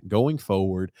combat that? Going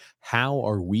forward, how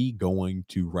are we going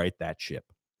to right that ship?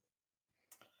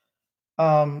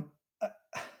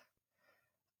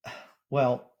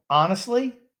 Well,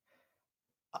 honestly,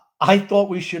 I thought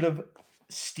we should have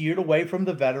steered away from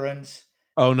the veterans.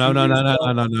 Oh, no. Okay,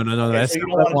 That's so you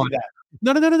don't want to do that.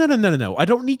 No. I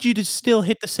don't need you to still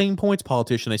hit the same points,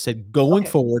 politician. I said going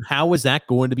forward, how is that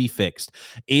going to be fixed?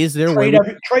 Is there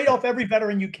trade off every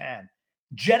veteran you can?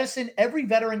 Jettison every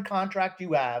veteran contract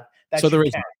you have. So there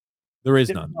is none. There is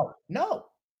none. No.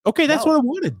 Okay, that's what I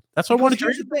wanted. That's what I wanted.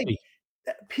 Here's the thing.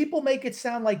 People make it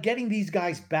sound like getting these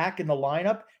guys back in the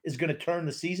lineup is going to turn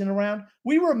the season around.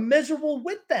 We were miserable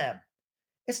with them.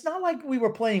 It's not like we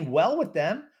were playing well with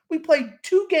them. We played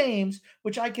 2 games,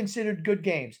 which I considered good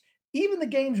games. Even the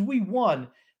games we won,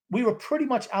 we were pretty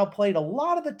much outplayed a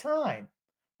lot of the time.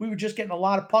 We were just getting a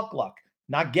lot of puck luck.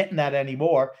 Not getting that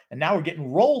anymore. And now we're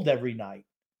getting rolled every night.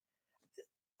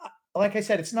 Like I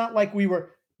said, it's not like we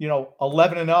were,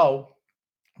 11-0,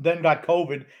 then got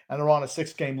COVID, and they're on a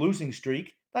 6-game losing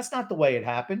streak. That's not the way it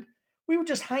happened. We were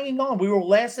just hanging on. We were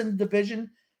last in the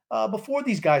division before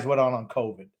these guys went on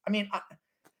COVID. I mean,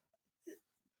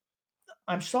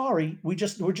 I'm sorry. We're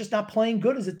just not playing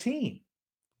good as a team.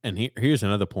 And here's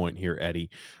another point here, Eddie,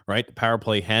 right? The power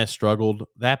play has struggled.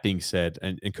 That being said,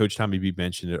 and Coach Tommy B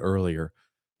mentioned it earlier,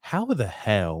 how the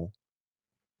hell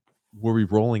were we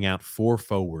rolling out 4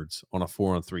 forwards on a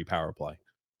 4-on-3 power play?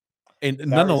 And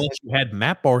nonetheless, you had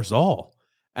Matt Barzal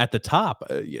at the top.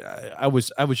 Yeah, I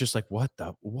was just like, what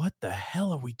the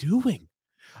hell are we doing?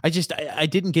 I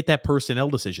didn't get that personnel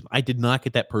decision. I did not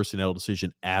get that personnel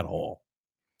decision at all.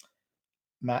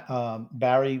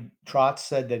 Barry Trotz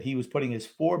said that he was putting his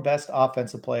 4 best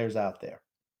offensive players out there.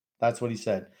 That's what he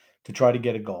said, to try to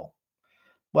get a goal.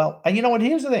 Well, and you know what?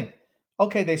 Here's the thing.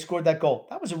 Okay, they scored that goal.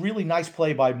 That was a really nice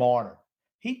play by Marner.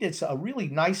 He did a really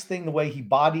nice thing the way he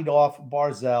bodied off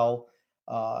Barzal,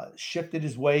 shifted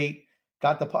his weight,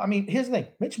 got the. I mean, here's the thing.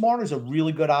 Mitch Marner's a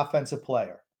really good offensive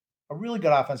player,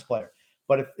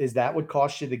 But is that what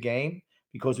cost you the game?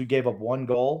 Because we gave up 1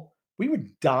 goal? We were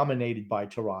dominated by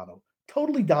Toronto.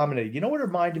 Totally dominated. You know what it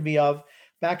reminded me of?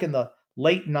 Back in the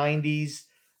late 90s,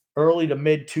 early to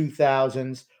mid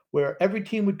 2000s, where every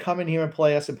team would come in here and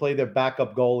play us and play their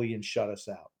backup goalie and shut us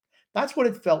out. That's what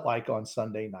it felt like on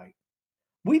Sunday night.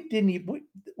 We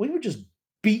were just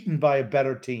beaten by a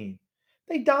better team.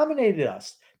 They dominated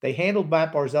us. They handled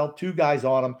Matt Barzal, 2 guys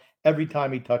on him every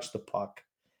time he touched the puck,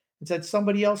 and said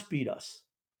somebody else beat us.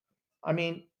 I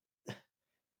mean,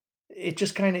 it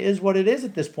just kind of is what it is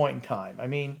at this point in time. I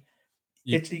mean,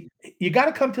 you got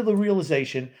to come to the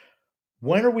realization,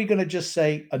 when are we going to just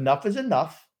say enough is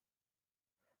enough?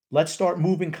 Let's start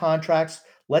moving contracts.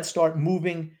 Let's start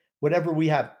moving whatever we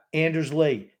have. Anders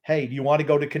Lee, hey, do you want to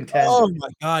go to Contender? Oh my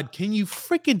God, can you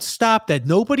freaking stop that?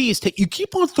 Nobody is taking. You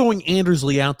keep on throwing Anders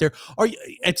Lee out there.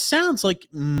 It sounds like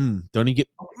don't even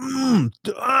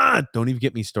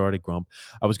get me started, Grump.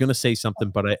 I was going to say something,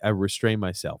 but I restrained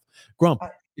myself. Grump,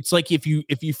 it's like if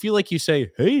you feel like you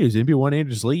say, hey, does anybody want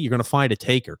Anders Lee? You're going to find a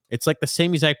taker. It's like the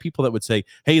same exact people that would say,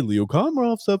 hey, Leo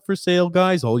Komarov's up for sale,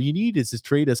 guys. All you need is to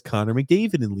trade us Connor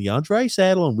McDavid and Leon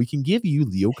Draisaitl, and we can give you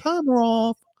Leo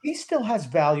Komarov. He still has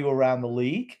value around the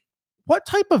league. What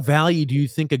type of value do you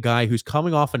think a guy who's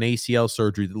coming off an ACL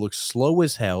surgery that looks slow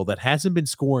as hell, that hasn't been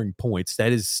scoring points,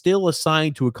 that is still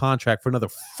assigned to a contract for another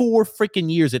 4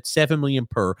 freaking years at $7 million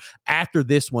per after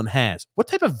this one has? What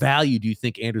type of value do you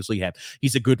think Anders Lee had?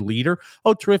 He's a good leader.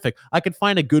 Oh, terrific. I could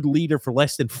find a good leader for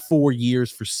less than 4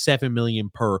 years for $7 million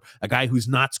per, a guy who's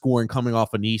not scoring coming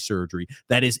off a knee surgery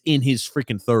that is in his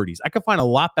freaking 30s. I could find a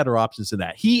lot better options than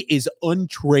that. He is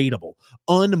untradeable,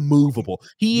 unmovable.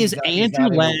 He is Andrew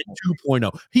Ladd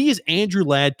 2.0. He is Andrew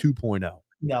Ladd 2.0.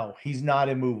 No, he's not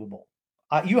immovable.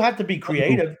 You have to be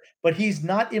creative, but he's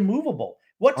not immovable.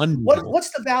 What's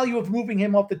the value of moving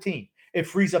him off the team? It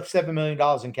frees up $7 million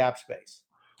in cap space.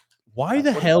 Why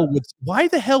the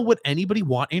hell would anybody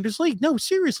want Anders Lee? No,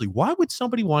 seriously, why would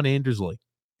somebody want Anders Lee?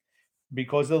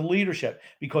 Because of the leadership,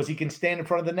 because he can stand in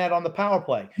front of the net on the power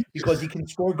play, because he can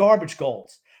score garbage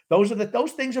goals.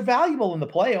 Those things are valuable in the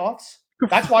playoffs.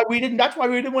 That's why we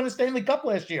didn't win the Stanley Cup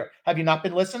last year. Have you not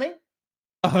been listening?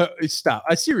 Stop.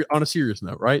 On a serious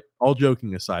note, right? All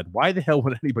joking aside, why the hell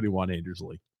would anybody want Anders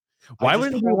Lee? Why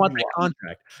would anybody want that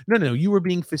contract? No, you were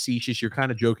being facetious. You're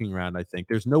kind of joking around, I think.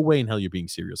 There's no way in hell you're being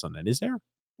serious on that, is there?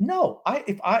 No.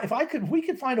 If we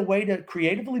could find a way to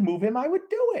creatively move him, I would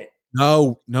do it.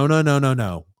 No.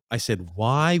 I said,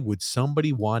 why would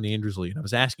somebody want Anders Lee? And I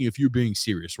was asking you if you're being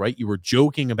serious, right? You were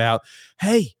joking about,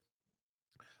 hey,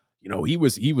 you know, he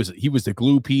was the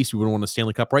glue piece. We would have won the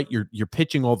Stanley Cup, right? You're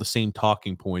pitching all the same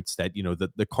talking points that, you know,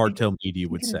 the cartel media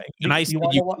would say. And I said,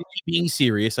 you being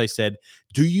serious, I said,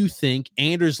 do you think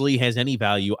Anders Lee has any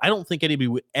value? I don't think anybody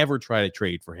would ever try to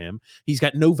trade for him. He's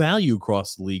got no value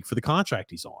across the league for the contract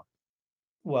he's on.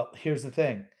 Well, here's the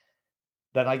thing.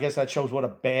 Then I guess that shows what a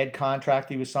bad contract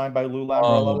he was signed by Lou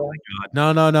Lamoriello. Oh my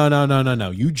God.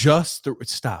 No. You just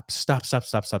stop.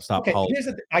 Okay,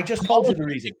 I just told you the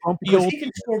reason. Because he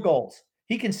can score goals.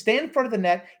 He can stand in front of the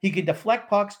net. He can deflect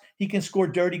pucks. He can score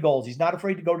dirty goals. He's not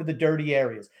afraid to go to the dirty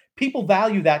areas. People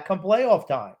value that come playoff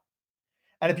time.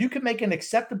 And if you can make an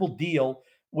acceptable deal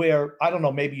where, I don't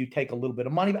know, maybe you take a little bit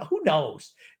of money, but who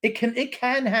knows? It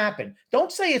can happen.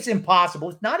 Don't say it's impossible.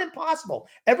 It's not impossible.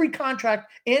 Every contract,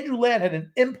 Andrew Ladd had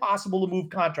an impossible to move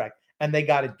contract, and they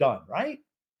got it done, right?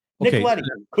 Okay. Nick Leddy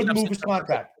couldn't move his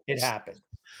contract. It happened.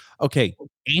 Okay,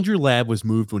 Andrew Ladd was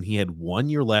moved when he had 1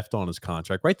 year left on his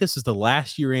contract, right? This is the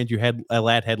last year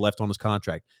Ladd had left on his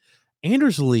contract.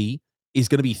 Anders Lee is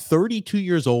going to be 32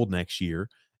 years old next year.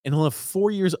 and he'll have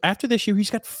 4 years after this year. He's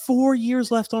got 4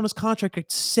 years left on his contract at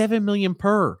 $7 million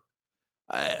per.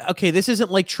 Okay, this isn't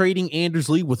like trading Anders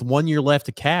Lee with 1 year left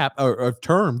to cap or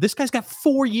term. This guy's got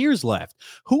 4 years left.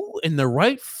 Who in the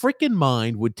right freaking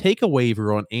mind would take a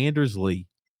waiver on Anders Lee?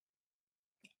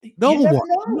 No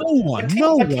one.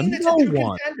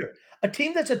 A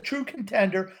team that's a true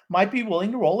contender might be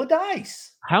willing to roll a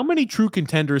dice. How many true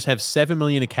contenders have $7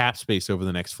 million in cap space over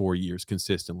the next 4 years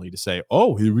consistently to say,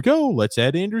 "Oh, here we go, let's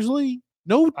add Anders Lee"?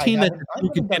 No team that's a true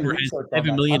contender has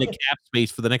 $7 million in cap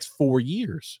space for the next 4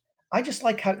 years. I just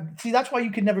like how that's why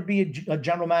you can never be a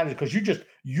general manager, because you just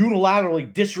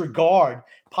unilaterally disregard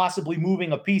possibly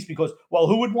moving a piece because, well,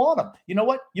 who would want him? You know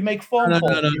what? You make phone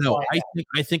calls. No.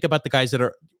 I think about the guys that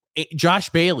are. Josh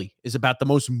Bailey is about the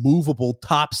most movable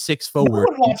top 6 forward.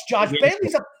 No one wants Josh Bailey.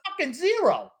 He's a fucking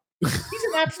zero. He's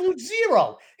an absolute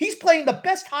zero. He's playing the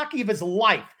best hockey of his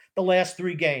life the last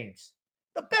 3 games.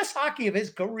 The best hockey of his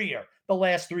career the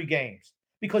last 3 games,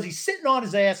 because he's sitting on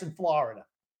his ass in Florida.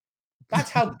 That's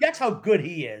how good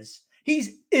he is.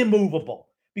 He's immovable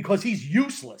because he's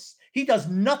useless. He does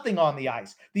nothing on the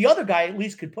ice. The other guy at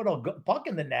least could put a puck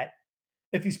in the net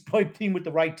if he's playing team with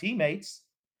the right teammates.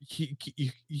 You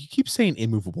keep saying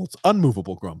immovable. It's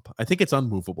unmovable, Grump. I think it's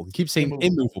unmovable. You keep saying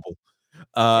immovable.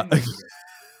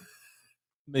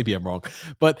 Maybe I'm wrong.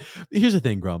 But here's the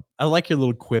thing, Grump. I like your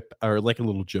little quip or like a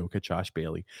little joke at Josh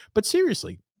Bailey. But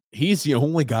seriously, he's the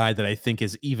only guy that I think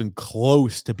is even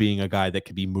close to being a guy that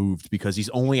could be moved, because he's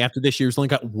only, after this year, he's only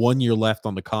got 1 year left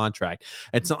on the contract.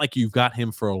 It's not like you've got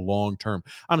him for a long term.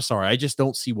 I'm sorry. I just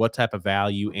don't see what type of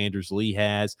value Anders Lee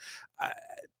has.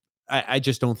 I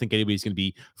just don't think anybody's going to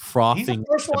be frothing. He's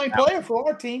a first-line player for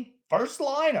our team. First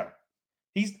liner.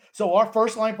 So our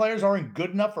first-line players aren't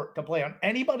good enough to play on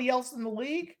anybody else in the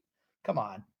league? Come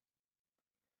on.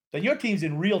 Then your team's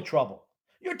in real trouble.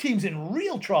 Your team's in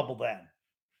real trouble then.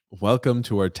 Welcome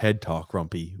to our TED Talk,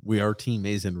 Grumpy. Our team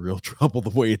is in real trouble the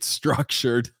way it's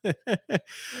structured.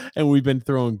 And we've been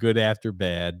throwing good after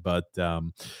bad. But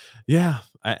yeah,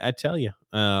 I tell you,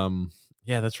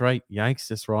 yeah, that's right. Yikes,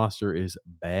 this roster is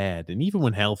bad. And even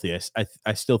when healthy,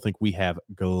 I still think we have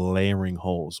glaring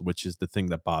holes, which is the thing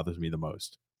that bothers me the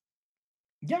most.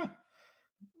 Yeah.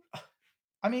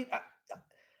 I mean,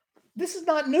 this is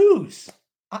not news.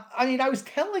 I mean, I was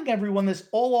telling everyone this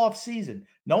all off season.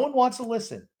 No one wants to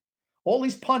listen. All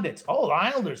these pundits, the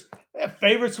Islanders, they're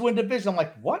favorites to win division. I'm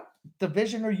like, what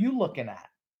division are you looking at?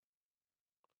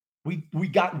 We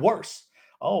got worse.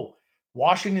 Oh,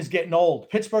 Washington's getting old.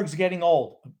 Pittsburgh's getting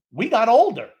old. We got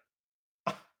older.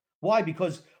 Why?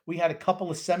 Because we had a couple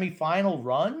of semifinal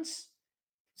runs?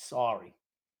 Sorry.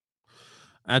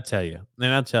 I'll tell you,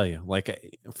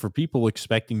 like, for people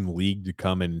expecting the league to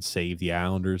come in and save the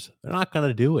Islanders, they're not going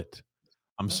to do it.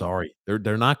 I'm sorry.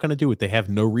 They're not going to do it. They have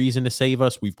no reason to save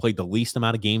us. We've played the least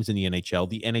amount of games in the NHL.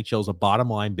 The NHL is a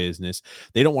bottom line business.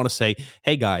 They don't want to say,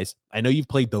 hey, guys, I know you've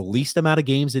played the least amount of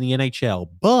games in the NHL,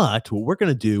 but what we're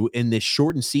going to do in this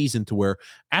shortened season, to where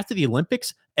after the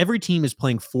Olympics, every team is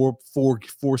playing four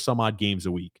some odd games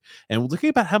a week. And looking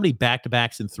about how many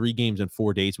back-to-backs in 3 games in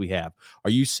 4 days we have,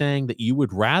 are you saying that you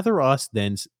would rather us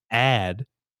then add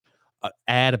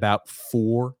about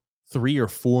 3 or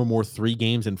 4 more 3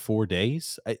 games in 4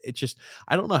 days? I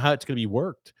don't know how it's going to be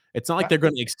worked. It's not like they're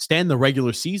going to extend the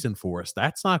regular season for us.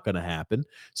 That's not going to happen.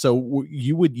 So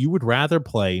you would rather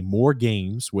play more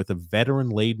games with a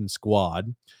veteran-laden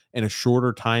squad in a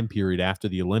shorter time period after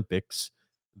the Olympics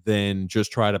than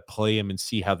just try to play them and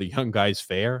see how the young guys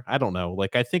fare? I don't know.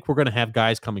 Like, I think we're going to have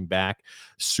guys coming back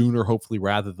sooner, hopefully,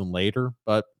 rather than later.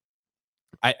 But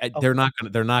they're not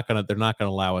going to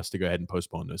allow us to go ahead and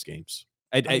postpone those games.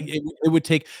 It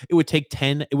would take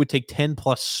 10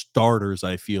 plus starters,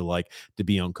 I feel like, to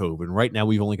be on COVID. Right now,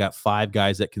 we've only got 5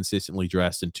 guys that consistently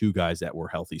dressed and 2 guys that were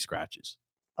healthy scratches.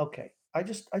 Okay, I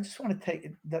just want to take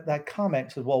that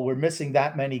comment. Says, well, we're missing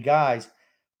that many guys.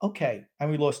 Okay,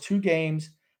 and we lost 2 games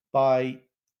by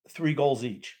 3 goals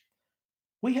each.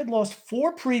 We had lost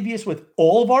 4 previous with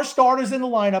all of our starters in the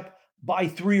lineup by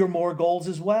 3 or more goals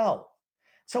as well.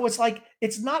 So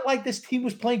it's not like this team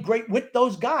was playing great with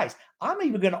those guys. I'm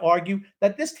even going to argue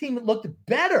that this team looked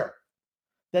better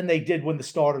than they did when the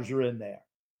starters were in there.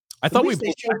 I thought we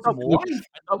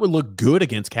looked good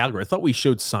against Calgary. I thought we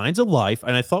showed signs of life,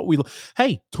 and I thought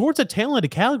towards the tail end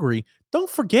of Calgary, don't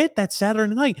forget that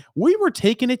Saturday night we were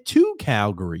taking it to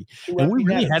Calgary, and we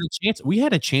really had a chance. We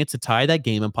had a chance to tie that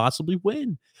game and possibly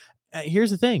win.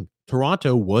 Here's the thing: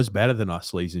 Toronto was better than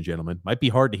us, ladies and gentlemen. Might be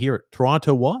hard to hear it.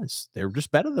 Toronto was. They were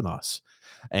just better than us.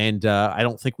 And I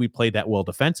don't think we played that well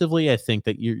defensively. I think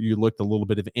that you looked a little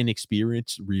bit of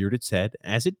inexperience reared its head,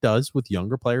 as it does with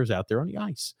younger players out there on the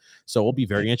ice. So we'll be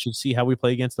very interested to see how we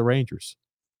play against the Rangers.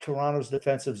 Toronto's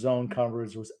defensive zone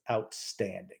coverage was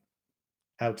outstanding.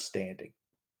 Outstanding.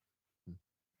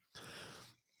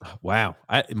 Wow.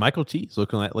 Michael T is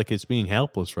looking like it's being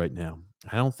helpless right now.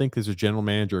 I don't think there's a general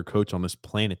manager or coach on this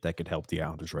planet that could help the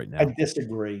Islanders right now.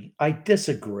 I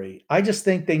disagree. I just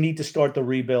think they need to start the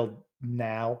rebuild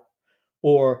now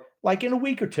or like in a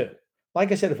week or two.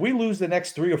 Like I said, if we lose the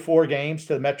next 3 or 4 games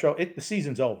to the Metro, the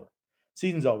season's over.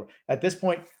 Season's over. At this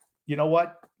point, you know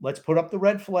what? Let's put up the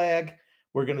red flag.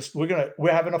 We're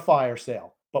having a fire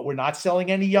sale, but we're not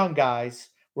selling any young guys.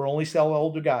 We're only selling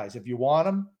older guys. If you want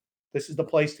them, this is the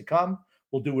place to come.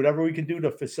 We'll do whatever we can do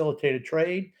to facilitate a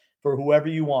trade for whoever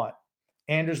you want.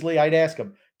 Anders Lee, I'd ask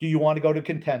him, do you want to go to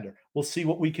contender? We'll see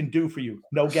what we can do for you.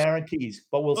 No guarantees,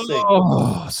 but we'll see.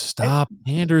 Oh, stop.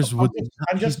 Anders would.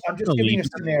 I'm just giving a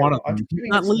scenario. He's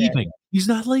not leaving. He's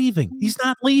not leaving. He's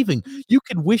not leaving. You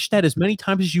can wish that as many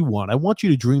times as you want. I want you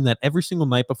to dream that every single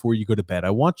night before you go to bed. I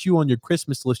want you on your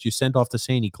Christmas list you send off to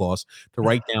Santa Claus to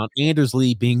write down Anders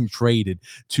Lee being traded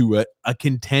to a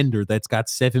contender that's got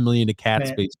 $7 million in cap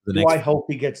space for the next. I hope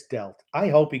he gets dealt. I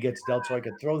hope he gets dealt so I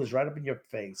can throw this right up in your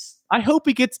face. I hope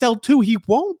he gets dealt too. He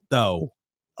won't though.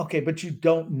 Okay, but you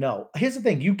don't know. Here's the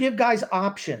thing: you give guys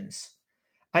options,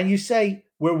 and you say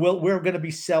we're going to be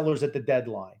sellers at the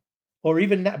deadline, or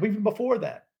even before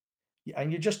that,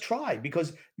 and you just try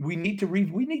because we need to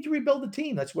rebuild the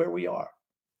team. That's where we are.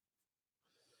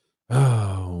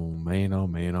 Oh man! Oh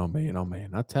man! Oh man! Oh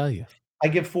man! I'll tell you. I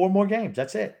give 4 more games.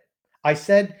 That's it. I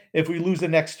said if we lose the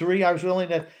next 3, I was willing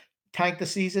to tank the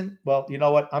season. Well, you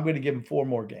know what? I'm going to give him 4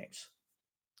 more games.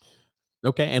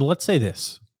 Okay, and let's say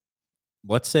this.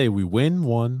 Let's say we win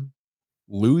 1,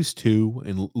 lose 2,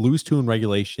 and lose 2 in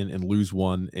regulation, and lose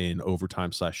 1 in overtime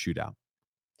 / shootout.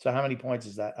 So how many points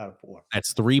is that out of 4?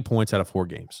 That's 3 points out of 4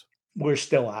 games. We're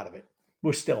still out of it.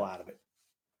 We're still out of it.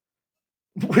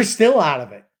 We're still out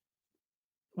of it.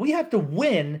 We have to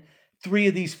win 3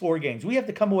 of these 4 games. We have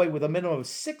to come away with a minimum of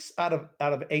 6 out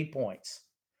of 8 points.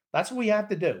 That's what we have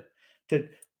to do to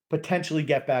potentially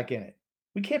get back in it.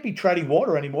 We can't be treading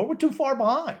water anymore. We're too far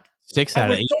behind. 6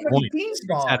 out of 8 points.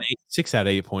 6 out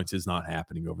of 8 points is not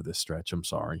happening over this stretch. I'm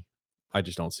sorry. I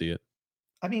just don't see it.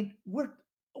 I mean,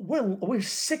 we're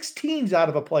 6 teams out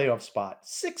of a playoff spot.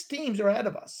 6 teams are ahead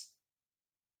of us.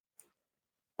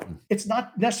 It's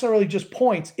not necessarily just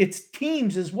points, it's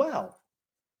teams as well.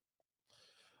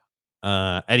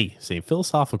 Eddie, same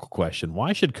philosophical question.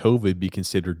 Why should COVID be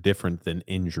considered different than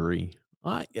injury?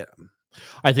 Yeah.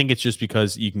 I think it's just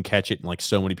because you can catch it and like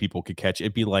so many people could catch it.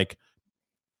 It'd be like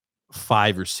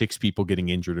 5 or 6 people getting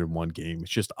injured in one game.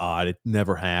 It's just odd. It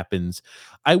never happens.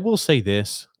 I will say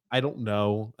this. I don't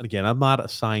know. Again, I'm not a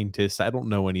scientist. I don't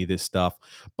know any of this stuff,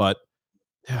 but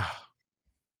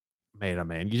man, oh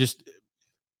man, it's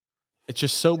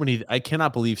just so many. I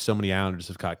cannot believe so many Islanders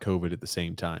have caught COVID at the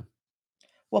same time.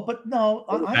 Well, but no,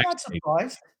 I'm not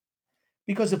surprised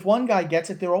because if one guy gets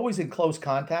it, they're always in close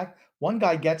contact. One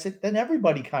guy gets it, then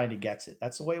everybody kind of gets it.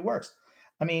 That's the way it works.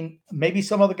 I mean, maybe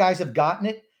some other guys have gotten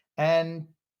it and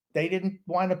they didn't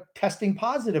wind up testing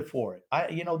positive for it.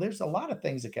 There's a lot of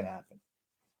things that can happen.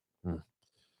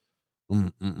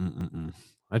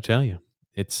 I tell you,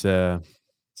 it's not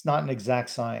an exact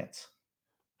science.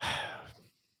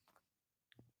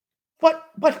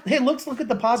 But hey, look at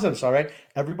the positives. All right,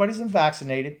 everybody's been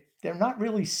vaccinated. They're not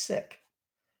really sick.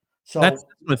 So that's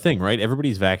the thing, right?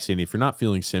 Everybody's vaccinated. If you're not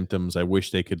feeling symptoms, I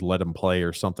wish they could let them play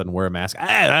or something. Wear a mask.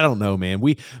 I don't know, man.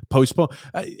 We postpone.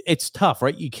 It's tough,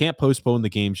 right? You can't postpone the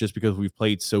games just because we've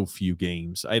played so few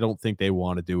games. I don't think they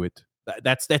want to do it.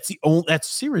 That's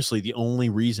seriously the only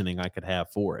reasoning I could have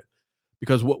for it.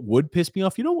 Because what would piss me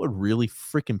off? You know what would really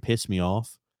freaking piss me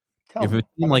off? If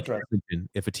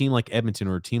a team like Edmonton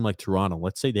or a team like Toronto,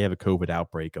 let's say they have a COVID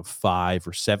outbreak of 5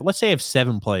 or 7, let's say they have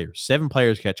 7 players. 7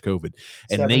 players catch COVID,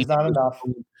 and 7's not enough.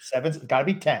 7's got to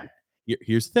be 10.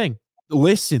 Here's the thing: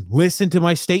 listen to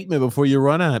my statement before you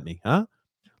run at me, huh?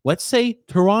 Let's say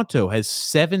Toronto has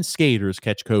 7 skaters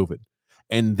catch COVID,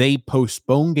 and they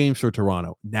postpone games for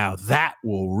Toronto. Now that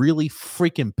will really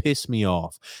freaking piss me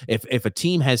off. If a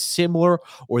team has similar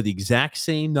or the exact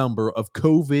same number of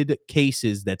COVID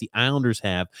cases that the Islanders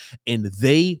have, and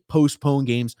they postpone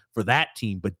games for that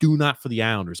team, but do not for the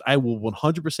Islanders, I will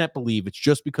 100% believe it's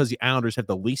just because the Islanders have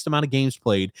the least amount of games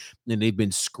played, and they've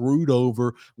been screwed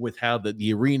over with how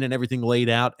the arena and everything laid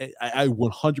out. I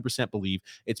 100% believe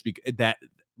it's because that.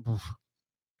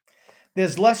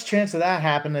 There's less chance of that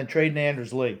happening than trading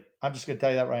Anders Lee. I'm just going to tell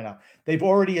you that right now. They've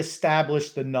already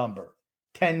established the number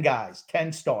 10 guys,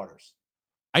 10 starters.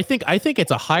 I think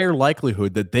it's a higher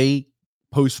likelihood that they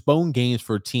postpone games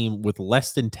for a team with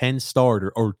less than 10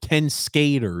 starter or 10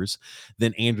 skaters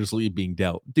than Anders Lee being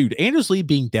dealt. Dude, Anders Lee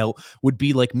being dealt would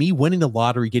be like me winning the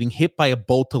lottery, getting hit by a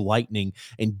bolt of lightning,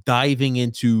 and diving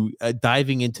into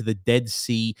the Dead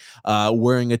Sea,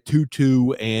 wearing a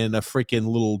tutu and a freaking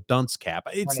little dunce cap.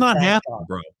 It's not happening,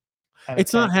 bro.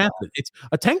 It's not happening. It's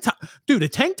a tank top. Dude, a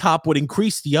tank top would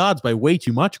increase the odds by way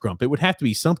too much, Grump. It would have to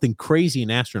be something crazy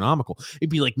and astronomical. It'd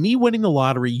be like me winning the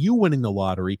lottery, you winning the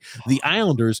lottery, the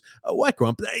Islanders. What,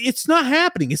 Grump? It's not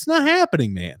happening. It's not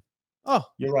happening, man. Oh,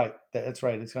 you're right. That's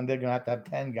right. They're going to have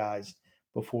 10 guys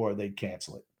before they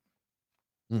cancel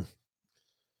it.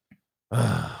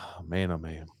 Oh,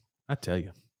 man. I tell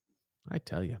you.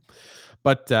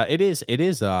 But it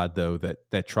is odd though that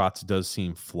Trotz does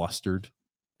seem flustered.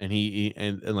 And he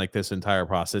like this entire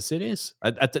process, it is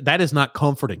that is not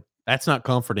comforting. That's not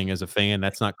comforting as a fan.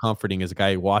 That's not comforting as a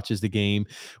guy who watches the game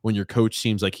when your coach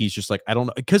seems like he's just like, I don't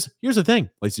know. Because here's the thing,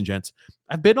 ladies and gents,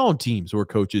 I've been on teams where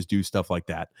coaches do stuff like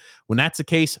that. When that's the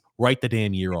case, write the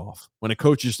damn year off. When a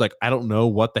coach is like, I don't know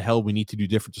what the hell we need to do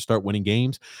different to start winning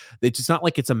games. It's just not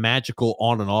like it's a magical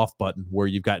on and off button where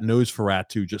you've got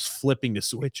Nosferatu just flipping the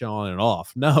switch on and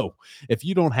off. No, if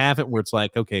you don't have it where it's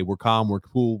like, okay, we're calm, we're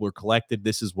cool, we're collected,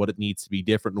 this is what it needs to be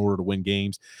different in order to win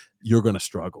games, you're going to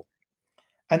struggle.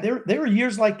 And there are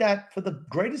years like that for the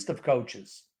greatest of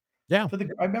coaches. Yeah.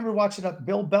 I remember watching a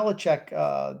Bill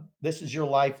Belichick, This Is Your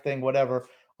Life thing, whatever,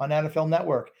 on NFL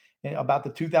Network about the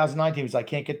 2019. He was like, I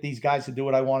can't get these guys to do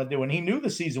what I want to do. And he knew the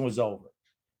season was over.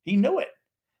 He knew it.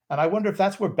 And I wonder if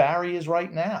that's where Barry is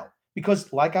right now.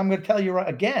 Because like I'm going to tell you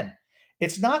again,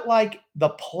 it's not like the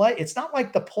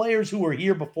players who were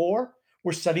here before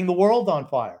were setting the world on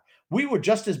fire. We were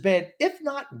just as bad, if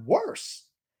not worse,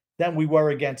 than we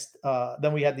were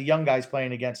than we had the young guys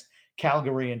playing against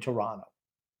Calgary and Toronto.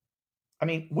 I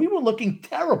mean, we were looking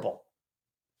terrible.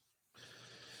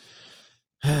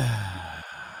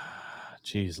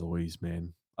 Jeez Louise,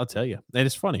 man. I'll tell you. And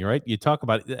it's funny, right? You talk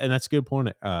about it, and that's a good point,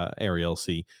 Ariel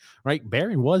C. Right?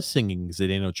 Barry was singing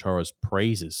Zdeno Chara's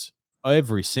praises.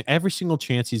 Every single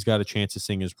chance he's got a chance to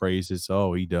sing his praises.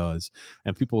 Oh, he does.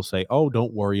 And people say, oh,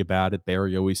 don't worry about it.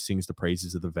 Barry always sings the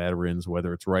praises of the veterans,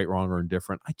 whether it's right, wrong, or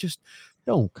indifferent.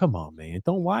 Don't, come on, man.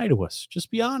 Don't lie to us.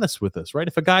 Just be honest with us, right?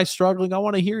 If a guy's struggling, I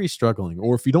want to hear he's struggling.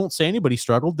 Or if you don't say anybody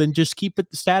struggled, then just keep it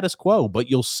the status quo. But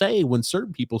you'll say when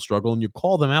certain people struggle and you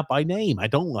call them out by name. I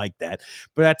don't like that.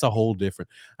 But I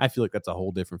feel like that's a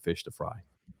whole different fish to fry.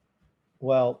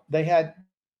 Well, you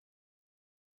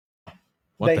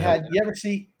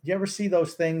ever see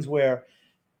those things where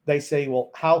they say,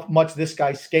 well, how much this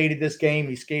guy skated this game?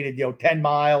 He skated, 10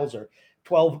 miles or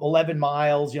 12, 11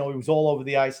 miles. He was all over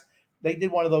the ice. They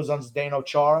did one of those on Zdeno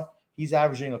Chara. He's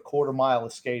averaging a quarter mile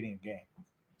of skating a game.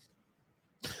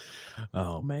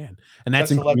 Oh man. And that's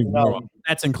including warm-ups.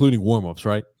 That's including warm-ups,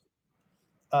 right?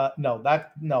 No. I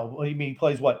mean, he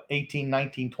plays 18,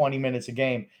 19, 20 minutes a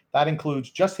game. That includes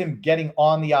just him getting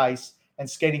on the ice and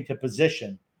skating to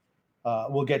position.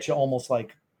 Will get you almost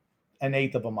like an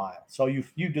eighth of a mile. So you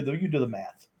do the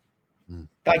math.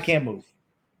 Guy can't move.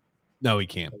 No, he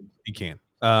can't.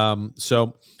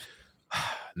 So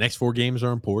next 4 games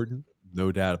are important,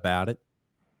 no doubt about it.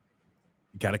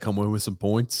 You got to come in with some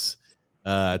points.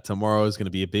 Tomorrow is going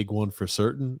to be a big one for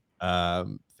certain.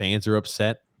 Fans are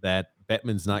upset that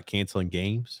Bettman's not canceling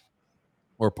games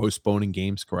or postponing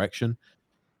games. Correction.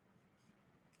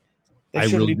 They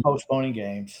shouldn't be postponing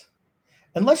games.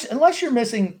 Unless you're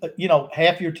missing,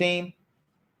 half your team.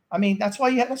 I mean, that's why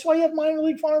you have minor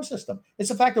league farm system. It's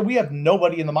the fact that we have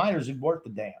nobody in the minors who'd worth the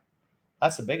damn.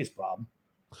 That's the biggest problem.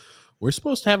 We're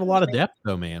supposed to have a lot of depth,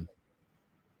 though, man.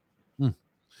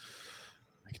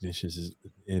 Conditions is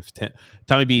if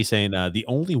Tommy B saying the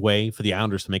only way for the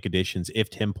Islanders to make additions if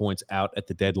 10 points out at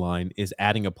the deadline is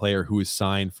adding a player who is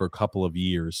signed for a couple of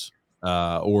years,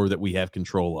 or that we have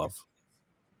control of.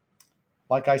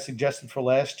 Like I suggested for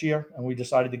last year, and we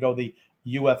decided to go the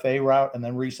UFA route and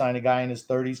then re-sign a guy in his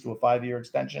 30s to a 5-year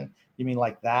extension. You mean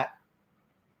like that?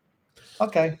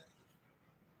 Okay.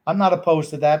 I'm not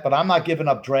opposed to that, but I'm not giving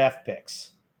up draft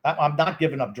picks. I'm not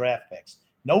giving up draft picks.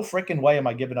 No freaking way am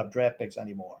I giving up draft picks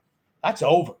anymore. That's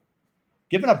over.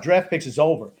 Giving up draft picks is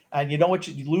over. And you know what?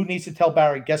 Lou needs to tell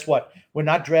Barry, guess what? We're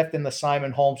not drafting the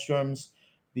Simon Holmstroms,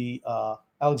 the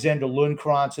Alexander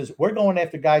Lundkranzes. We're going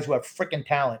after guys who have freaking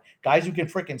talent, guys who can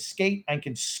freaking skate and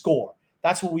can score.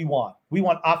 That's what we want. We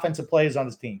want offensive players on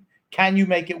this team. Can you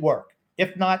make it work?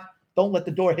 If not, don't let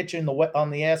the door hit you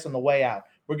on the ass on the way out.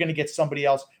 we're going to get somebody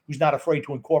else who's not afraid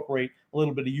to incorporate a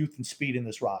little bit of youth and speed in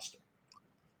this roster.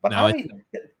 But Now,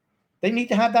 they need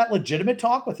to have that legitimate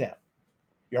talk with him.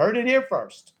 You heard it here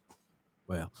first.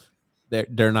 Well,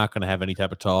 they're not going to have any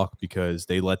type of talk because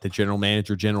they let the general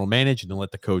manager manage and then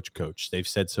let the coach coach. They've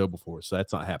said so before, so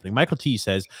that's not happening. Michael T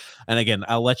says, and again,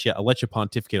 I'll let you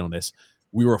pontificate on this.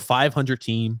 We were a 500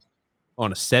 team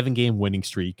on a 7-game winning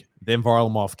streak. Then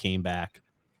Varlamov came back.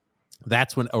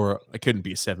 That's when, or it couldn't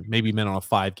be a 7. Maybe he meant on a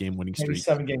 5-game winning streak.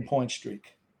 Maybe 7-game point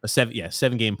streak. A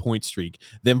 7-game point streak.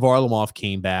 Then Varlamov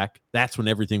came back. That's when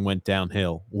everything went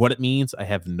downhill. What it means, I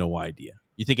have no idea.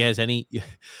 You think it has any?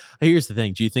 Here's the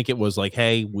thing. Do you think it was like,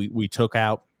 hey, we took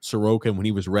out Sorokin when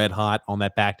he was red hot on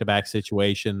that back-to-back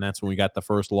situation? That's when we got the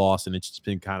first loss, and it's just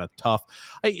been kind of tough.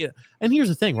 And here's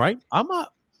the thing, right? I'm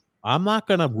not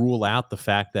going to rule out the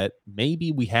fact that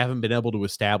maybe we haven't been able to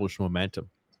establish momentum.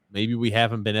 Maybe we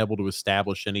haven't been able to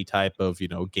establish any type of,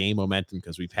 game momentum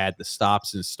because we've had the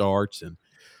stops and starts, and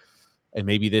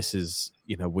maybe this is,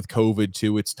 with COVID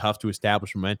too, it's tough to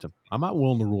establish momentum. I'm not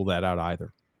willing to rule that out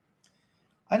either.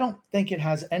 I don't think it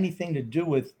has anything to do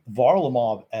with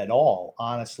Varlamov at all,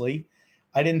 honestly.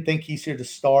 I didn't think he should have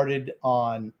started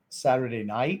on Saturday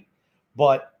night,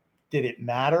 but did it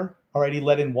matter? All right, he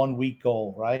let in 1 week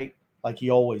goal, right? Like he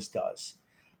always does.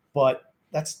 But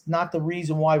that's not the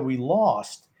reason why we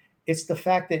lost. It's the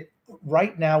fact that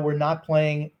right now we're not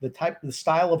playing the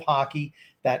style of hockey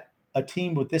that a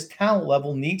team with this talent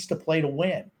level needs to play to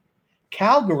win.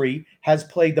 Calgary has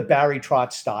played the Barry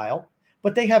Trotz style,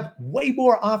 but they have way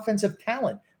more offensive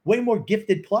talent, way more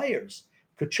gifted players.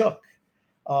 Tkachuk,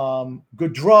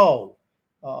 Gaudreau,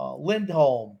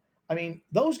 Lindholm. I mean,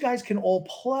 those guys can all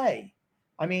play.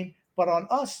 I mean, but on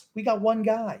us, we got one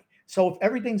guy. So if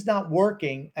everything's not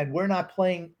working and we're not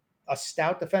playing a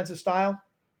stout defensive style,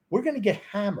 we're going to get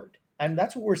hammered. And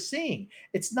that's what we're seeing.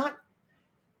 It's not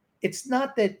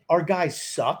that our guys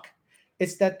suck.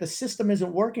 It's that the system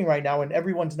isn't working right now and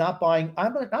everyone's not buying.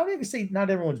 I'm not even say not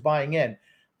everyone's buying in.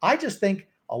 I just think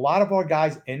a lot of our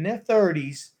guys in their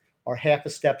 30s are half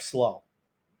a step slow.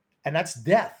 And that's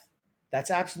death. That's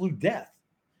absolute death.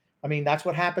 I mean, that's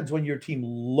what happens when your team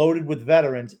loaded with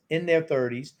veterans in their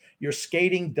 30s. Your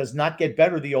skating does not get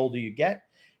better the older you get.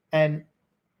 And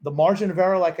the margin of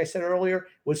error, like I said earlier,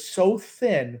 was so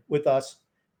thin with us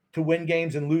to win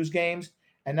games and lose games.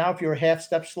 And now if you're a half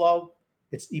step slow,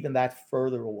 it's even that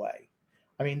further away.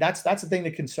 I mean, that's the thing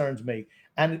that concerns me.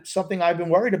 And it's something I've been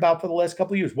worried about for the last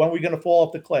couple of years. When are we going to fall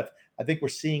off the cliff? I think we're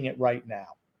seeing it right now.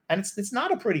 And it's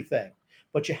not a pretty thing,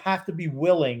 but you have to be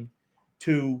willing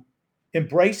to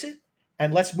embrace it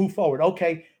and let's move forward.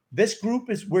 Okay,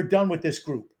 we're done with this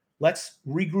group. Let's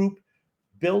regroup,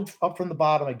 build up from the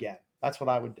bottom again. That's what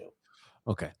I would do.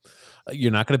 Okay.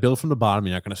 You're not going to build from the bottom.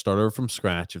 You're not going to start over from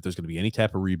scratch. If there's going to be any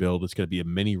type of rebuild, it's going to be a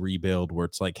mini rebuild where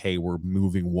it's like, hey, we're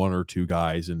moving 1 or 2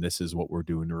 guys and this is what we're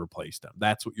doing to replace them.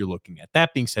 That's what you're looking at.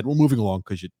 That being said, we're moving along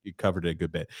because you covered it a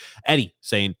good bit. Eddie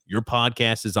saying your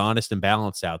podcast is honest and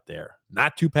balanced out there.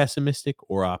 Not too pessimistic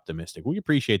or optimistic. We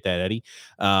appreciate that, Eddie.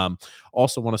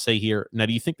 Also want to say here, now,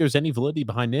 do you think there's any validity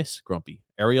behind this, Grumpy?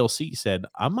 Ariel C said,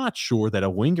 I'm not sure that a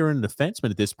winger and a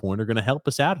defenseman at this point are going to help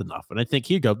us out enough. And I think,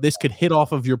 here you go, this could hit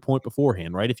off of your point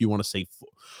beforehand, right? If you want to say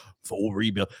full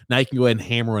rebuild. Now you can go ahead and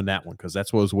hammer on that one because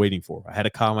that's what I was waiting for. I had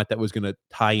a comment that was going to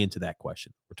tie into that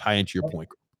question or tie into your point.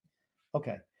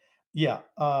 Okay. Yeah.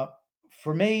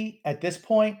 For me, at this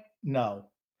point, no.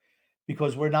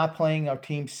 Because we're not playing our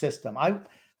team system.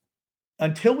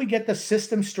 Until we get the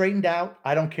system straightened out,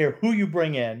 I don't care who you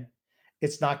bring in,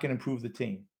 it's not going to improve the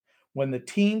team. When the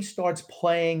team starts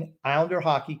playing Islander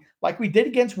hockey, like we did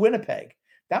against Winnipeg,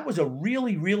 that was a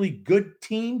really, really good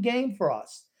team game for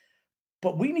us.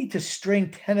 But we need to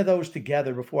string 10 of those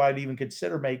together before I'd even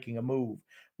consider making a move.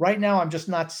 Right now, I'm just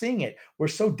not seeing it. We're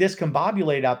so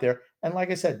discombobulated out there. And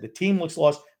like I said, the team looks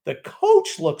lost. The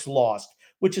coach looks lost,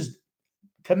 which is,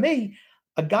 to me,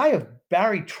 a guy of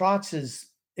Barry Trotz's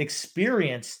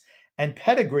experience and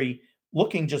pedigree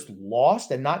looking just lost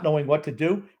and not knowing what to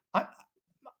do.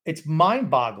 It's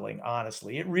mind-boggling,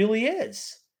 honestly. It really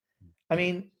is. I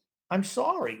mean, I'm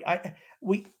sorry.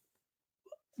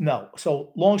 No.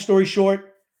 So long story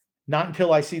short, not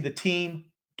until I see the team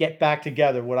get back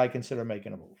together would I consider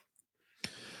making a move.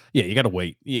 Yeah, you got to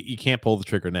wait. You can't pull the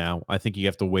trigger now. I think you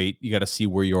have to wait. You got to see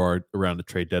where you are around the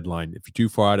trade deadline. If you're too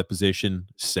far out of position,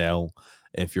 sell.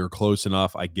 If you're close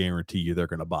enough, I guarantee you they're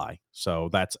going to buy. So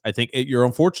I think you're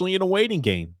unfortunately in a waiting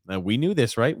game. We knew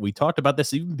this, right? We talked about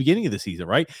this even beginning of the season,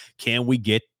 right? Can we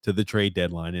get to the trade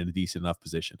deadline in a decent enough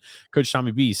position? Coach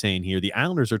Tommy B saying here, the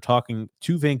Islanders are talking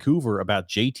to Vancouver about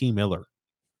JT Miller.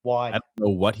 Why? I don't know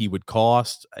what he would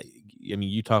cost. I mean,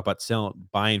 you talk about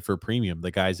buying for a premium.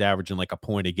 The guy's averaging like a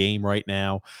point a game right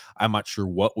now. I'm not sure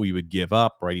what we would give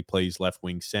up, right? He plays left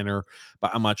wing center,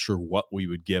 but I'm not sure what we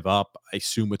would give up. I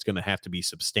assume it's going to have to be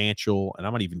substantial, and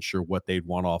I'm not even sure what they'd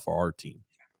want off of our team.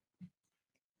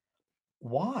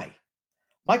 Why?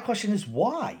 My question is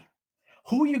why?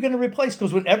 Who are you going to replace?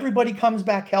 Because when everybody comes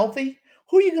back healthy,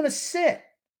 who are you going to sit?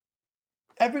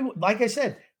 Like I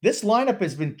said, this lineup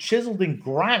has been chiseled in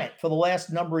granite for the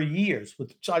last number of years,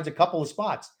 with besides a couple of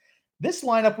spots. This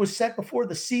lineup was set before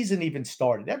the season even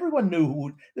started. Everyone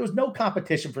knew there was no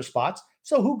competition for spots.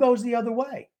 So who goes the other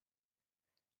way?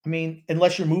 I mean,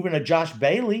 unless you're moving to Josh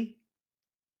Bailey.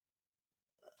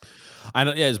 I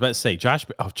don't. Yeah, I was about to say Josh.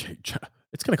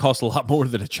 It's going to cost a lot more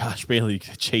than a Josh Bailey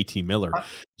to JT Miller.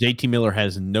 JT Miller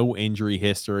has no injury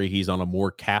history. He's on a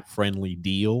more cap friendly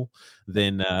deal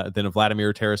than a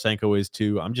Vladimir Tarasenko is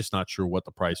too. I'm just not sure what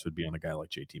the price would be on a guy like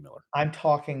JT Miller. I'm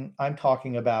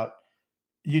talking about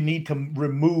you need to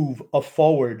remove a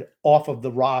forward off of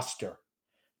the roster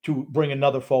to bring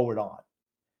another forward on,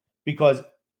 because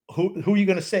who are you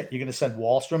going to sit? You're going to send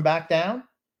Wahlstrom back down.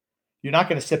 You're not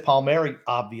going to sit Palmieri,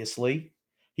 obviously.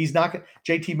 He's not going.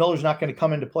 JT Miller's not going to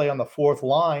come into play on the fourth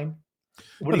line.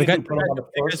 What are you going to put him on the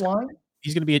first line?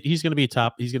 He's going to be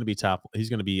top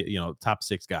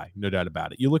 6 guy, no doubt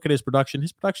about it. You look at his production.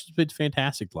 His production's been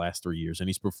fantastic the last 3 years, and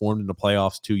he's performed in the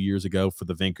playoffs 2 years ago for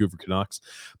the Vancouver Canucks.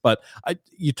 But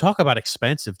you talk about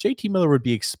expensive. JT Miller would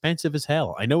be expensive as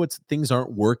hell. I know things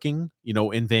aren't working,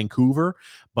 in Vancouver,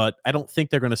 but I don't think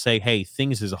they're going to say, "Hey,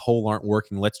 things as a whole aren't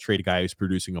working. Let's trade a guy who's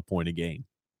producing a point a game."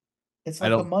 It's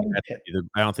like a money pit.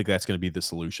 I don't think that's going to be the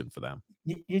solution for them.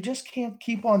 You just can't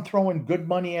keep on throwing good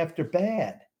money after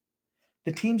bad.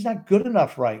 The team's not good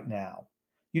enough right now.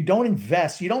 You don't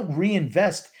invest. You don't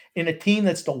reinvest in a team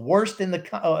that's the worst in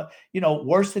the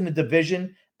worst in the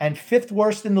division and 5th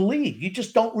worst in the league. You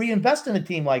just don't reinvest in a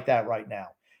team like that right now.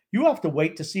 You have to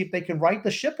wait to see if they can right the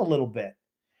ship a little bit.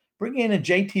 Bringing in a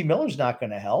JT Miller's not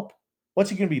going to help. What's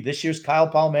he going to be this year's Kyle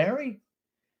Palmieri?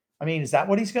 I mean, is that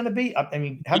what he's going to be? I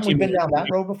mean, haven't we been down that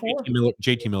road before?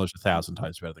 JT Miller's 1,000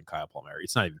 times better than Kyle Palmieri.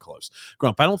 It's not even close.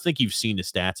 Grump, I don't think you've seen the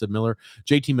stats of Miller.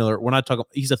 JT Miller, we're not talking,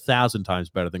 he's 1,000 times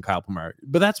better than Kyle Palmieri.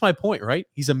 But that's my point, right?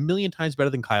 He's 1,000,000 times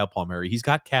better than Kyle Palmieri. He's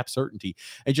got cap certainty.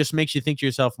 It just makes you think to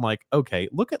yourself, I'm like, okay,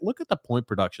 look at the point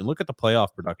production. Look at the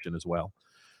playoff production as well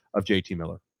of JT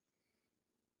Miller.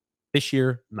 This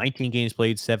year, 19 games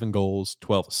played, 7 goals,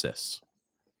 12 assists.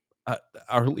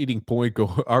 Our leading point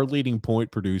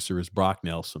producer is Brock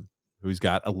Nelson, who's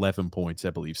got 11 points,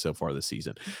 I believe, so far this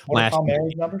season. What are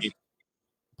Palmieri's numbers?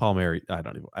 Palmieri, I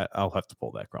don't even. I'll have to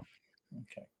pull that, Grump.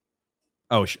 Okay.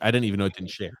 Oh, I didn't even know it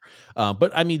didn't share.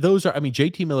 But I mean,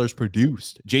 JT Miller's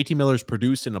produced. JT Miller's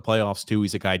produced in the playoffs too.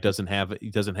 He's a guy doesn't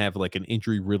have like an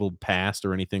injury riddled past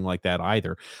or anything like that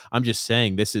either. I'm just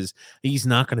saying he's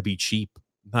not going to be cheap.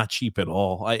 Not cheap at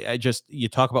all. You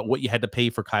talk about what you had to pay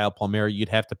for Kyle Palmieri. You'd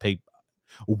have to pay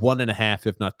 1.5,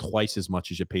 if not twice as much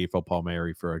as you pay for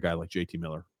Palmieri for a guy like JT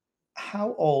Miller.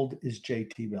 How old is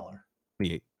JT Miller?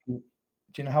 28. Do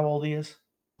you know how old he is?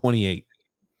 28.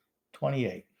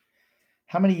 28.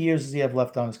 How many years does he have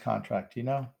left on his contract? Do you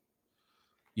know?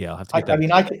 Yeah, I'll have to get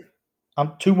that.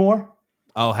 I'm 2 more.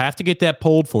 I'll have to get that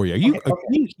pulled for you. Can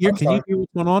you hear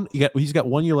what's going on? He's got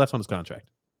 1 year left on his contract.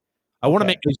 I want to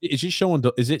make. Is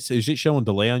it showing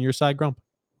delay on your side, Grump?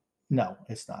 No,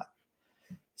 it's not.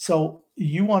 So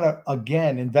you want to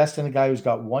again invest in a guy who's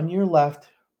got 1 year left.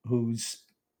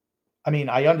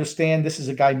 I understand this is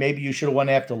a guy maybe you should have went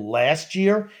after last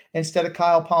year instead of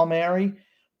Kyle Palmieri,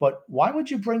 but why would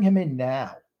you bring him in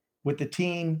now with the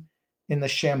team in the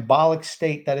shambolic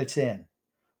state that it's in?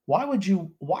 Why would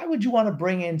you want to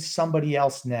bring in somebody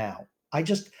else now? I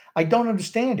don't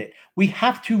understand it. We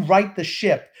have to right the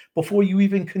ship before you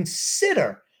even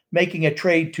consider making a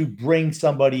trade to bring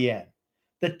somebody in.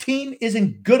 The team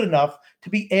isn't good enough to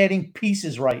be adding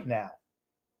pieces right now.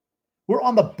 We're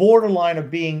on the borderline of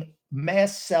being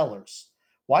mass sellers.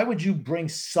 Why would you bring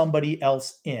somebody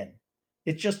else in?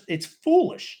 It's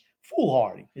foolish.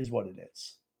 Foolhardy is what it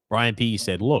is. Brian P.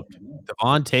 said, look,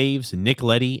 Devon Taves, Nick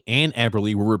Leddy, and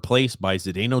Eberle were replaced by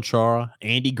Zdeno Chara,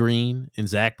 Andy Green, and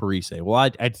Zach Parise.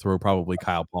 Well, I'd throw probably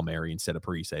Kyle Palmieri instead of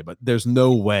Parise, but there's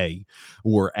no way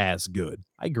we're as good.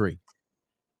 I agree.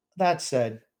 That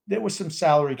said, there were some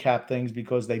salary cap things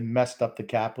because they messed up the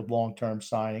cap with long-term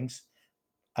signings,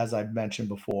 as I've mentioned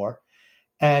before.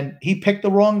 And he picked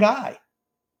the wrong guy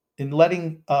in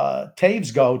letting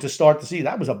Taves go to start the season.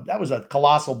 That was a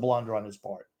colossal blunder on his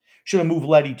part. Should have moved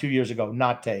Leddy 2 years ago,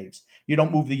 not Taves. You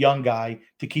don't move the young guy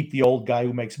to keep the old guy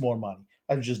who makes more money.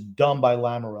 That was just dumb by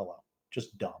Lamoriello.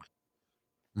 Just dumb.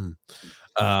 Mm.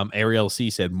 Ariel C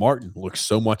said Martin looks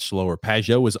so much slower.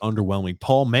 Pajot is underwhelming.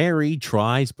 Paul Mary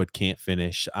tries but can't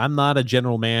finish. I'm not a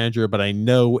general manager, but I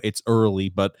know it's early.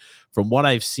 But from what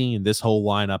I've seen, this whole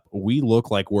lineup, we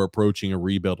look like we're approaching a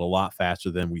rebuild a lot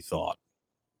faster than we thought.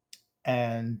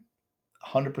 And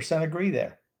 100% agree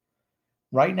there.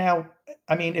 Right now,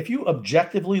 I mean, if you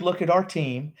objectively look at our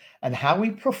team and how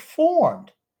we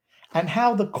performed and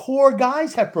how the core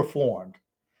guys have performed,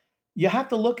 you have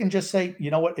to look and just say,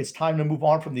 you know what, it's time to move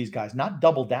on from these guys, not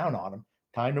double down on them.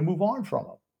 Time to move on from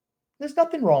them. There's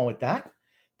nothing wrong with that.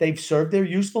 They've served their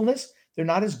usefulness. They're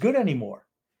not as good anymore.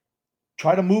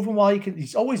 Try to move them while you can.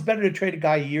 It's always better to trade a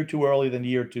guy a year too early than a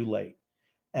year too late.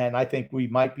 And I think we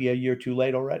might be a year too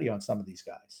late already on some of these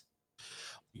guys.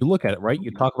 You look at it, right?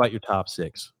 You talk about your top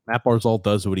six. Matt Barzal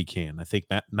does what he can. I think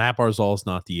Matt Barzal is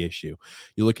not the issue.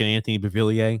 You look at Anthony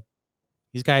Beauvillier,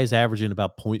 these guys averaging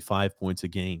about 0.5 points a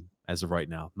game as of right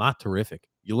now. Not terrific.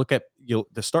 You look at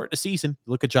the start of the season,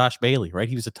 you look at Josh Bailey, right?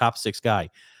 He was a top 6 guy,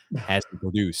 hasn't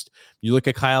produced. You look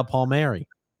at Kyle Palmieri,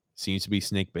 seems to be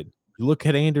snake bitten. You look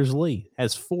at Anders Lee,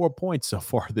 has 4 points so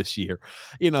far this year.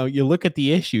 You look at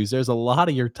the issues. There's a lot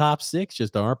of your top 6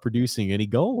 just aren't producing any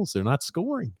goals. They're not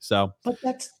scoring. So, but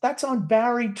that's on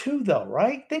Barry too, though,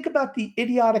 right? Think about the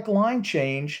idiotic line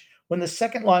change when the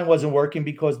second line wasn't working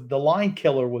because the line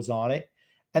killer was on it.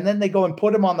 And then they go and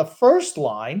put him on the first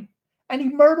line and he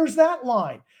murders that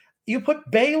line. You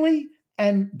put Bailey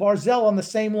and Barzal on the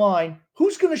same line.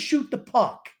 Who's going to shoot the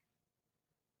puck?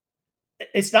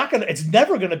 It's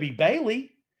never going to be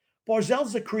Bailey.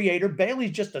 Barzal's the creator.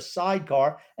 Bailey's just a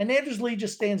sidecar. And Anders Lee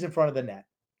just stands in front of the net.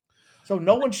 So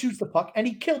no one shoots the puck. And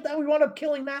he killed that. We wound up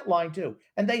killing that line too.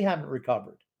 And they haven't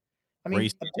recovered. I mean,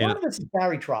 a lot of this is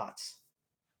Barry Trotz.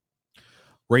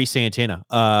 Ray Santana.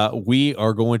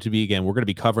 We're going to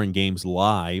be covering games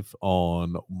live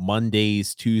on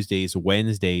Mondays, Tuesdays,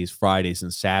 Wednesdays, Fridays,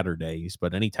 and Saturdays.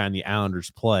 But anytime the Islanders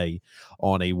play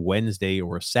on a Wednesday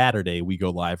or a Saturday, we go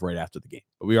live right after the game.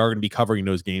 But we are going to be covering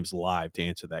those games live to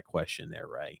answer that question there,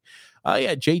 Ray.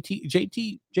 Yeah,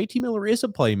 JT Miller is a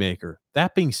playmaker.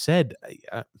 That being said,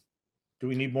 do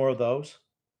we need more of those?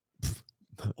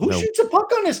 Who shoots a puck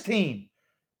on this team?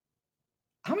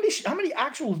 How many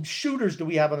actual shooters do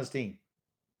we have on this team?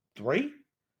 3?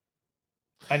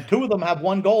 And 2 of them have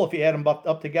 1 goal if you add them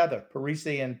up together,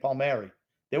 Parise and Palmieri.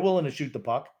 They're willing to shoot the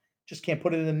puck, just can't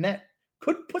put it in the net.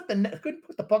 Couldn't put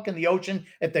the puck in the ocean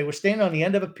if they were standing on the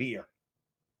end of a pier.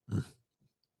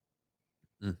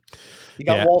 You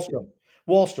got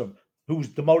Wallstrom, who's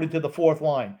demoted to the 4th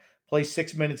line, plays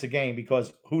 6 minutes a game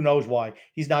because who knows why.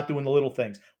 He's not doing the little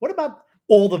things. What about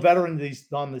all the veterans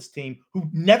on this team who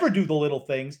never do the little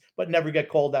things, but never get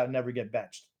called out and never get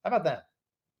benched? How about that?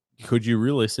 Could you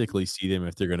realistically see them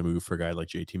if they're going to move for a guy like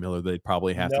JT Miller? They'd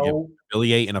probably have to get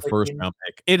affiliate in a first-round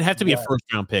pick. It'd have to be a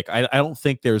first-round pick. I don't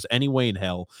think there's any way in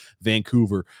hell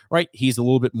Vancouver, right? He's a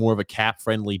little bit more of a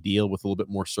cap-friendly deal with a little bit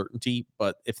more certainty.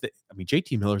 But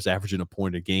JT Miller's averaging a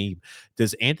point a game.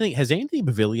 Has Anthony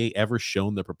Beauvillier ever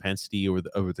shown the propensity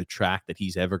over the track that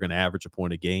he's ever going to average a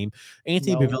point a game?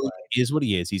 Anthony Beauvillier is what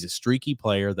he is. He's a streaky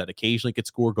player that occasionally can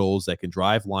score goals, that can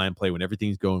drive line play when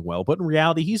everything's going well. But in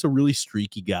reality, he's a really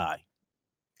streaky guy.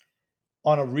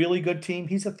 On a really good team,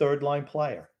 he's a 3rd-line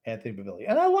player, Anthony Beauvillier.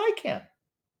 And I like him.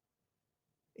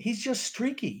 He's just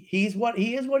streaky. He's what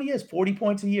he is, 40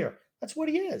 points a year. That's what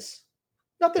he is.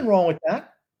 Nothing wrong with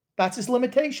that. That's his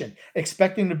limitation.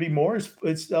 Expecting to be more is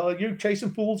you're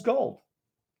chasing fool's gold.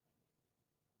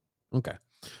 Okay.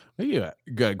 Yeah,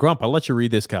 Grump, I'll let you read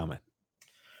this comment.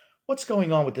 What's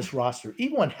going on with this roster?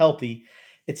 Even when healthy,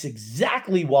 it's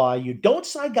exactly why you don't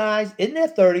sign guys in their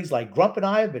 30s like Grump and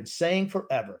I have been saying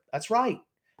forever. That's right.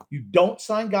 You don't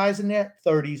sign guys in their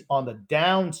 30s on the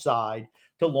downside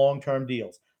to long-term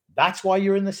deals. That's why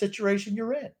you're in the situation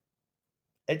you're in.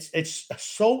 It's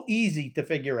so easy to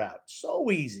figure out. So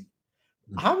easy.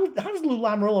 How does Lou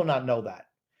Lamoriello not know that?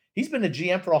 He's been a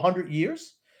GM for 100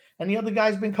 years, and the other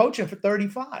guy's been coaching for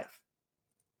 35.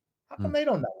 How come they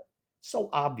don't know it? So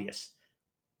obvious.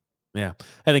 Yeah.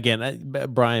 And again,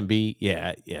 Brian B,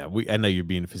 I know you're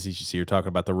being facetious here. You're talking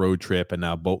about the road trip and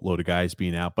now a boatload of guys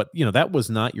being out. But, that was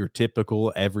not your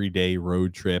typical everyday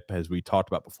road trip, as we talked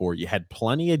about before. You had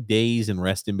plenty of days and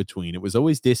rest in between. It was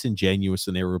always disingenuous,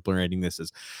 and they were branding this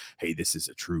as, hey, this is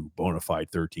a true bona fide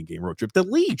 13-game road trip. The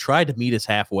league tried to meet us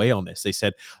halfway on this. They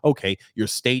said, okay, your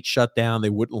state shut down. They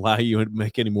wouldn't allow you to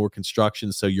make any more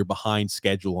construction, so you're behind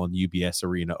schedule on UBS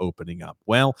Arena opening up.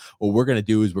 Well, what we're going to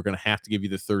do is we're going to have to give you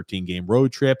the 13 15-game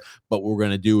road trip. But what we're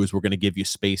going to do is we're going to give you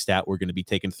spaced out. We're going to be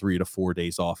taking 3 to 4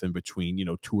 days off in between,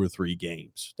 2 or 3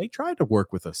 games. They tried to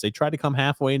work with us. They tried to come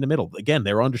halfway in the middle. Again,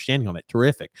 they were understanding on it.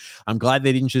 Terrific. I'm glad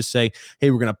they didn't just say,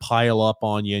 hey, we're going to pile up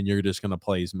on you and you're just going to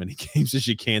play as many games as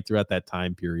you can throughout that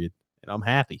time period. And I'm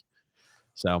happy.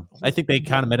 So I think they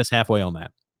kind of met us halfway on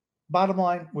that. Bottom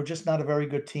line, we're just not a very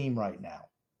good team right now.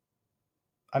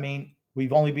 I mean,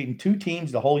 we've only beaten 2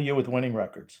 teams the whole year with winning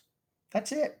records.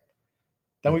 That's it.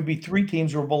 Then we beat 3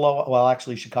 teams who were below. Well,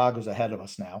 actually, Chicago's ahead of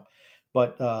us now.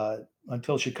 But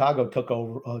until Chicago took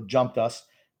over, jumped us,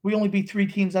 we only beat 3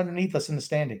 teams underneath us in the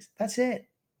standings. That's it.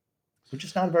 We're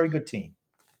just not a very good team.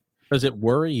 Does it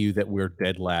worry you that we're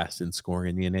dead last in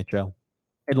scoring in the NHL?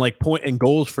 And like point and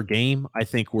goals for game, I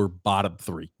think we're bottom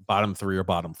 3 or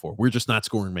bottom 4. We're just not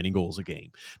scoring many goals a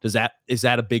game. Is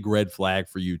that a big red flag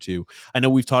for you too? I know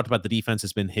we've talked about the defense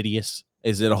has been hideous.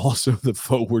 Is it also the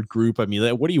forward group? I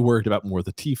mean, what are you worried about more?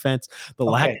 The defense, the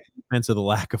lack of defense, or the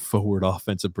lack of forward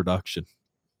offensive production?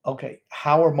 Okay.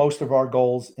 How are most of our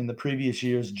goals in the previous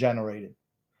years generated?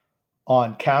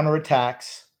 On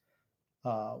counterattacks,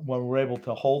 when we're able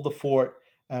to hold the fort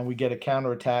and we get a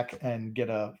counterattack and get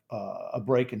a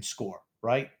break and score,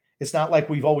 right? It's not like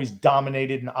we've always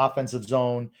dominated an offensive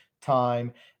zone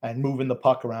time and moving the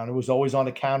puck around. It was always on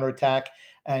a counterattack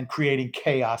and creating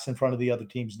chaos in front of the other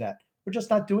team's net. We're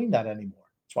just not doing that anymore.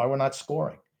 That's why we're not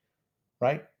scoring,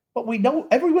 right? But we know,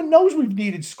 everyone knows we've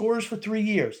needed scorers for 3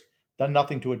 years. Done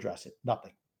nothing to address it.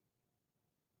 Nothing.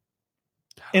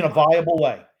 In a viable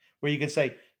way where you can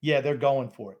say, yeah, they're going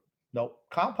for it. No,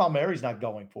 Kyle Palmieri's not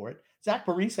going for it. Zach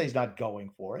Parise is not going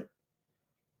for it.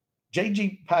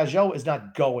 JG Pageau is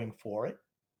not going for it.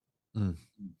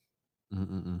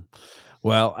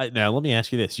 Well, now let me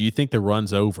ask you this. Do you think the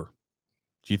run's over?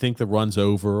 Do you think the run's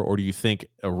over, or do you think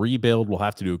a rebuild will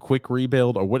have to do a quick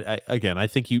rebuild, or what? I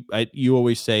think you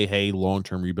always say, hey,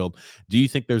 long-term rebuild. Do you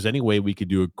think there's any way we could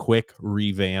do a quick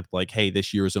revamp? Like, hey,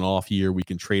 this year is an off year. We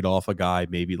can trade off a guy,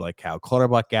 maybe like Cal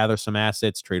Clutterbuck, gather some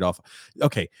assets, trade off.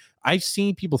 Okay, I've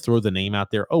seen people throw the name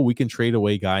out there. Oh, we can trade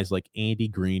away guys like Andy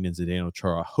Green and Zdeno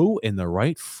Chara. Who in the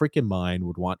right freaking mind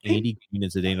would want Andy Green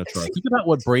and Zdeno Chara? Think about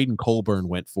what Braden Colburn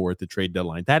went for at the trade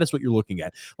deadline. That is what you're looking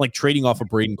at. Like trading off of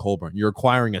Braden Colburn. You're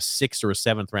acquiring a 6th or a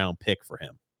 7th round pick for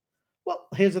him. Well,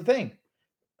 here's the thing.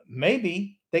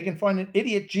 Maybe they can find an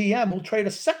idiot GM who'll trade a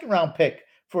 2nd round pick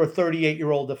for a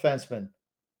 38-year-old defenseman.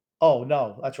 Oh,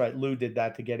 no, that's right. Lou did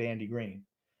that to get Andy Green.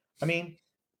 I mean,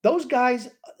 those guys,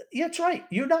 yeah, that's right.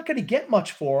 You're not going to get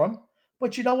much for them.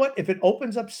 But you know what? If it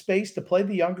opens up space to play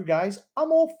the younger guys,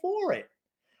 I'm all for it.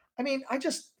 I mean,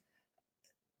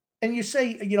 and you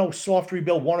say, soft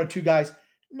rebuild 1 or 2 guys.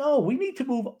 No, we need to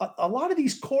move. A lot of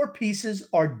these core pieces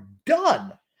are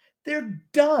done. They're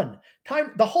done.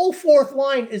 The whole 4th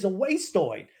line is a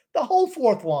wasteoid. The whole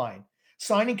 4th line.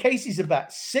 Signing Casey's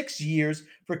about 6 years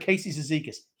for Casey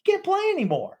Cizikas. He can't play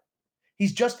anymore.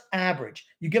 He's just average.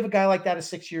 You give a guy like that a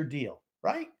 6-year deal,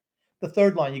 right? The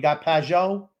 3rd line, you got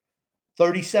Pageau,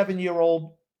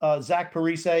 37-year-old Zach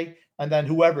Parise, and then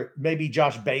whoever, maybe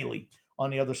Josh Bailey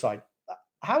on the other side.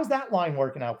 How's that line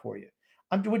working out for you?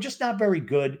 We're just not very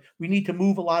good. We need to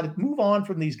move on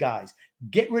from these guys.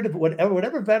 Get rid of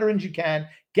whatever veterans you can,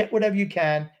 get whatever you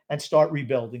can, and start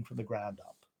rebuilding from the ground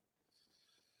up.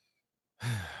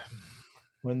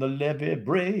 When the levee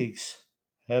breaks,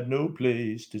 have no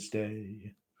place to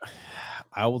stay.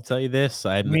 I will tell you this.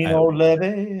 Mean old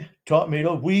levee taught me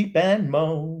to weep and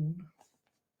moan.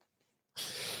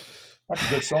 That's a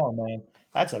good song, man.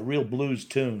 That's a real blues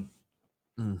tune.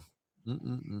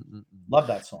 Love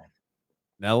that song.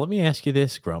 Now let me ask you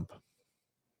this, Grump.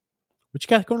 What you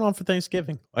got going on for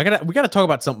Thanksgiving? We got to talk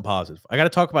about something positive. I got to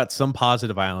talk about some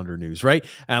positive Islander news, right?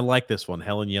 And I like this one.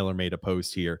 Helen Yeller made a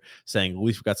post here saying, at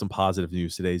least we got some positive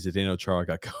news today. Zdeno Chara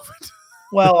got COVID.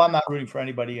 Well, I'm not rooting for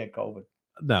anybody to get COVID.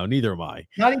 No, neither am I.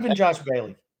 Not even Josh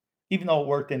Bailey, even though it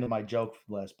worked into my joke for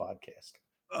the last podcast.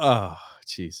 Oh,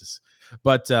 Jesus.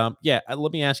 But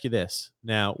let me ask you this.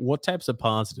 Now, what types of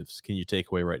positives can you take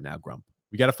away right now, Grump?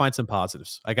 We got to find some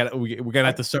positives. We're gonna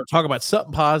have to start talking about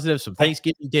something positive, some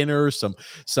Thanksgiving dinners,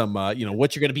 some what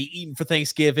you're gonna be eating for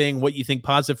Thanksgiving, what you think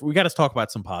positive. We got to talk about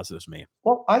some positives, man.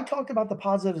 Well, I talked about the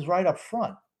positives right up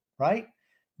front, right?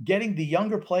 Getting the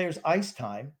younger players ice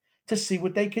time to see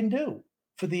what they can do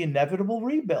for the inevitable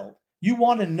rebuild. You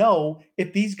want to know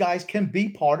if these guys can be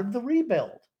part of the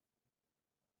rebuild.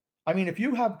 I mean, if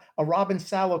you have a Robin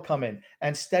Salo come in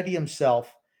and steady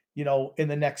himself, in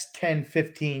the next 10,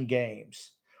 15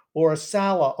 games, or a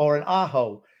Sala or an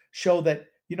Aho show that,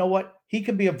 you know what, he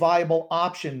can be a viable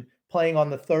option playing on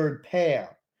the 3rd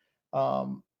pair.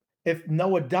 if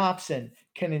Noah Dobson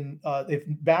if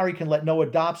Barry can let Noah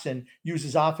Dobson use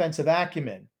his offensive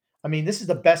acumen. I mean, this is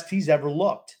the best he's ever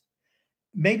looked.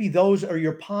 Maybe those are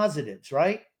your positives,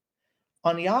 right?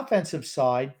 On the offensive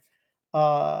side,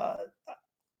 uh,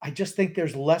 I just think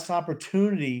there's less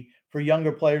opportunity for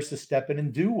younger players to step in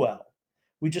and do well.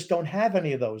 We just don't have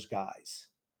any of those guys.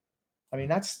 I mean,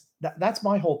 that's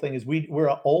my whole thing is we're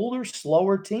an older,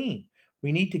 slower team.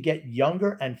 We need to get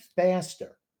younger and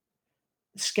faster.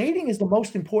 Skating is the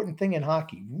most important thing in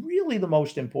hockey, really the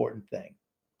most important thing.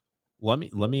 Let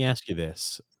me ask you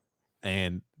this.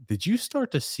 And did you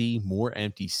start to see more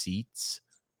empty seats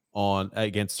on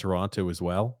against Toronto as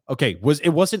well? Okay,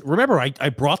 wasn't remember I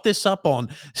brought this up on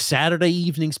Saturday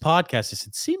evening's podcast.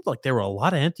 It seemed like there were a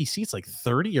lot of empty seats, like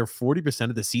 30 or 40%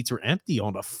 of the seats were empty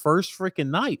on the first freaking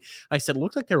night. I said it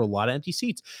looked like there were a lot of empty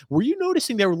seats. Were you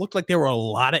noticing looked like there were a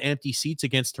lot of empty seats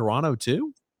against Toronto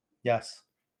too? Yes.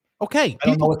 Okay, I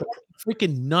don't know people what the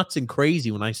freaking nuts and crazy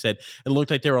when I said it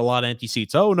looked like there were a lot of empty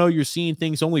seats. Oh no, you're seeing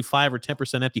things only 5 or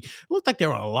 10% empty. It looked like there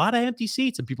were a lot of empty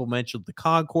seats, and people mentioned the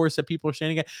concourse that people are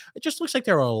standing at. It just looks like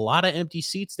there are a lot of empty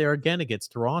seats there again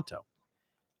against Toronto.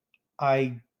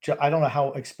 I don't know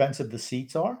how expensive the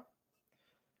seats are,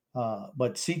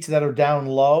 but seats that are down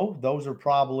low, those are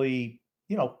probably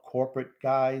corporate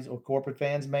guys or corporate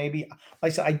fans maybe.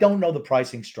 Like I said, I don't know the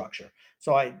pricing structure,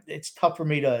 so it's tough for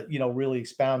me to really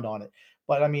expound on it.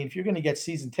 But I mean, if you're going to get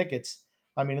season tickets,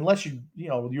 I mean, unless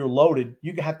you're loaded,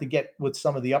 you have to get with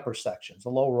some of the upper sections. The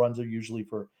lower runs are usually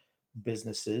for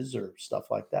businesses or stuff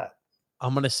like that.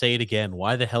 I'm gonna say it again.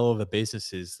 Why the hell are the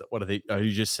businesses? What are they? Are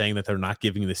you just saying that they're not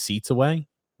giving the seats away?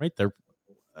 Right? They're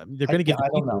going to give I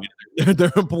don't know.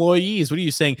 their employees. What are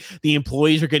you saying? The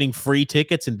employees are getting free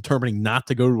tickets and determining not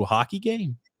to go to a hockey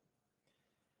game?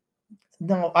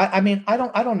 No, I mean, I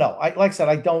don't know. Like I said,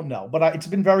 I don't know, but it's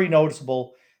been very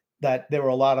noticeable that there were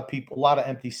a lot of people, a lot of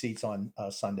empty seats on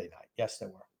Sunday night. Yes, there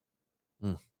were.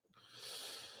 Mm.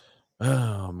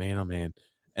 Oh man, oh man.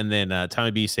 And then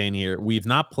Tommy B saying here, we've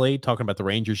not played talking about the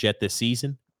Rangers yet this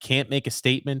season. Can't make a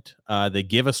statement. They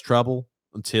give us trouble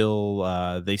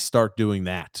until they start doing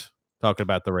that. Talking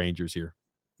about the Rangers here.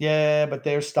 Yeah, but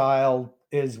their style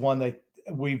is one that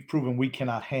we've proven we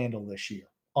cannot handle this year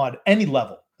on any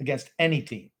level against any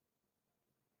team.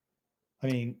 I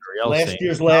mean,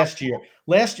 last year.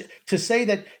 To say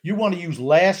that you want to use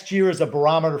last year as a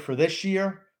barometer for this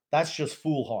year, that's just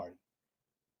foolhardy.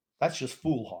 That's just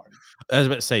foolhardy. I was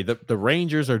about to say the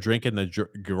Rangers are drinking the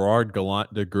Gerard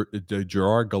Gallant the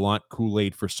Gerard Gallant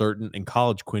Kool-Aid for certain, and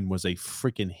College Quinn was a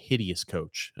freaking hideous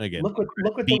coach. Again, look what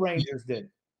the Rangers did.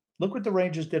 Look what the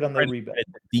Rangers did on their rebuild.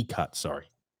 D-cut,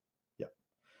 sorry. Yeah.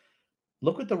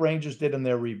 Look what the Rangers did in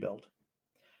their rebuild.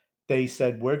 They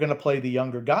said, we're going to play the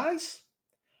younger guys,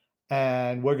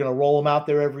 and we're going to roll them out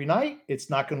there every night. It's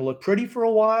not going to look pretty for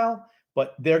a while,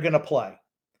 but they're going to play.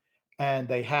 And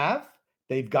they have.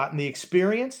 They've gotten the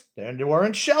experience. They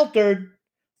weren't sheltered.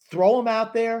 Throw them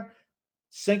out there,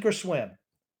 sink or swim.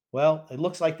 Well, it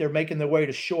looks like they're making their way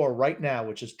to shore right now,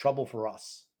 which is trouble for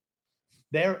us.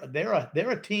 They're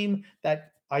a team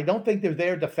that I don't think they're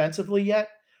there defensively yet,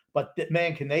 but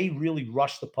man, can they really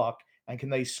rush the puck and can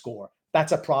they score?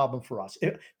 That's a problem for us.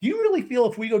 Do you really feel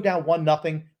if we go down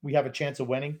 1-0, we have a chance of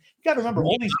winning? You got to remember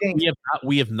all these games.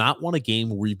 We have not won a game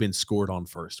where we've been scored on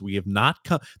first. We have not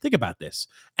think about this.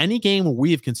 Any game where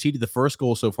we have conceded the first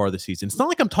goal so far this season. It's not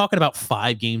like I'm talking about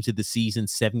 5 games of the season,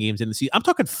 7 games in the season. I'm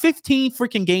talking 15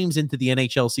 freaking games into the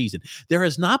NHL season. There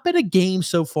has not been a game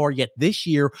so far yet this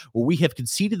year where we have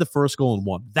conceded the first goal and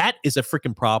won. That is a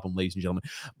freaking problem, ladies and gentlemen.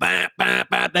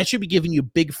 That should be giving you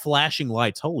big flashing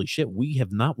lights. Holy shit, we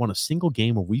have not won a single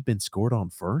game where we've been scored on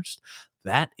first.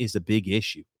 That is a big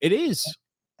issue. It is.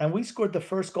 And we scored the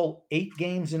first goal 8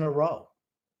 games in a row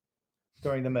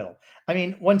during the middle. I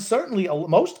mean, when certainly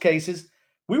most cases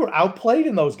we were outplayed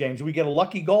in those games. We get a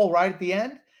lucky goal right at the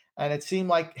end, and it seemed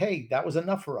like, hey, that was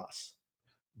enough for us.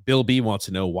 Bill B wants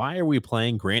to know, why are we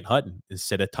playing Grant Hutton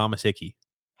instead of Thomas Hickey?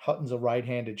 Hutton's a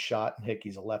right-handed shot, and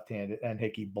Hickey's a left-handed, and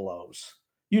Hickey blows.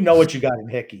 You know what you got in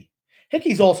Hickey.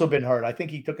 Hickey's also been hurt. I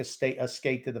think he took a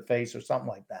skate to the face or something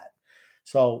like that.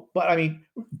 So, but I mean,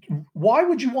 why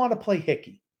would you want to play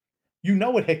Hickey? You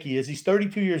know what Hickey is. He's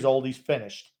 32 years old. He's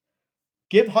finished.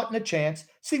 Give Hutton a chance.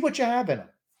 See what you have in him.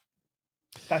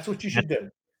 That's what you should do.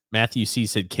 Matthew C.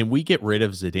 said, can we get rid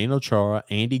of Zdeno Chara,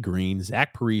 Andy Green,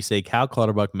 Zach Parise, Cal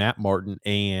Clutterbuck, Matt Martin,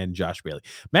 and Josh Bailey?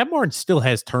 Matt Martin still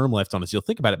has term left on his deal.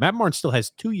 Think about it. Matt Martin still has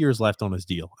 2 years left on his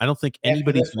deal. I don't think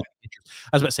anybody's going to be interested.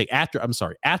 I was about to say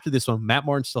after this one, Matt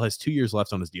Martin still has 2 years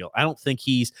left on his deal. I don't think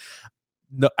he's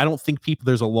no, I don't think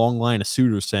there's a long line of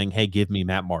suitors saying, "Hey, give me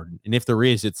Matt Martin." And if there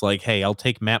is, it's like, "Hey, I'll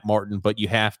take Matt Martin, but you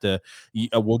have to.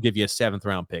 We'll give you a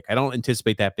 7th-round pick." I don't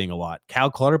anticipate that being a lot.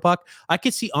 Cal Clutterbuck, I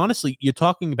could see. Honestly, you're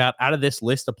talking about out of this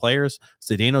list of players: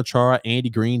 Zdeno Chara, Andy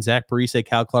Green, Zach Parise,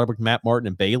 Cal Clutterbuck, Matt Martin,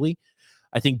 and Bailey.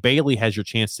 I think Bailey has your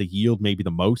chance to yield maybe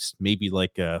the most, maybe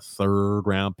like a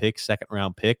 3rd-round pick,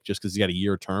 2nd-round pick, just because he's got a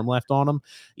year term left on him,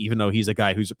 even though he's a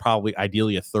guy who's probably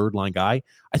ideally a 3rd-line guy.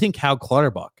 I think Cal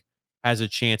Clutterbuck has a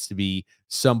chance to be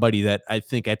somebody that I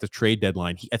think at the trade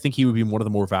deadline, I think he would be one of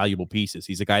the more valuable pieces.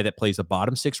 He's a guy that plays a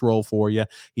bottom 6 role for you.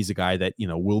 He's a guy that,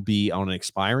 will be on an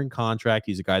expiring contract.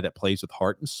 He's a guy that plays with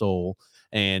heart and soul,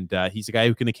 and he's a guy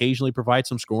who can occasionally provide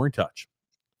some scoring touch.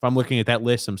 If I'm looking at that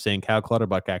list, I'm saying Cal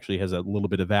Clutterbuck actually has a little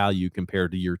bit of value compared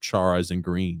to your Charas and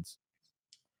Greens.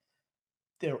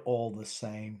 They're all the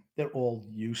same. They're all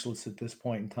useless at this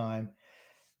point in time.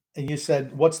 And you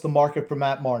said, what's the market for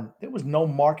Matt Martin? There was no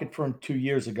market for him 2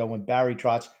 years ago when Barry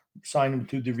Trotz signed him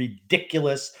to the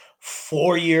ridiculous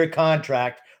 4-year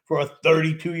contract for a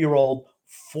 32-year-old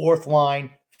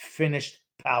 4th-line finished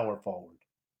power forward.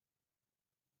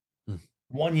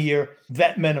 1 year,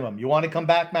 vet minimum. You want to come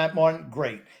back, Matt Martin?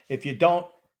 Great. If you don't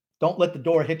let the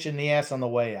door hit you in the ass on the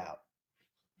way out.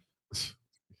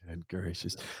 Good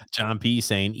gracious. John P.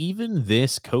 saying, even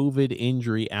this COVID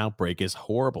injury outbreak is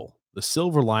horrible. The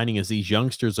silver lining is these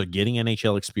youngsters are getting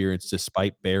NHL experience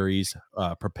despite Barry's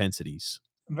propensities.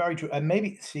 Very true. And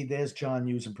maybe, see, there's John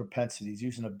using propensities,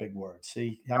 using a big word.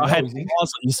 See,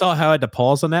 you saw how I had to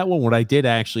pause on that one? What I did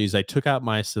actually is I took out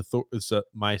my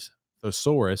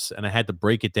thesaurus and I had to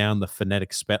break it down the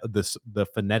phonetic the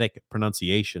phonetic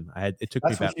pronunciation. It took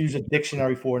me about. That's what you use a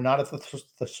dictionary for, not a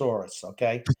thesaurus.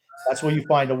 Okay, that's where you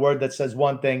find a word that says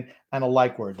one thing and a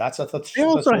like word. That's a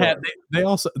thesaurus. They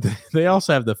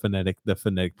also have the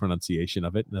phonetic pronunciation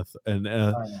of it in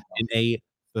a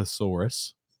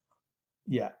thesaurus.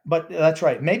 Yeah, but that's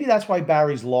right. Maybe that's why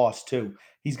Barry's lost too.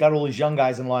 He's got all these young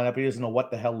guys in lineup. He doesn't know what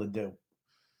the hell to do.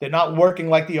 They're not working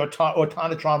like the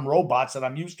Autonatron robots that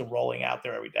I'm used to rolling out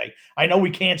there every day. I know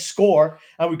we can't score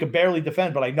and we can barely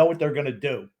defend, but I know what they're going to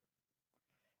do.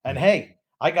 And hey,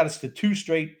 I got us to 2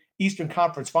 straight Eastern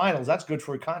Conference Finals. That's good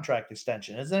for a contract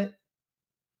extension, isn't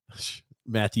it?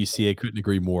 Matthew C. I couldn't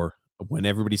agree more. When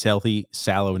everybody's healthy,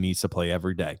 Salo needs to play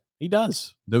every day. He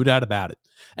does. No doubt about it.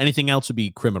 Anything else would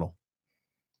be criminal.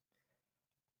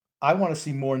 I want to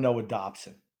see more Noah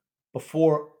Dobson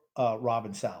before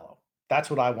Robin Salo. That's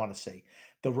what I want to see.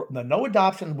 The Noah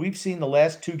Dobson we've seen the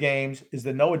last 2 games is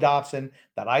the Noah Dobson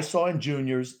that I saw in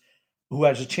juniors who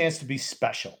has a chance to be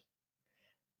special.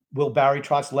 Will Barry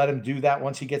Trotz let him do that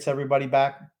once he gets everybody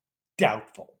back?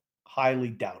 Doubtful. Highly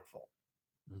doubtful.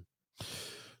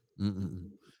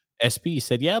 SB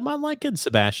said, yeah, I'm not liking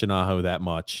Sebastian Aho that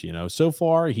much. So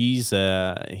far he's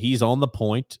on the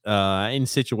point in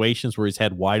situations where he's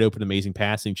had wide open, amazing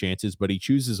passing chances, but he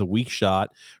chooses a weak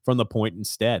shot from the point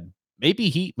instead. Maybe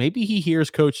he hears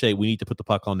coach say, we need to put the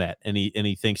puck on net. And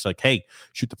he thinks like, hey,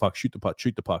 shoot the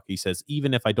puck. He says,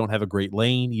 even if I don't have a great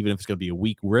lane, even if it's going to be a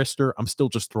weak wrister, I'm still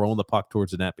just throwing the puck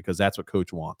towards the net because that's what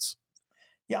coach wants.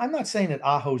 Yeah. I'm not saying that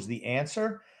Aho's the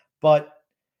answer, but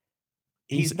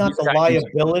he's not the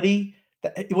liability.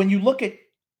 When you look at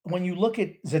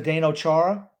Zdeno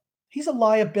Chara, he's a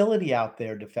liability out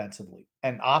there defensively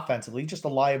and offensively, just a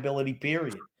liability,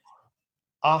 period.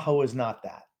 Aho is not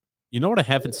that. You know what I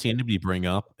haven't seen anybody bring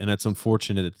up, and it's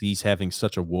unfortunate that he's having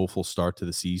such a woeful start to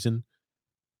the season.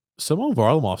 Semyon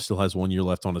Varlamov still has 1 year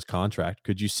left on his contract.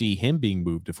 Could you see him being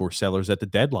moved to Force Sellers at the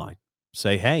deadline?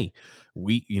 Say, hey,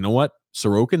 you know what?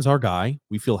 Sorokin's our guy.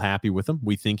 We feel happy with him.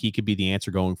 We think he could be the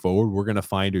answer going forward. We're going to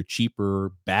find a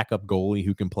cheaper backup goalie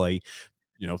who can play,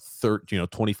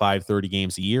 25, 30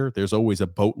 games a year. There's always a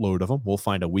boatload of them. We'll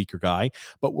find a weaker guy,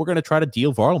 but we're going to try to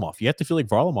deal Varlamov. You have to feel like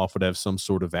Varlamov would have some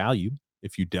sort of value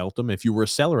if you dealt him, if you were a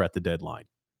seller at the deadline.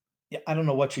 Yeah, I don't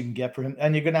know what you can get for him.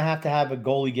 And you're going to have a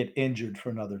goalie get injured for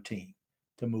another team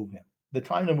to move him. The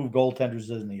time to move goaltenders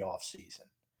is in the offseason.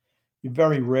 You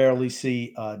very rarely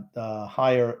see a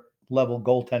higher level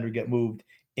goaltender get moved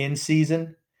in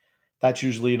season. That's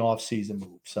usually an off-season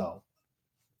move. So,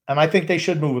 and I think they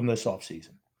should move him this offseason.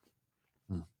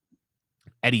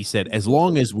 Eddie said, as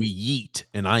long as we yeet,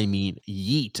 and I mean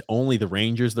yeet, only the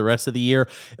Rangers the rest of the year,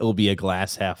 it will be a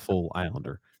glass half full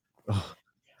Islander. Ugh.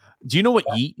 Do you know what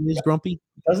yeet is, Grumpy?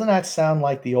 Doesn't that sound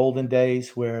like the olden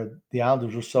days where the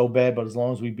Islanders were so bad, but as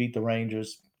long as we beat the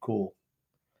Rangers, cool.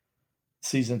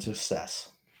 Season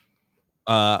success.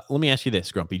 Let me ask you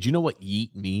this, Grumpy. Do you know what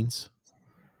yeet means?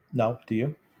 No, do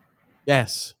you?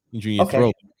 Yes. You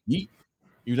throw yeet.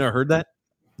 You've never heard that?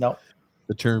 No.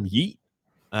 The term yeet?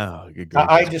 Oh, good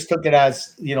I gracious. just took it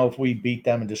as, if we beat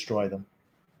them and destroy them.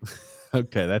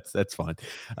 Okay, that's fine.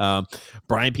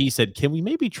 Brian P said, "Can we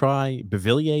maybe try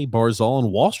Beauvillier, Barzal,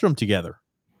 and Wallstrom together?"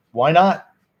 Why not?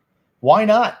 Why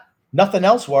not? Nothing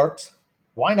else works.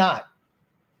 Why not?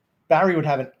 Barry would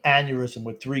have an aneurysm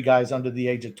with 3 guys under the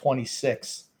age of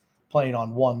 26 playing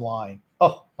on one line.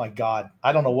 Oh, my God.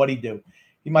 I don't know what he'd do.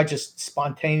 He might just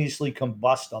spontaneously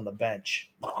combust on the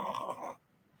bench.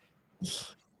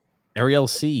 Ariel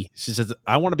C. She says,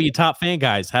 "I want to be a top fan,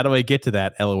 guys. How do I get to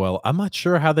that? LOL." I'm not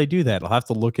sure how they do that. I'll have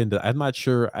to look into. I'm not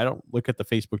sure. I don't look at the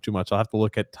Facebook too much. I'll have to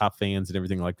look at top fans and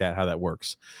everything like that. How that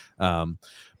works.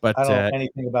 But I don't know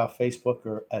anything about Facebook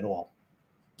or at all.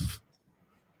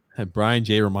 And Brian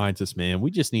J reminds us, man,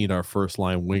 we just need our first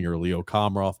line winger, Leo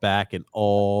Komarov, back, and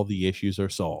all the issues are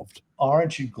solved.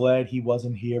 Aren't you glad he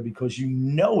wasn't here? Because he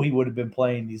would have been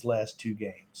playing these last 2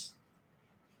 games.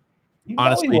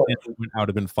 Honestly, I would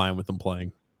have been fine with them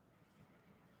playing.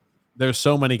 There's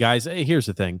so many guys. Hey, here's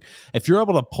the thing. If you're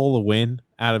able to pull a win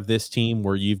out of this team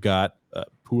where you've got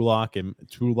Pulak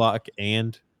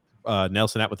and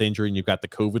Nelson out with injury and you've got the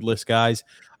COVID list guys,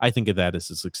 I think of that as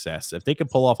a success. If they can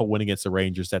pull off a win against the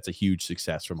Rangers, that's a huge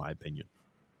success from my opinion.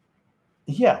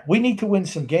 Yeah, we need to win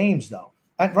some games though.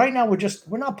 And right now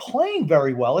we're not playing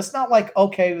very well. It's not like,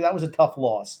 okay, that was a tough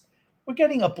loss. We're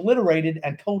getting obliterated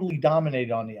and totally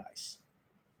dominated on the ice.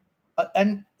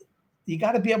 And you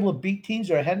got to be able to beat teams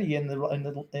that are ahead of you in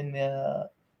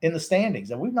the standings,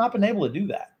 and we've not been able to do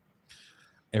that.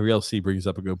 Ariel C brings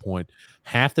up a good point.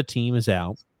 Half the team is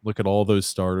out. Look at all those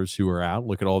starters who are out.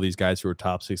 Look at all these guys who are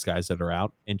top 6 guys that are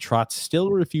out. And Trotz still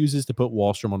refuses to put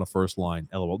Wallstrom on the first line.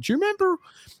 LOL. Do you remember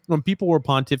when people were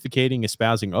pontificating,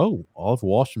 espousing, "Oh, Oliver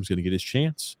Wallstrom's going to get his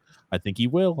chance"? I think he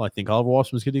will. I think Oliver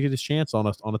Wallstrom's going to get his chance on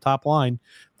a top line.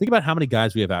 Think about how many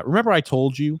guys we have out. Remember I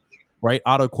told you, right?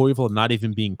 Otto Koivula not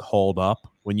even being called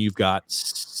up when you've got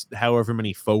however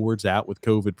many forwards out with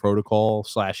COVID protocol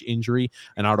 / injury,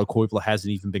 and Otto Koivula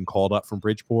hasn't even been called up from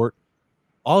Bridgeport.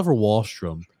 Oliver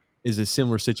Wallstrom is a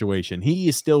similar situation. He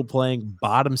is still playing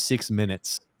bottom 6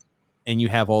 minutes, and you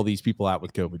have all these people out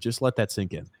with COVID. Just let that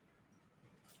sink in.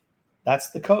 That's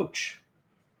the coach.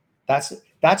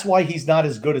 That's why he's not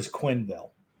as good as Quenneville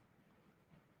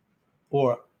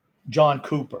or John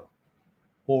Cooper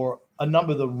or a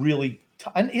number of the really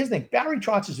and here's the thing, Barry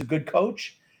Trotz is a good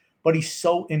coach, but he's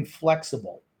so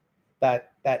inflexible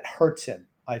that hurts him,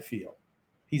 I feel.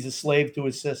 He's a slave to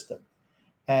his system.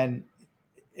 And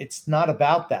it's not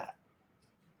about that.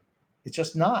 It's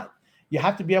just not. You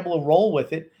have to be able to roll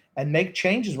with it and make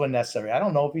changes when necessary. I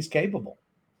don't know if he's capable.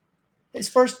 His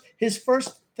first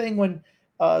thing when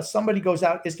somebody goes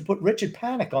out is to put Richard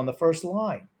Panik on the first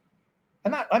line.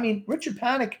 And Richard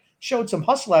Panik showed some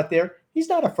hustle out there. He's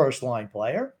not a first line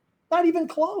player, not even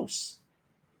close.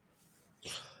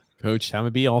 Coach Tommy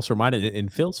B also reminded,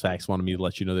 and Phil's Facts wanted me to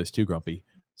let you know this too, Grumpy.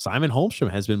 Simon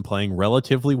Holmstrom has been playing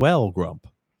relatively well, Grump.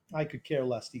 I could care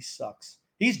less. He sucks.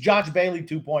 He's Josh Bailey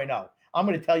 2.0. I'm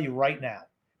going to tell you right now.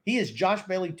 He is Josh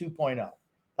Bailey 2.0.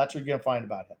 That's what you're going to find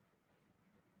about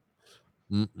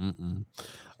him.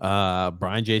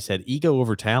 Brian J said, "Ego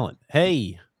over talent."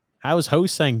 Hey, how's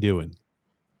Hosang doing?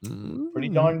 Pretty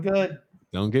darn good.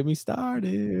 Don't get me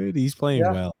started. He's playing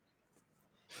well.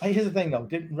 Hey, here's the thing, though.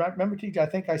 Remember, TJ, I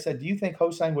think I said, do you think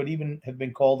Hosang would even have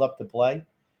been called up to play,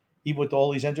 even with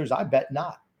all these injuries? I bet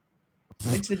not.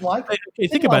 They didn't like it. Okay,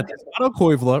 think about this. Otto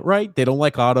Koivula, right? They don't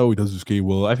like Otto. He doesn't ski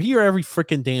well. I hear every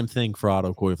freaking damn thing for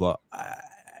Otto Koivula.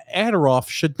 Adorov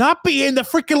should not be in the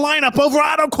freaking lineup over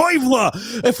Otto Koivula.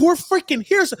 If we're freaking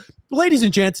ladies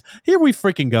and gents, here we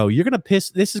freaking go.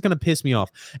 This is gonna piss me off.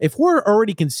 If we're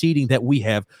already conceding that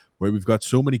we've got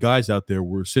so many guys out there,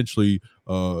 we're essentially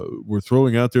we're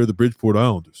throwing out there the Bridgeport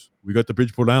Islanders. We got the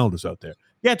Bridgeport Islanders out there.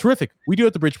 Yeah, terrific. We do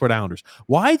have the Bridgeport Islanders.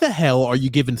 Why the hell are you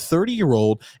giving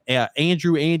 30-year-old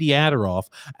Andy Adorov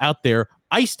out there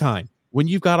ice time when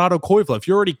you've got Otto Koivula? If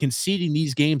you're already conceding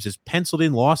these games as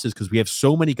penciled-in losses because we have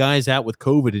so many guys out with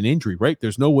COVID and injury, right?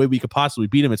 There's no way we could possibly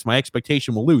beat him. It's my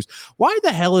expectation we'll lose. Why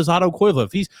the hell is Otto Koivula?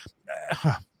 If he's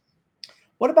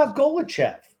what about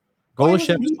Golachev?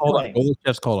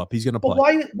 Golachev's called up. He's going to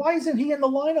play. Why isn't he in the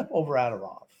lineup over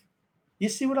Adorov? You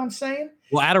see what I'm saying?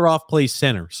 Well, Adorov plays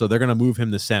center, so they're going to move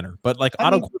him to center. But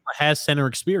Otto Koivula has center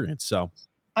experience, so.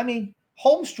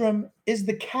 Holmstrom is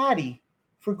the caddy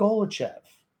for Golachev.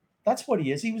 That's what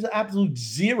he is. He was an absolute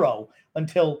zero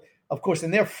until, of course,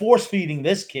 and they're force-feeding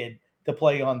this kid to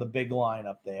play on the big line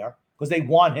up there because they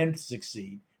want him to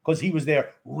succeed because he was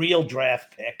their real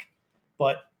draft pick.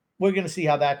 But we're going to see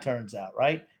how that turns out,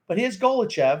 right? But here's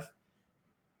Golachev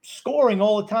scoring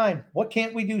all the time. What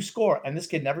can't we do? Score. And this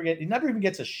kid never even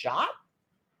gets a shot.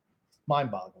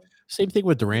 Mind-boggling. Same thing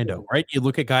with Durando, right? You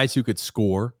look at guys who could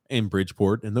score in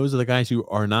Bridgeport, and those are the guys who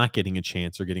are not getting a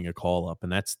chance or getting a call up.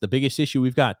 And that's the biggest issue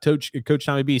we've got. Coach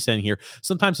Tommy B saying here,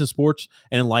 sometimes in sports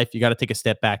and in life, you got to take a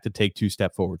step back to take 2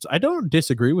 step forwards. I don't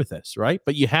disagree with this, right?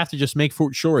 But you have to just make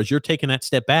sure as you're taking that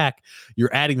step back,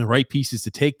 you're adding the right pieces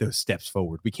to take those steps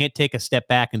forward. We can't take a step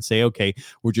back and say, okay,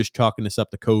 we're just chalking this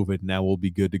up to COVID. Now we'll be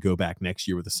good to go back next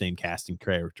year with the same casting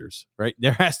characters, right?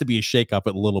 There has to be a shakeup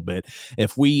a little bit.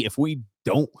 If we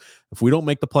don't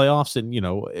make the playoffs and,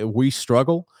 we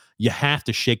struggle, you have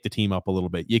to shake the team up a little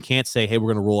bit. You can't say, hey,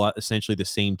 we're going to roll out essentially the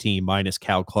same team minus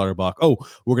Cal Clutterbuck. Oh,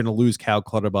 we're going to lose Cal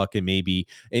Clutterbuck and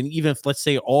even if, let's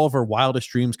say, all of our wildest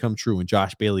dreams come true and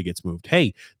Josh Bailey gets moved.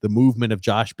 Hey, the movement of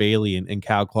Josh Bailey and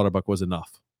Cal Clutterbuck was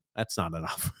enough. That's not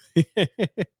enough.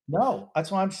 No,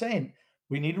 that's what I'm saying.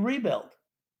 We need to rebuild.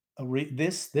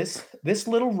 This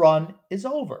little run is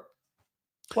over.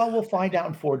 Well, we'll find out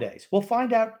in 4 days. We'll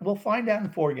find out in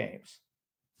 4 games.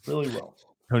 Really will.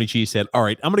 Tony Cheese said, all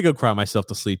right, I'm going to go cry myself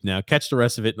to sleep now. Catch the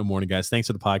rest of it in the morning, guys. Thanks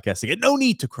for the podcast again. No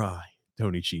need to cry.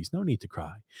 Tony Cheese, no need to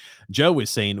cry. Joe is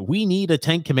saying, we need a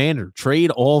tank commander. Trade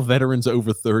all veterans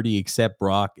over 30 except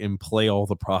Brock and play all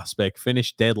the prospect.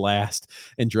 Finish dead last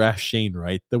and draft Shane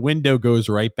Wright. The window goes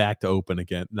right back to open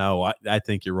again. No, I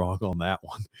think you're wrong on that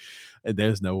one.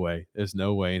 There's no way. There's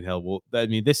no way in hell. Well, I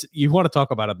mean, you want to talk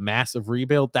about a massive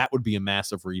rebuild? That would be a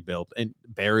massive rebuild. And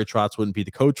Barry Trotz wouldn't be the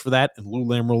coach for that. And Lou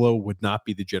Lamoriello would not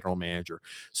be the general manager.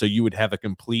 So you would have a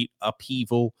complete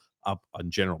upheaval up on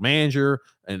general manager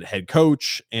and head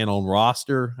coach and on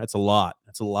roster. That's a lot.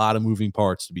 That's a lot of moving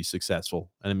parts to be successful.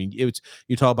 And I mean,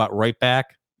 you talk about right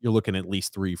back, you're looking at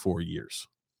least 3-4 years.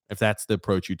 If that's the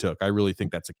approach you took, I really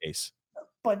think that's the case.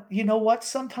 But you know what?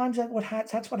 Sometimes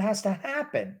that's what has to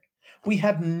happen. We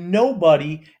have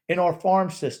nobody in our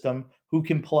farm system who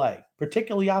can play,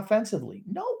 particularly offensively.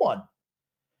 No one.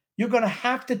 You're going to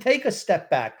have to take a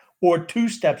step back or 2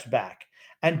 steps back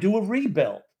and do a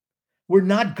rebuild. We're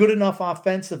not good enough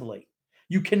offensively.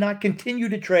 You cannot continue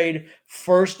to trade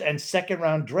first and second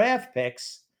round draft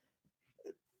picks.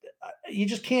 You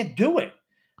just can't do it.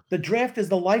 The draft is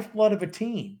the lifeblood of a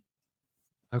team.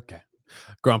 Okay.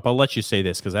 Grump, I'll let you say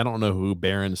this because I don't know who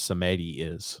Baron Samedi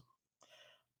is.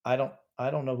 I don't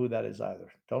know who that is either.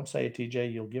 Don't say it,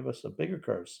 TJ. You'll give us a bigger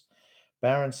curse.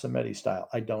 Baron Samedi style.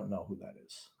 I don't know who that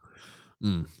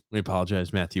is. We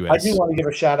apologize, Matthew S. I do want to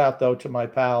give a shout out, though, to my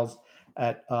pals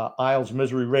at Isles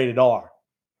Misery Rated R.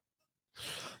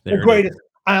 The greatest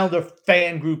Islander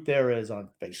fan group there is on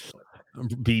Facebook.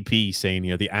 BP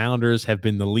saying, the Islanders have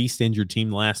been the least injured team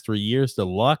the last 3 years. The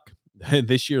luck.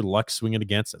 This year, luck swinging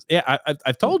against us. Yeah,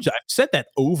 I've told you, I've said that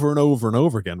over and over and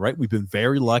over again, right? We've been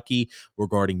very lucky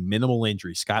regarding minimal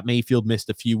injuries. Scott Mayfield missed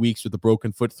a few weeks with a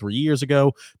broken foot 3 years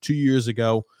ago. 2 years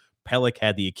ago, Pellick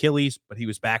had the Achilles, but he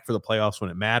was back for the playoffs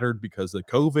when it mattered because of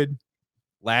COVID.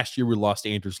 Last year, we lost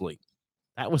Anders Lee.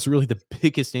 That was really the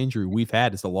biggest injury we've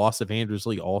had is the loss of Anders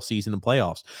Lee all season in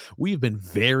playoffs. We've been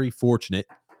very fortunate,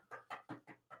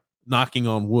 knocking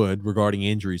on wood, regarding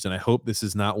injuries, and I hope this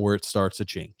is not where it starts to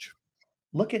change.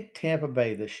 Look at Tampa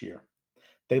Bay this year.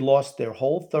 They lost their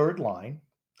whole third line.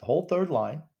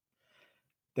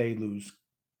 They lose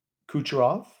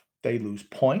Kucherov. They lose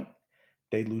Point.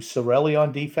 They lose Cirelli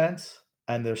on defense,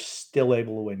 and they're still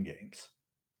able to win games.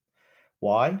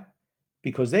 Why?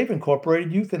 Because they've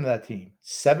incorporated youth into that team.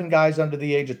 7 guys under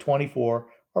the age of 24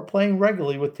 are playing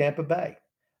regularly with Tampa Bay.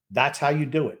 That's how you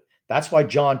do it. That's why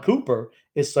John Cooper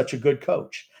is such a good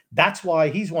coach. That's why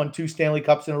he's won 2 Stanley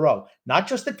Cups in a row. Not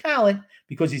just the talent,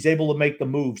 because he's able to make the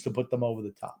moves to put them over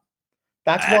the top.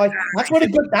 That's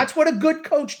what a good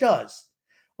coach does.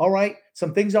 All right,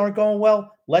 some things aren't going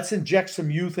well. Let's inject some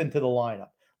youth into the lineup.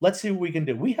 Let's see what we can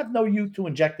do. We have no youth to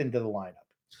inject into the lineup.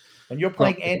 When you're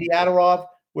playing Andy Adorov,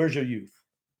 where's your youth?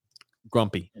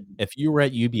 Grumpy, if you were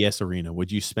at UBS Arena,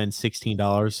 would you spend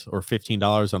 $16 or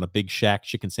 $15 on a Big Shack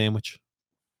chicken sandwich?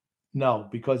 No,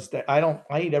 because I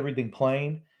eat everything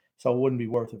plain, so it wouldn't be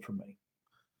worth it for me.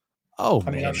 Oh,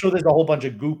 I mean, I'm sure there's a whole bunch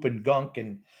of goop and gunk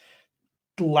and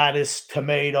lettuce,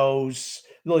 tomatoes.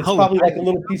 It's probably like a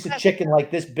little piece of chicken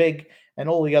like this big, and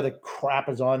all the other crap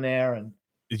is on there. And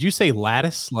did you say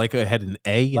lattice? Like I had an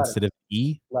A instead of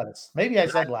E? Lettuce. Maybe I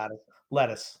said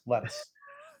lattice.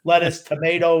 Lettuce,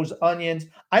 tomatoes, onions.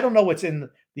 I don't know what's in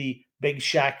the Big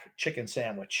Shack chicken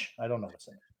sandwich. I don't know what's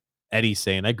in it. Eddie's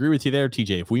saying, I agree with you there,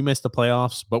 TJ. If we miss the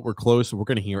playoffs, but we're close, we're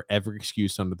going to hear every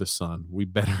excuse under the sun. We're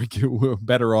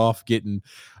better off getting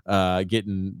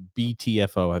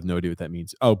BTFO. I have no idea what that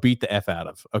means. Oh, beat the F out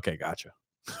of. Okay, gotcha.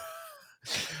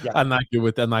 Yeah. I'm not good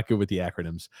with the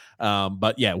acronyms.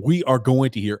 But yeah, we are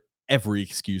going to hear every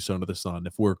excuse under the sun.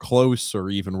 If we're close or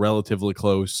even relatively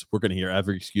close, we're going to hear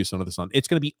every excuse under the sun. It's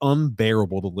going to be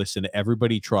unbearable to listen to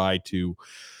everybody try to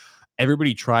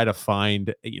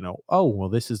find, oh, well,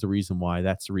 this is the reason why,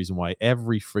 that's the reason why,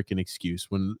 every freaking excuse.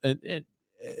 When the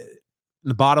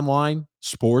bottom line,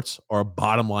 sports are a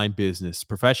bottom line business.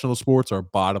 Professional sports are a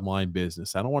bottom line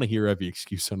business. I don't want to hear every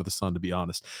excuse under the sun, to be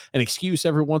honest. An excuse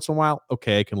every once in a while,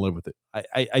 okay, I can live with it.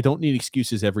 I don't need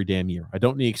excuses every damn year. I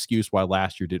don't need excuse why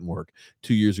last year didn't work,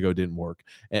 2 years ago didn't work.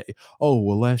 Oh,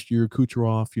 well, last year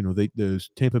Kucherov, the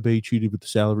Tampa Bay cheated with the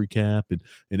salary cap, and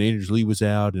Anders Lee was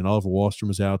out, and Oliver Wahlstrom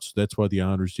was out, so that's why the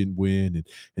Honors didn't win.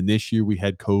 And this year we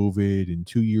had COVID, and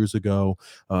 2 years ago,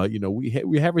 we had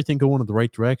everything going in the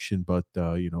right direction, but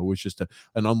it was just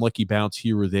an unlucky bounce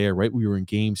here or there, right? We were in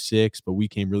game 6, but we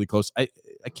came really close. I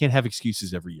can't have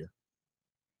excuses every year.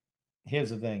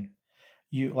 Here's the thing.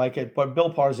 You like it, but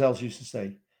Bill Parcells used to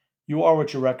say, you are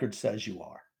what your record says you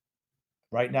are.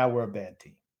 Right now, we're a bad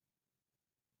team.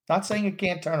 Not saying it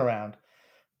can't turn around,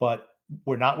 but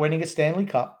we're not winning a Stanley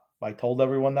Cup. I told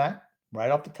everyone that right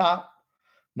off the top,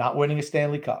 not winning a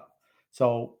Stanley Cup.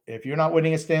 So if you're not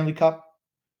winning a Stanley Cup,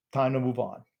 time to move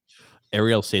on.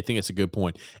 Ariel say, I think it's a good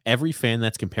point. Every fan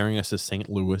that's comparing us to St.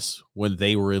 Louis when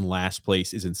they were in last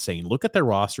place is insane. Look at their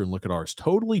roster and look at ours.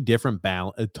 Totally different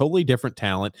totally different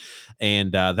talent.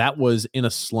 And that was in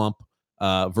a slump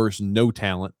versus no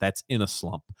talent. That's in a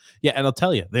slump. Yeah, and I'll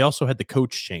tell you, they also had the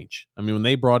coach change. I mean, when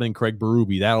they brought in Craig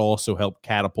Berube, that also helped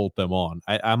catapult them on.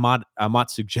 I'm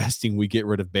not suggesting we get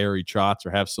rid of Barry Trotz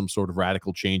or have some sort of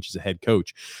radical change as a head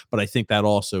coach, but I think that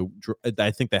also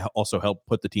helped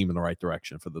put the team in the right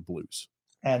direction for the Blues.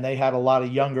 And they had a lot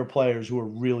of younger players who were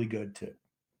really good too.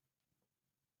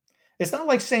 It's not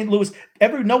like St. Louis.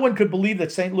 No one could believe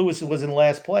that St. Louis was in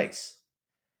last place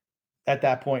at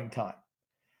that point in time.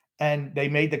 And they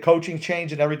made the coaching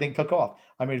change and everything took off.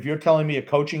 I mean, if you're telling me a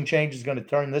coaching change is going to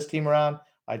turn this team around,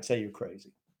 I'd say you're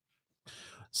crazy.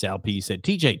 Sal P said,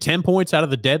 TJ, 10 points out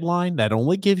of the deadline. That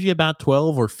only gives you about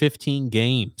 12 or 15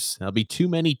 games. That'll be too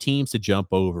many teams to jump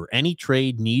over. Any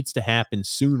trade needs to happen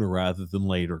sooner rather than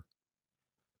later.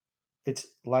 It's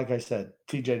like I said,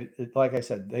 TJ, like I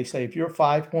said, they say if you're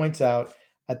 5 points out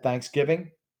at Thanksgiving,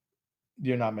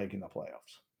 you're not making the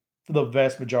playoffs. The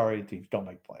vast majority of teams don't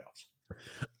make playoffs.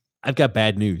 I've got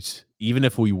bad news. Even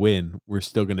if we win, we're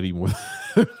still going to be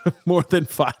more than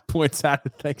 5 points out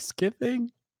of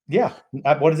Thanksgiving. Yeah.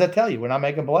 What does that tell you? We're not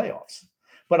making playoffs.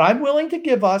 But I'm willing to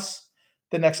give us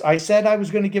the next. I said I was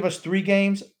going to give us 3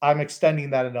 games. I'm extending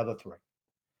that another 3.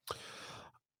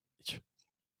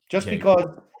 Just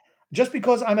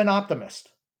because I'm an optimist.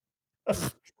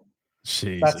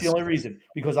 Jesus. That's the only reason.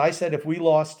 Because I said if we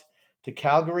lost to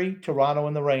Calgary, Toronto,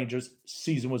 and the Rangers,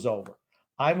 season was over.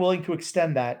 I'm willing to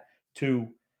extend that to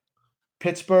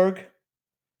Pittsburgh,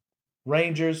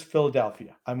 Rangers,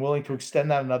 Philadelphia. I'm willing to extend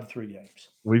that another 3 games.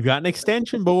 We've got an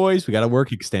extension, boys. We got a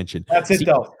work extension. That's it,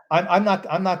 though. I'm not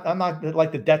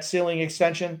like the debt ceiling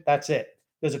extension. That's it.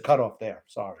 There's a cutoff there.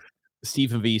 Sorry.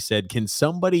 Stephen V said, can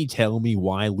somebody tell me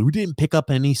why Lou didn't pick up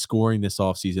any scoring this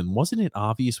offseason? Wasn't it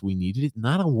obvious we needed it?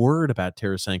 Not a word about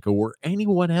Tarasenko or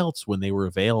anyone else when they were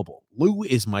available. Lou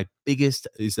is my biggest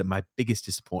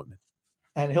disappointment.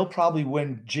 And he'll probably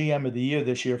win GM of the year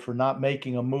this year for not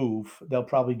making a move. They'll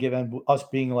probably give him us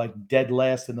being like dead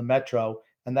last in the Metro,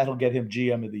 and that'll get him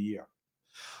GM of the year.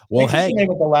 Well, hey,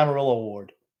 name it the Lamoriello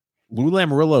Award. Lou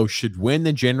Lamoriello should win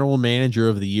the General Manager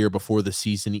of the Year before the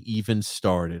season even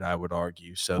started, I would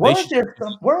argue. So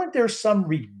weren't there some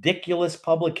ridiculous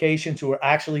publications who were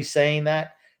actually saying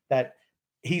that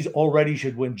he's already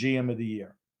should win GM of the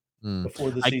year before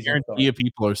the season started? I guarantee you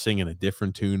people are singing a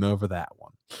different tune over that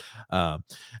one.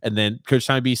 And then Coach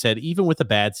Tommy B said, even with a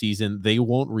bad season, they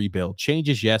won't rebuild.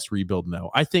 Changes, yes. Rebuild, no.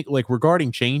 I think like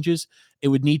regarding changes, it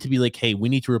would need to be like, hey, we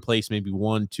need to replace maybe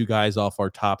 1-2 guys off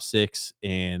our top 6.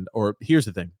 Or here's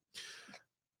the thing.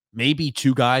 Maybe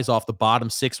 2 guys off the bottom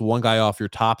 6, 1 guy off your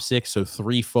top 6. So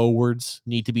 3 forwards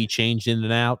need to be changed in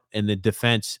and out. And the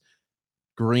defense,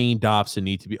 Green, Dobson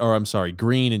need to be,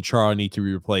 Green and Chara need to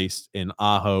be replaced, and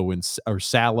Aho or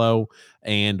Salo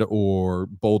or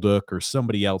Bolduc or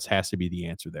somebody else has to be the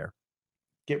answer there.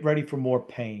 Get ready for more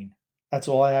pain. That's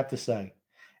all I have to say.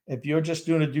 If you're just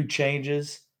going to do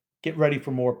changes, get ready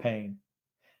for more pain.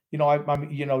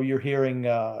 You're hearing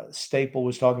Staple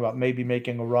was talking about maybe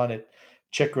making a run at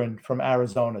Chychrun from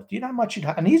Arizona. Do you know how much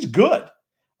and he's good,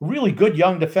 really good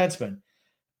young defenseman.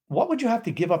 What would you have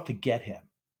to give up to get him?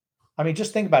 I mean,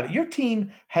 just think about it. Your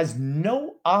team has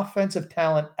no offensive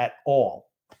talent at all,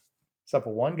 except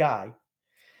for 1 guy.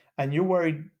 And you're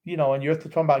worried, and you're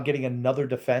talking about getting another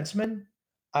defenseman.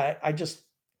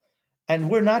 And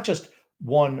we're not just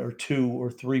one or two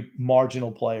or three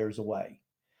marginal players away.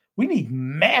 We need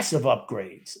massive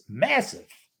upgrades. Massive.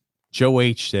 Joe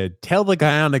H said, "Tell the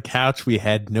guy on the couch we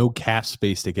had no cap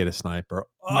space to get a sniper."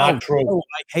 Not true. Joe,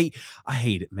 I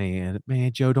hate it, man.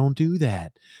 Man, Joe, don't do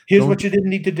that. Here's what you didn't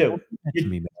need to do. To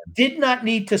me, man. Did not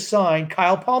need to sign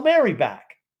Kyle Palmieri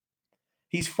back.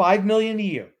 He's $5 million a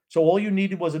year. So all you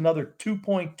needed was another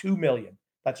 $2.2 million.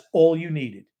 That's all you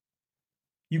needed.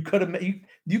 You could have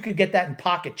you could get that in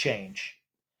pocket change.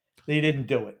 They didn't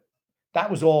do it. That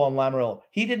was all on Lamoriello.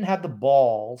 He didn't have the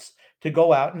balls to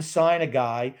go out and sign a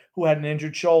guy who had an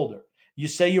injured shoulder. You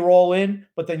say you're all in,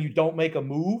 but then you don't make a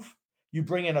move. You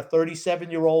bring in a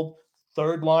 37-year-old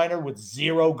third liner with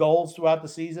 0 goals throughout the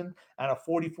season and a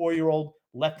 44-year-old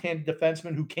left-handed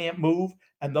defenseman who can't move,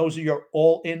 and those are your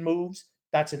all-in moves.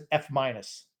 That's an F-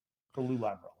 for Lou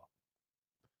Lamoriello.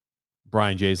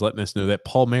 Brian Jay's letting us know that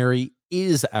Palmieri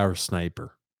is our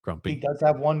sniper, Grumpy. He does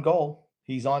have 1 goal.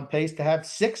 He's on pace to have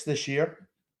 6 this year.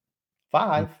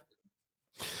 5.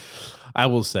 I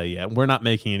will say, yeah, we're not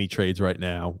making any trades right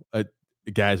now.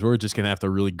 Guys, we're just going to have to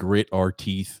really grit our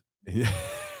teeth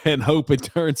and hope it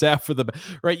turns out for the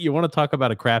right. You want to talk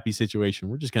about a crappy situation.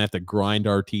 We're just going to have to grind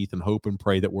our teeth and hope and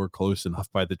pray that we're close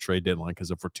enough by the trade deadline.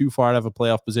 Because if we're too far out of a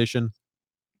playoff position,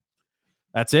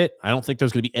 that's it. I don't think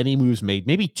there's going to be any moves made.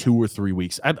 Maybe 2 or 3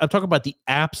 weeks. I'm talking about the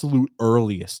absolute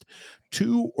earliest.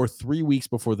 2 or 3 weeks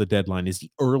before the deadline is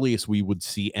the earliest we would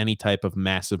see any type of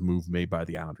massive move made by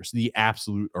the Islanders. The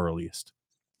absolute earliest.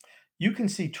 You can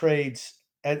see trades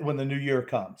when the new year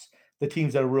comes. The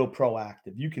teams that are real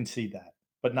proactive. You can see that,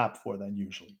 but not before then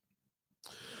usually.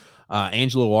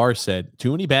 Angelo R said,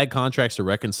 too many bad contracts to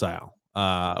reconcile.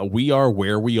 We are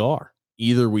where we are.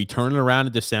 Either we turn it around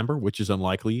in December, which is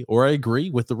unlikely, or I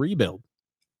agree with the rebuild.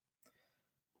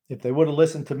 If they would have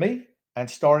listened to me and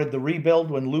started the rebuild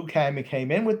when Luke Hammond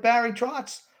came in with Barry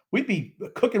Trotz, we'd be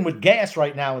cooking with gas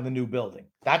right now in the new building.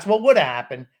 That's what would have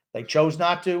happened. They chose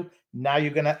not to. Now you're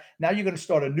gonna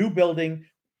start a new building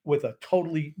with a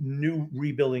totally new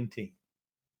rebuilding team.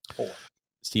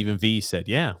 Stephen V said,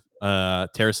 "Yeah,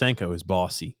 Tarasenko is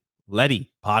bossy.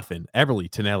 Letty, Potvin, Everly,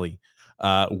 Tonelli.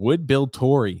 Would Bill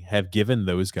Torrey have given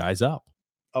those guys up?"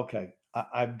 Okay,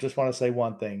 I just want to say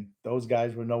one thing. Those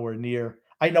guys were nowhere near.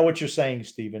 I know what you're saying,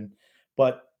 Stephen,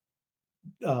 but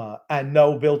and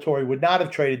no, Bill Torrey would not have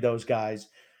traded those guys,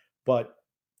 but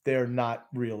they're not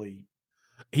really.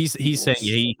 He's saying,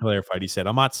 yeah, he clarified. He said,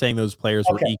 "I'm not saying those players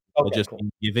were equal, just cool.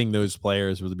 Giving those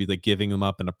players would be like giving them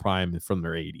up in a prime from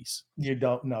their 80s." You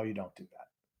don't do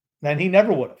that. And he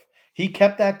never would have. He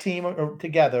kept that team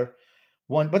together.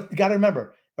 But you got to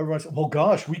remember, everyone said, "Well,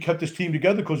 gosh, we kept this team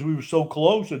together because we were so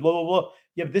close," and blah, blah, blah.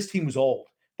 Yeah, but this team was old.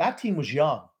 That team was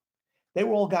young. They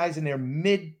were all guys in their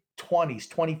mid-20s,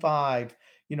 25,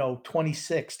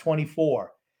 26,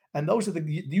 24. And those are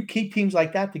you keep teams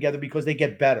like that together because they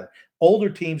get better. Older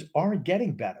teams aren't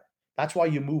getting better. That's why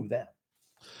you move them.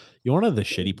 You know, the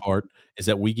shitty part is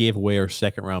that we gave away our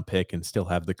 2nd-round pick and still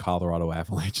have the Colorado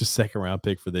Avalanche's 2nd-round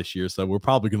pick for this year. So we're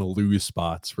probably going to lose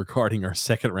spots regarding our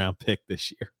 2nd-round pick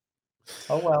this year.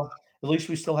 Oh, well, at least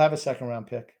we still have a 2nd-round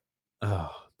pick.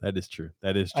 Oh, that is true.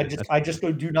 That is true. I just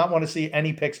do not want to see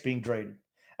any picks being traded.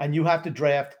 And you have to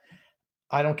draft.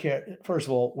 I don't care. First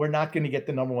of all, we're not going to get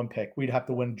the number 1 pick. We'd have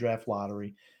to win draft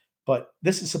lottery. But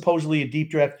this is supposedly a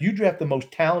deep draft. You draft the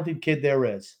most talented kid there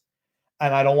is.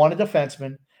 And I don't want a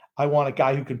defenseman. I want a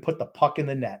guy who can put the puck in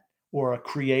the net or a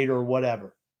creator or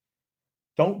whatever.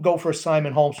 Don't go for a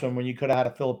Simon Holmstrom when you could have had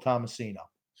a Philip Tomasino.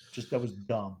 That was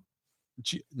dumb.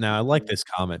 Now, I like this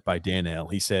comment by Dan L.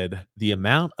 He said, "The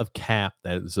amount of cap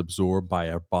that is absorbed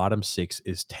by our bottom 6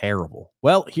 is terrible."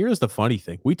 Well, here's the funny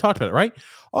thing. We talked about it, right?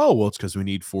 Oh, well, it's because we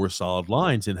need 4 solid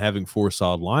lines, and having 4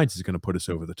 solid lines is going to put us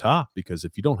over the top, because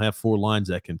if you don't have 4 lines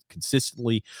that can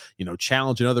consistently,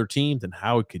 challenge another team, then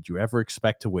how could you ever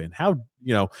expect to win?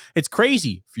 It's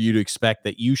crazy for you to expect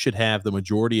that you should have the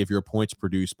majority of your points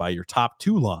produced by your top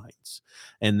 2 lines.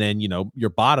 And then, your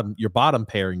bottom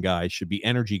pairing guys should be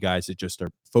energy guys that just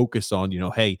are focused on,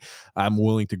 hey, I'm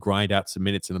willing to grind out some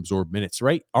minutes and absorb minutes,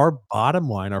 right? Our bottom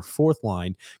line, our 4th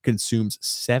line, consumes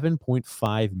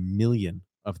 $7.5 million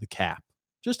of the cap,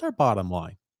 just our bottom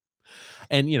line.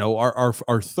 And, our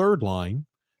 3rd line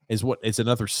is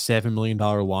another $7 million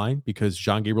line, because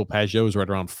Jean-Gabriel Pageau is right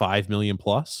around $5 million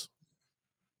plus.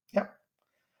 Yeah.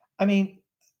 I mean,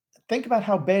 think about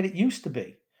how bad it used to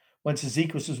be when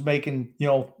Cizikas was making,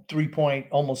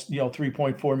 almost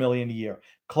 3.4 million a year.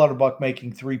 Clutterbuck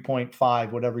making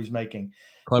 3.5, whatever he's making.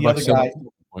 The other guy,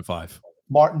 4.5.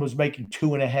 Martin was making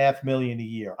 $2.5 million a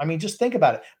year. I mean, just think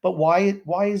about it. But why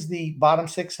is the bottom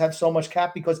 6 have so much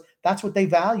cap? Because that's what they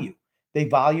value. They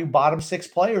value bottom 6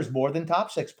 players more than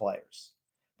top 6 players.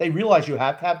 They realize you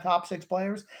have to have top 6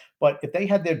 players, but if they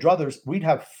had their druthers, we'd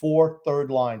have 4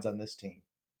 third lines on this team.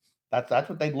 That's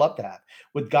what they'd love to have,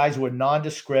 with guys who are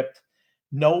nondescript,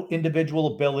 no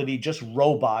individual ability, just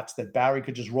robots that Barry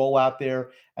could just roll out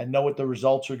there and know what the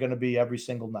results are going to be every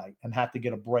single night and have to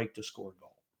get a break to score a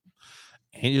goal.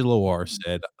 Angelo R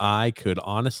said, I could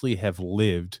honestly have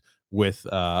lived with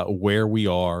where we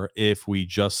are if we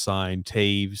just signed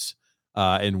Taves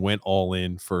and went all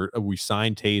in for we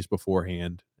signed Taves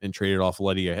beforehand and traded off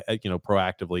Letty,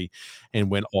 proactively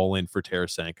and went all in for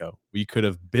Tarasenko. We could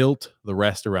have built the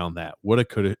rest around that. Woulda,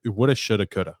 coulda, woulda, shoulda,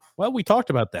 coulda. Well, we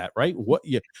talked about that, right?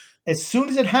 As soon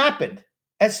as it happened,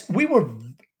 as we were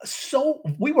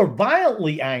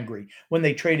violently angry when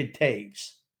they traded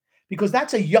Taves. Because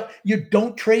that's you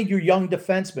don't trade your young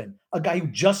defenseman, a guy who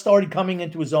just started coming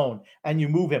into his own, and you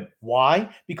move him.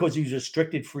 Why? Because he's a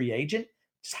restricted free agent?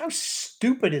 Just how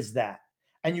stupid is that?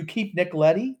 And you keep Nick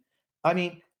Leddy? I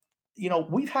mean,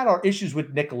 we've had our issues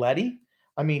with Nick Leddy.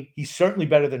 I mean, he's certainly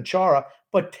better than Chara,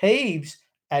 but Taves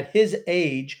at his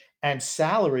age and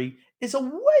salary is a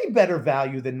way better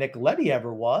value than Nick Leddy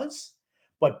ever was.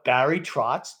 But Barry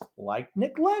Trotz liked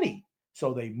Nick Leddy,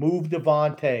 so they moved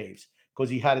Devon Taves because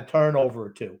he had a turnover or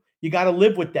two. You got to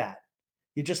live with that.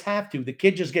 You just have to. The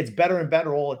kid just gets better and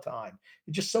better all the time.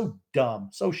 It's just so dumb,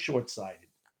 so short-sighted.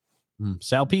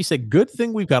 Sal P said, good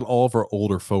thing we've got all of our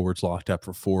older forwards locked up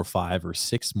for 4, 5, or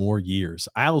 6 more years.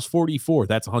 Isles 44,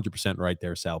 that's 100% right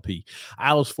there, Sal P.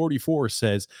 Isles 44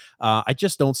 says, I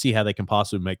just don't see how they can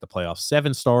possibly make the playoffs.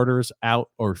 7 starters out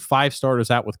or 5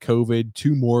 starters out with COVID,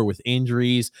 2 more with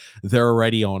injuries. They're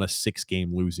already on a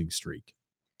 6-game losing streak.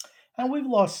 And we've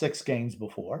lost 6 games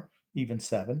before, even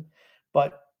 7,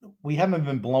 but we haven't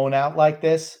been blown out like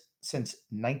this since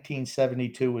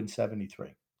 1972 and 73.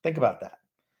 Think about that.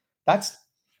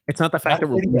 It's not the fact that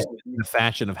we're losing, the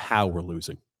fashion of how we're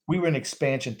losing. We were an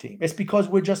expansion team. It's because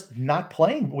we're just not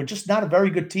playing. We're just not a very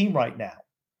good team right now.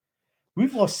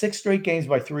 We've lost 6 straight games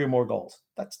by 3 or more goals.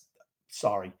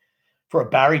 Sorry. For a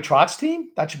Barry Trotz team,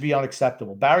 that should be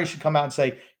unacceptable. Barry should come out and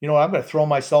say, I'm going to throw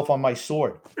myself on my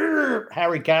sword.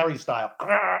 Harry Carey style.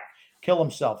 Kill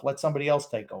himself. Let somebody else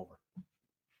take over.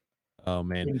 Oh,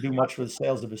 man. Didn't do much for the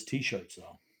sales of his T-shirts,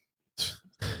 though.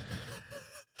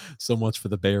 So much for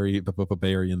the Barry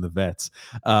and the vets.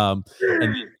 And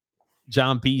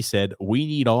John P said, we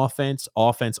need offense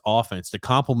to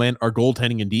complement our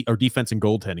goaltending and our defense and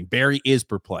goaltending. Barry is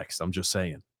perplexed. I'm just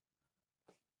saying.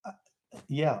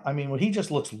 Yeah. I mean, when he just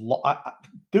looks,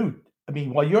 dude, I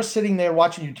mean, while you're sitting there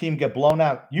watching your team get blown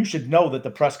out, you should know that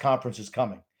the press conference is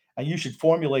coming and you should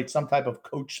formulate some type of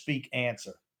coach speak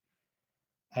answer.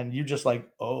 And you just like,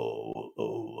 oh.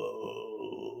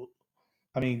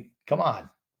 I mean, come on.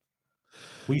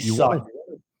 We suck.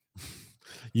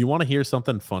 You want to hear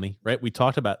something funny, right? We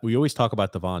always talk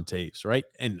about Devon Taves, right?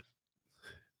 And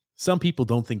some people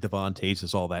don't think Devon Taves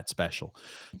is all that special.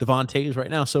 Devon Taves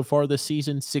right now, so far this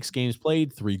season, 6 games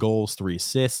played, 3 goals, 3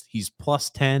 assists. He's plus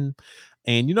 10.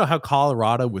 And you know how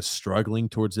Colorado was struggling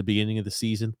towards the beginning of the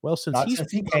season? Well, since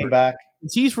he came back.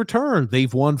 Since he's returned,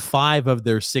 they've won 5 of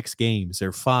their 6 games.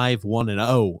 They're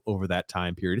 5-1-0 over that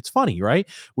time period. It's funny, right?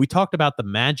 We talked about the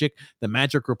magic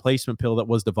replacement pill that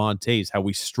was Devon Taves, how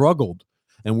we struggled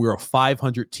and we were a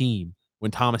 500 team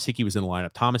when Thomas Hickey was in the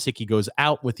lineup. Thomas Hickey goes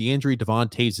out with the injury. Devon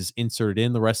Taves is inserted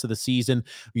in the rest of the season.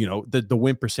 The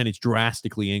win percentage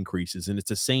drastically increases, and it's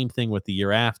the same thing with the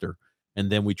year after. And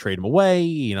then we trade him away.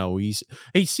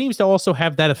 He seems to also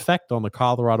have that effect on the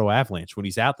Colorado Avalanche. When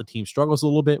he's out, the team struggles a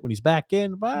little bit. When he's back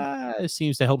in, it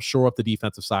seems to help shore up the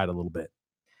defensive side a little bit.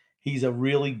 He's a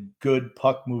really good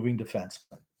puck-moving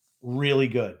defenseman. Really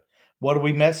good. What do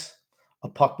we miss? A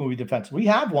puck-moving defense. We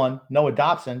have one, Noah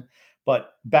Dobson,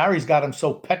 but Barry's got him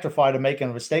so petrified of making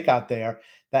a mistake out there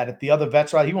that if the other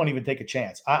vets are, he won't even take a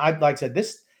chance. I like I said,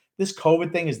 this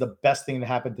COVID thing is the best thing to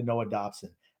happen to Noah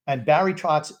Dobson. And Barry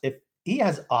Trotz, if he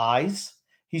has eyes,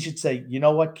 he should say, you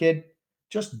know what, kid?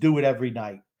 Just do it every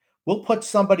night. We'll put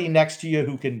somebody next to you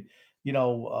who can,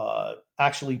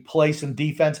 actually play some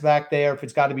defense back there. If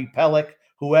it's got to be Pelech,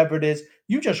 whoever it is,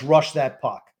 you just rush that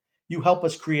puck. You help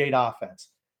us create offense.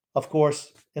 Of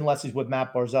course, unless he's with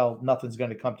Matt Barzal, nothing's going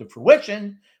to come to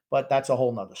fruition, but that's a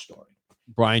whole nother story.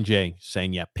 Brian J.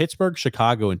 saying, Pittsburgh,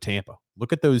 Chicago, and Tampa.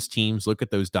 Look at those teams. Look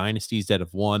at those dynasties that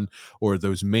have won, or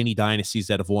those mini dynasties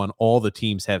that have won. All the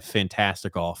teams have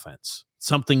fantastic offense.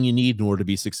 something you need in order to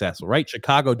be successful, right?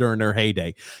 Chicago during their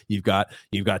heyday, you've got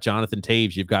Jonathan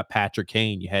Taves, you've got Patrick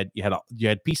Kane, you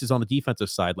had pieces on the defensive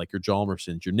side like your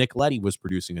Jalmersons, your Nick Leddy was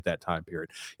producing at that time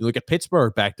period. You look at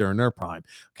Pittsburgh back during their prime.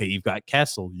 Okay, you've got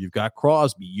Kessel, you've got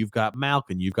Crosby, you've got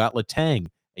Malkin, you've got Letang.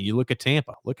 And you look at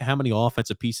Tampa, look at how many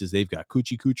offensive pieces they've got.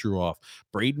 Kucherov,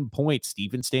 Braden Point,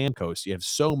 Steven Stamkos. You have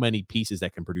so many pieces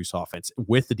that can produce offense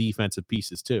with the defensive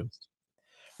pieces too.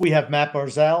 We have Matt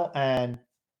Barzal and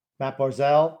Matt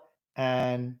Barzal.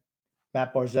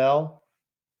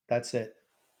 That's it.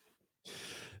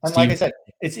 And like I said,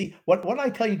 it's what I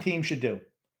tell you teams should do.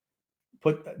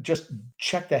 Just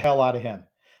check the hell out of him.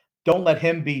 Don't let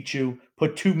him beat you.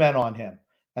 Put 2 men on him.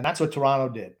 And that's what Toronto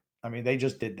did. I mean, they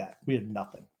just did that. We had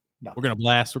nothing. We're going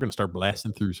to start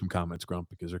blasting through some comments, Grump,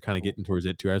 because they're kind of getting towards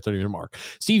that 2 hours 30 minute mark.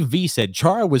 Steve V said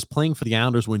Chara was playing for the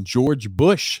Islanders when George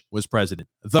Bush was president.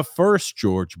 The first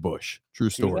George Bush. True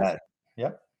story.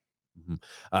 Yep.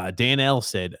 Mm-hmm. Dan L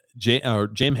said James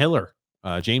Hiller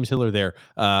there.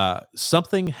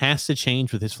 Something has to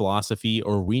change with his philosophy,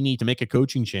 or we need to make a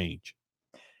coaching change.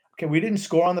 Okay, we didn't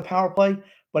score on the power play,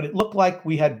 but it looked like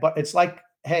we had. But it's like,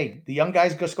 hey, the young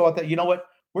guys just go out there. You know what?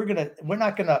 We're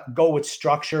not gonna go with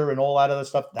structure and all that other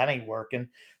stuff. That ain't working.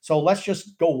 So let's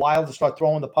just go wild and start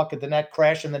throwing the puck at the net,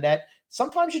 crashing the net.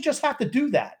 Sometimes you just have to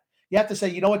do that. You have to say,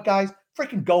 you know what, guys,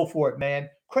 freaking go for it, man.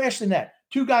 Crash the net.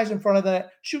 2 guys in front of the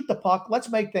net. Shoot the puck. Let's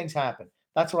make things happen.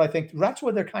 That's what I think. That's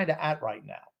where they're kind of at right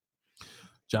now.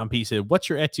 John P said, what's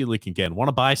your Etsy link again? Want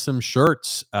to buy some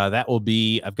shirts? That will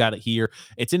be, I've got it here.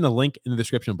 It's in the link in the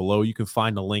description below. You can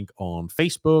find the link on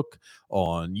Facebook,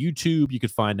 on YouTube. You can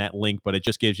find that link, but it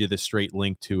just gives you the straight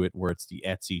link to it where it's the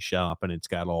Etsy shop and it's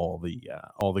got all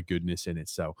the goodness in it.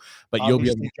 So, but obviously, you'll be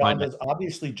able to find it.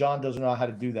 Obviously, John doesn't know how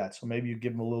to do that. So maybe you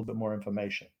give him a little bit more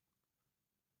information.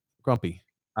 Grumpy.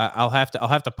 I'll have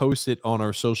to post it on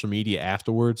our social media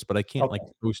afterwards, but I can't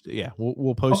post it. Yeah,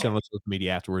 we'll post it on social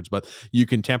media afterwards, but you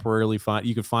can temporarily find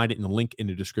it in the link in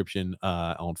the description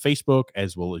on Facebook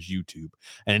as well as YouTube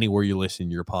and anywhere you listen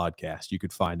to your podcast. You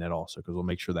could find that also because we'll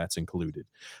make sure that's included.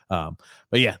 But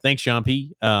yeah, thanks, John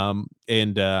P.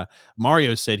 And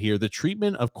Mario said here, the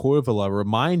treatment of Koivula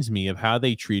reminds me of how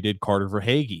they treated Carter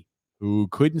Verhaeghe, who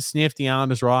couldn't sniff the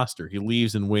Islanders roster. He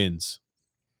leaves and wins.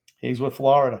 He's with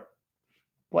Florida.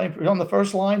 Playing on the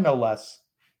first line, no less.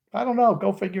 I don't know.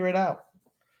 Go figure it out.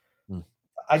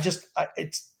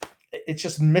 It's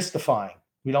just mystifying.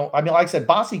 Like I said,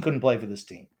 Bossy couldn't play for this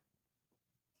team.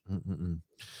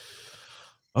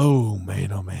 Oh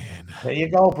man. There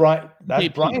you go, Brian. That's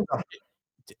Brian.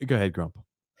 Go ahead, Grump.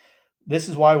 This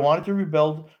is why I wanted to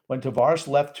rebuild when Tavares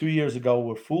left 2 years ago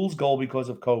with fool's goal because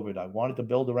of COVID. I wanted to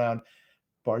build around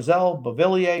Barzal,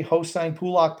 Beauvillier, Hosang,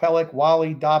 Pulak, Pelech,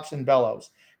 Wally, Dobson, Bellows.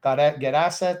 Get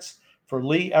assets for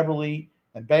Lee, Everly,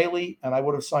 and Bailey, and I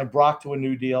would have signed Brock to a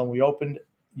new deal, and we opened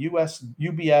UBS,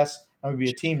 and we'd be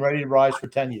a team ready to rise for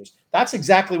 10 years. That's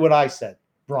exactly what I said,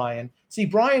 Brian. See,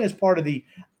 Brian is part of the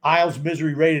Isles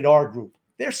Misery Rated R group.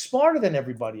 They're smarter than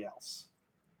everybody else.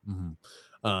 Mm-hmm.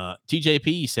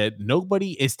 TJP said,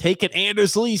 nobody is taking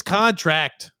Anders Lee's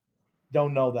contract.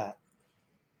 Don't know that.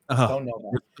 Don't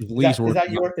know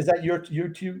that. Is that your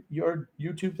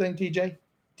YouTube thing, TJ?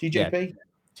 TJP? Yeah.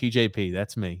 TJP,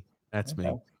 that's me. That's me.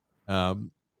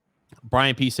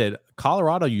 Brian P said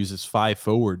Colorado uses 5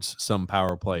 forwards some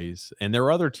power plays, and there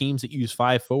are other teams that use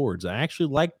 5 forwards. I actually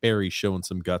like Barry showing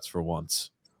some guts for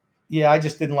once. Yeah, I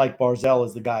just didn't like Barzal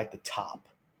as the guy at the top.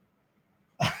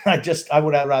 I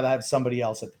would rather have somebody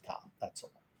else at the top. That's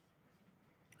all.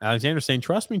 Alexander saying,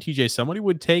 trust me, TJ, somebody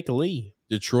would take Lee.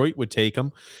 Detroit would take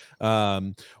him.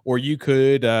 Or you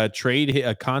could trade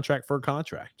a contract for a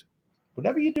contract.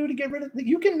 Whatever you do to get rid of it,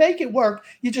 you can make it work.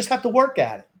 You just have to work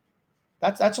at it.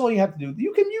 That's all you have to do.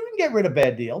 You can get rid of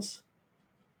bad deals.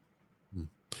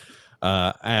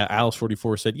 Alice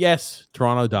 44 said, yes,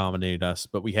 Toronto dominated us,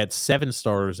 but we had 7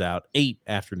 starters out, 8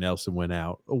 after Nelson went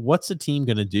out. What's the team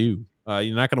going to do?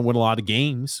 You're not going to win a lot of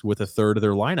games with a third of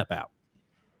their lineup out.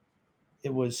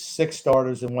 It was 6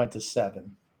 starters and went to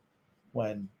 7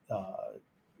 when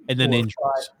and then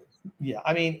injuries. Yeah,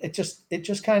 I mean, it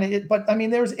just kind of. But I mean,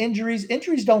 there's injuries.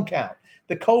 Injuries don't count.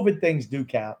 The COVID things do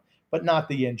count, but not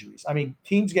the injuries. I mean,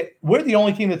 we're the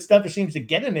only team that never seems to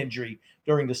get an injury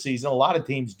during the season. A lot of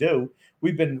teams do.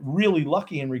 We've been really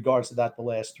lucky in regards to that the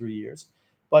last 3 years.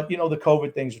 But the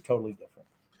COVID things are totally different.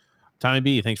 Tommy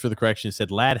B, thanks for the correction. He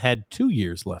said Ladd had 2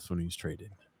 years left when he was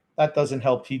traded. That doesn't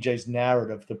help TJ's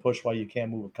narrative to push why you can't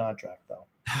move a contract, though.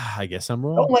 I guess I'm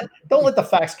wrong. Don't let the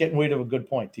facts get in the way of a good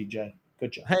point, TJ.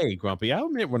 Good job. Hey, Grumpy, I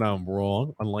admit when I'm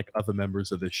wrong, unlike other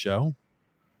members of this show.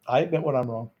 I admit when I'm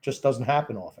wrong. Just doesn't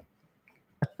happen often.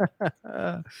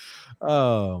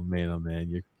 Oh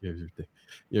man,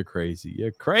 you're crazy.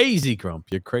 You're crazy, Grump.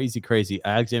 You're crazy.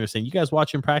 Alexander saying, "You guys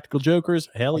watching Practical Jokers?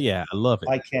 Hell yeah, I love it."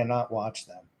 I cannot watch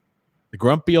them. The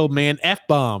grumpy old man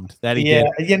f-bombed that he Yeah,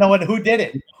 did. you know what? Who did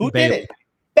it? Who did Bailey. it?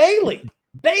 Bailey.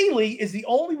 Bailey is the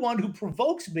only one who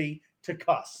provokes me to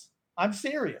cuss. I'm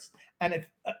serious. And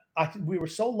we were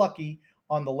so lucky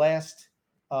on the last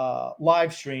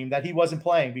live stream that he wasn't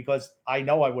playing, because I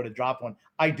know I would have dropped one.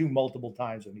 I do multiple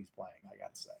times when he's playing, I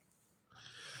got to say.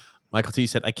 Michael T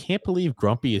said, I can't believe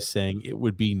Grumpy is saying it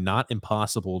would be not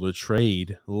impossible to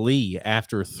trade Lee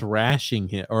after thrashing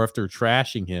him or after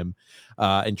trashing him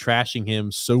and trashing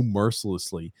him so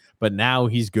mercilessly. But now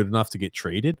he's good enough to get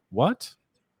traded. What?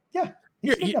 Yeah,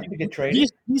 he's good enough to get traded.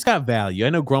 He's got value. I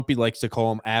know Grumpy likes to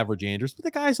call him average Andrews, but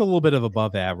the guy's a little bit of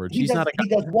above average. He's not a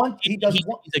He's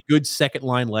a good second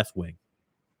line left wing.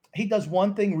 He does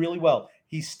one thing really well.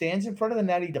 He stands in front of the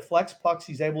net. He deflects pucks.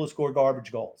 He's able to score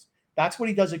garbage goals. That's what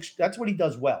he does. That's what he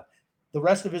does well. The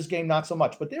rest of his game, not so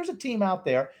much. But there's a team out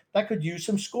there that could use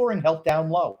some scoring help down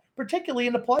low, particularly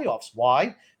in the playoffs.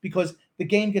 Why? Because the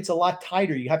game gets a lot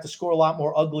tighter. You have to score a lot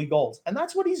more ugly goals. And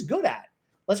that's what he's good at.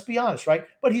 Let's be honest, right?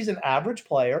 But he's an average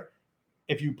player.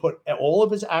 If you put all of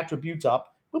his attributes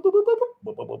up,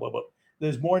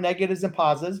 there's more negatives than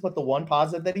positives. But the one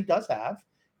positive that he does have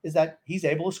is that he's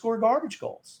able to score garbage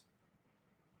goals.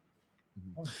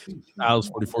 Alex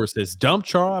 44 says Dump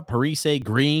Chara, Parise,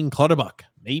 Green, Clutterbuck.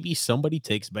 Maybe somebody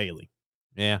takes Bailey.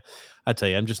 Yeah, I tell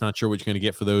you, I'm just not sure what you're going to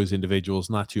get for those individuals.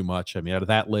 Not too much. I mean, out of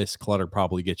that list, Clutter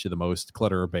probably gets you the most.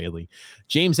 Clutter or Bailey.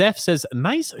 James F says,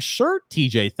 nice shirt,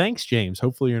 TJ. Thanks, James.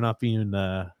 Hopefully you're not being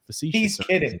facetious. He's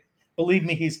kidding. Believe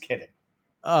me, he's kidding.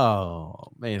 Oh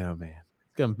man.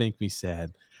 It's going to make me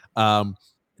sad.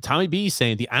 Tommy B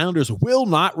saying the Islanders will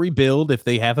not rebuild if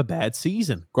they have a bad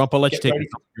season. Grump, I'll let you take it.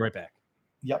 I'll be right back.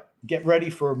 Yep. Get ready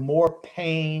for more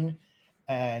pain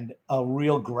and a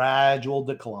real gradual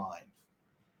decline.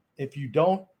 If you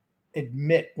don't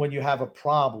admit when you have a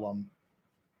problem,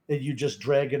 that you just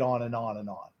drag it on and on and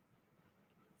on.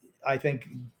 I think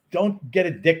don't get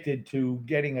addicted to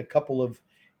getting a couple of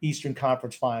Eastern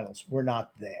Conference Finals. We're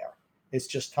not there. It's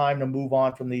just time to move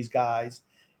on from these guys.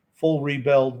 Full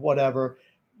rebuild, whatever.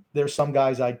 There's some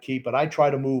guys I'd keep, but I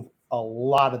try to move a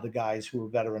lot of the guys who are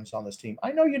veterans on this team.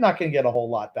 I know you're not going to get a whole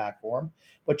lot back for them,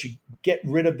 but you get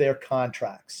rid of their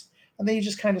contracts. And then you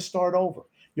just kind of start over.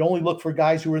 You only look for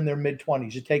guys who are in their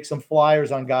mid-20s. You take some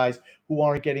flyers on guys who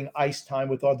aren't getting ice time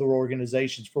with other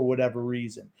organizations for whatever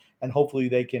reason. And hopefully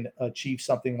they can achieve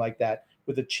something like that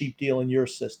with a cheap deal in your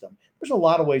system. There's a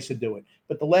lot of ways to do it.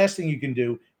 But the last thing you can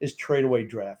do is trade away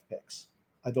draft picks.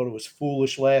 I thought it was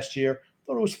foolish last year. I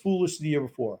thought it was foolish the year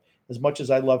before. As much as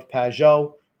I loved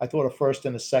Pajot, I thought a first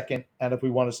and a second, and if we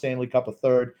won a Stanley Cup, a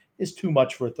third, is too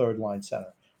much for a third-line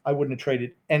center. I wouldn't have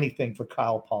traded anything for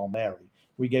Kyle Palmieri.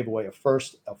 We gave away a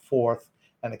first, a fourth,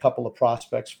 and a couple of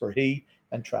prospects for he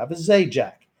and Travis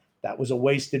Zajac. That was a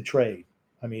wasted trade,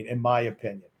 I mean, in my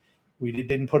opinion. It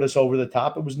didn't put us over the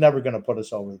top. It was never going to put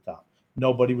us over the top.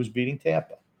 Nobody was beating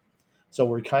Tampa. So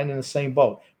we're kind of in the same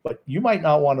boat. But you might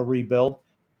not want to rebuild,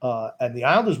 and the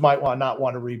Islanders might not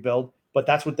want to rebuild, but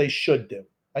that's what they should do.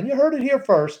 And you heard it here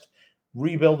first.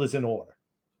 Rebuild is in order.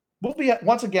 We'll be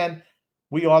once again,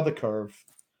 we are the curve.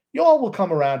 You all will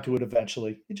come around to it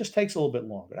eventually. It just takes a little bit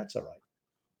longer. That's all right.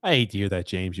 I hate to hear that,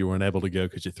 James. You weren't able to go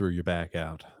because you threw your back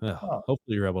out.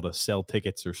 Hopefully you're able to sell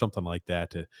tickets or something like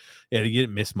that. You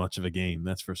didn't miss much of a game.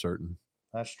 That's for certain.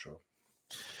 That's true.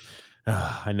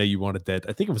 I know you wanted that.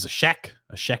 I think it was a Shack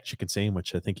chicken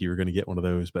sandwich. I think you were going to get one of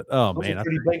those, but those man, are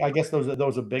pretty big. I guess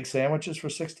those are big sandwiches for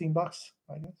 $16.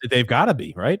 I guess they've got to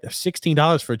be right.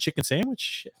 $16 for a chicken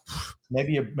sandwich.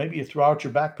 Maybe you throw out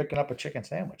your back picking up a chicken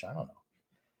sandwich. I don't know.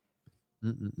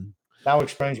 Mm-mm. Now it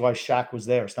explains why Shaq was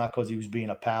there. It's not because he was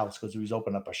being a pal. It's because he was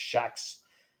opening up a Shaq's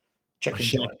chicken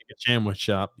sandwich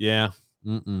shop. Yeah.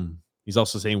 Mm-mm. He's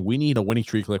also saying we need a winning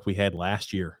streak like we had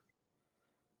last year.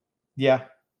 Yeah.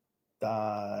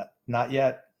 Not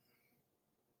yet.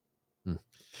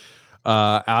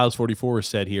 Alice 44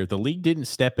 said here, the league didn't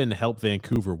step in to help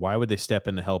Vancouver. Why would they step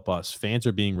in to help us? Fans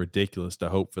are being ridiculous to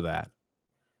hope for that.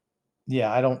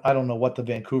 Yeah, I don't know what the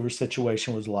Vancouver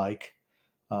situation was like.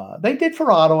 They did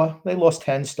for Ottawa. They lost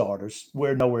 10 starters.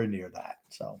 We're nowhere near that.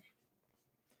 So,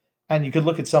 and you could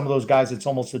look at some of those guys. It's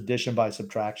almost addition by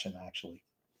subtraction, actually.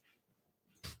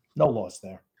 No loss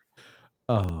there.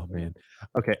 Oh man.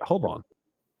 Okay, hold on.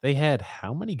 They had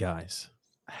how many guys?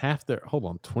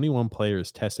 21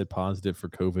 players tested positive for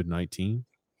COVID-19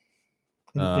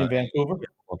 in Vancouver.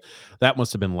 That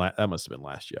must have been last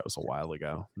year. It was a while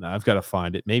ago. Now I've got to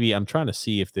find it. Maybe I'm trying to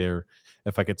see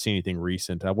if I could see anything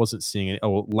recent. I wasn't seeing it.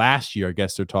 Oh, last year I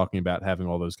guess they're talking about having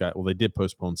all those guys. Well, they did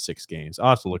postpone 6 games. I'll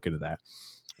have to look into that.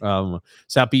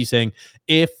 South B saying,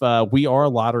 if we are a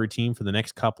lottery team for the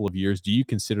next couple of years, do you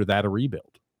consider that a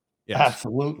rebuild? Yes.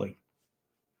 Absolutely.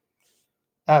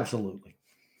 Absolutely.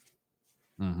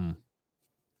 Mm-hmm.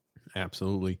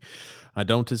 Absolutely. I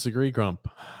don't disagree, Grump.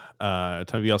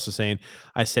 Somebody else is saying,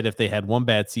 I said if they had one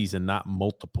bad season, not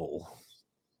multiple.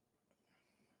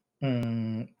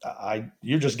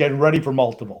 You're just getting ready for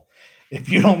multiple. If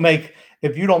you don't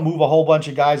move a whole bunch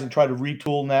of guys and try to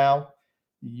retool now,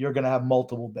 you're going to have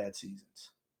multiple bad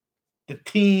seasons. The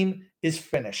team is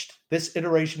finished. This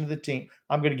iteration of the team,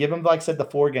 I'm going to give them, like I said, the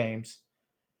 4 games.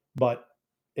 But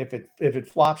if it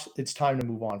flops, it's time to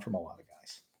move on from a lot of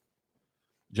guys.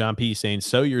 John P. saying,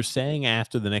 so you're saying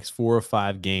after the next 4 or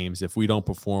 5 games, if we don't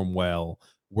perform well,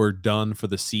 we're done for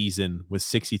the season with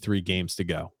 63 games to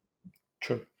go.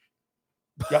 True.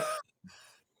 Yep.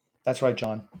 That's right,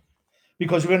 John.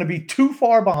 Because we're going to be too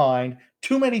far behind,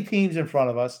 too many teams in front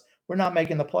of us. We're not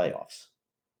making the playoffs.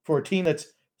 For a team that's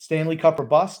Stanley Cup or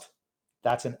bust,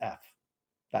 that's an F.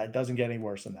 That doesn't get any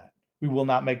worse than that. We will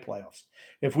not make playoffs.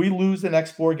 If we lose the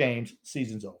next 4 games,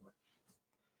 season's over.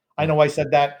 I know I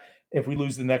said that if we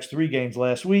lose the next 3 games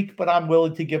last week, but I'm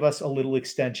willing to give us a little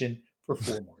extension for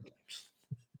 4 more games.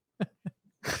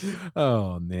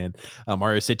 Oh, man.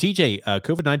 Mario said, TJ,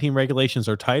 COVID-19 regulations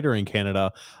are tighter in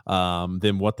Canada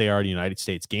than what they are in the United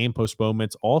States. Game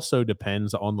postponements also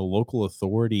depends on the local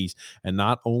authorities and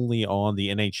not only on the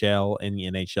NHL and the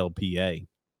NHLPA.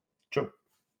 True.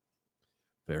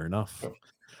 Fair enough. True.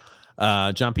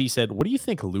 John P. said, what do you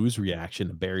think of Lou's reaction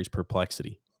to Barry's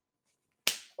perplexity?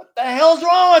 What the hell's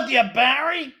wrong with you,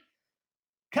 Barry?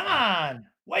 Come on.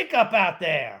 Wake up out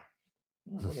there.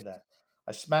 Look at that.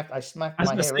 I smacked my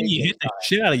hair. You hit the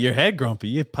shit out of your head,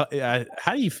 Grumpy.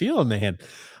 How do you feel, man?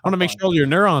 I want to make sure all your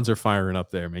neurons are firing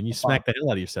up there, man. You smacked the hell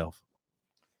out of yourself.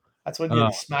 That's what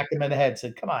he smacked him in the head.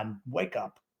 Said, "Come on, wake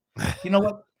up." You know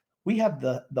what? We have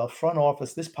the front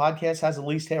office. This podcast has the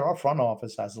least hair. Our front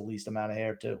office has the least amount of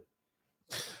hair too.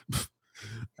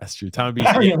 That's true. Tommy B.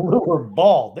 Barry and Lou are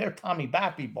bald. They're Tommy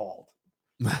Bappy bald.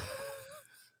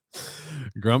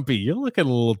 Grumpy, you're looking a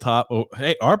little top. Oh,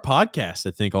 hey, our podcast,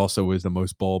 I think, also is the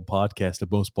most bald podcast, the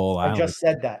most bald I just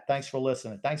said that. Thanks for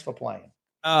listening. Thanks for playing.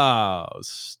 Oh,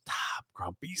 stop,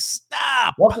 Grumpy.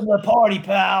 Stop. Welcome to the party,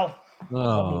 pal.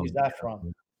 Oh, what movie is that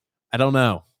from? I don't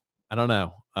know.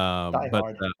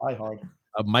 Die Hard.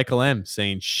 Michael M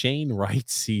saying Shane Wright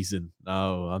season.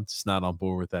 No, I'm just not on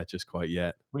board with that just quite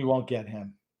yet. We won't get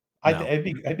him. No.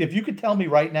 If you could tell me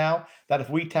right now that if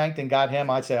we tanked and got him,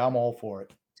 I'd say I'm all for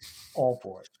it. All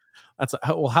for it.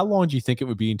 How long do you think it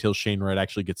would be until Shane Wright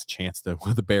actually gets a chance to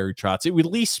with the Barry Trotz? It would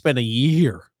at least spend a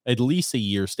year. At least a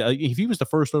year. If he was the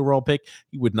first overall pick,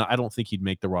 he would not. I don't think he'd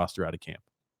make the roster out of camp.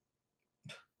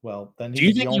 Well, then do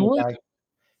you think he would? Guy.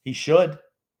 He should.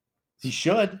 He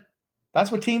should. That's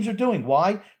what teams are doing.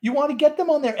 Why? You want to get them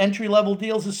on their entry-level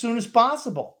deals as soon as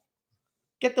possible.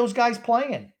 Get those guys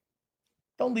playing.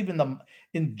 Don't leave them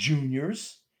in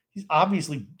juniors. He's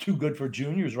obviously too good for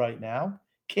juniors right now.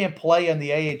 Can't play in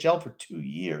the AHL for 2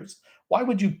 years. Why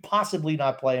would you possibly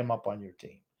not play him up on your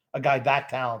team? A guy that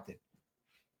talented.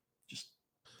 Just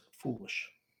foolish.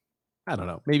 I don't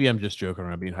know. Maybe I'm just joking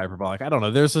around being hyperbolic. I don't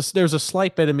know. There's a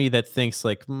slight bit of me that thinks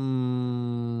like,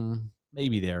 maybe.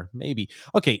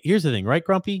 Okay, here's the thing, right,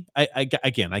 Grumpy? I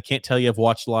can't tell you I've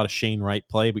watched a lot of Shane Wright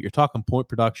play, but you're talking point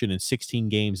production in 16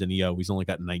 games in EO. He's only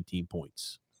got 19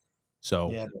 points. So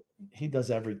yeah, he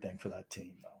does everything for that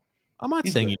team, though. I'm not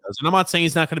saying he does, and I'm not saying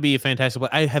he's not going to be a fantastic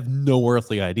player. I have no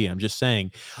earthly idea. I'm just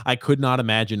saying I could not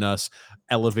imagine us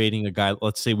elevating a guy.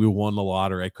 Let's say we won the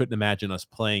lottery. I couldn't imagine us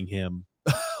playing him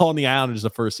on the Islanders the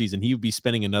first season. He would be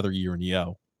spending another year in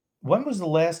EO. When was the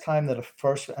last time that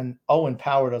and Owen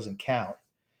Power doesn't count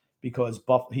because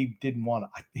he didn't want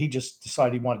to? He just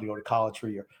decided he wanted to go to college for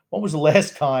a year. When was the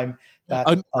last time that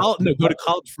go to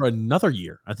college for another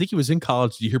year? I think he was in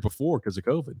college the year before because of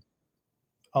COVID.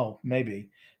 Oh, maybe.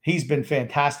 He's been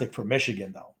fantastic for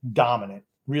Michigan, though. Dominant.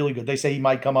 Really good. They say he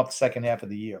might come up the second half of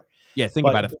the year. Yeah, think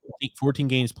about it. 14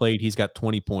 games played. He's got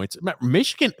 20 points.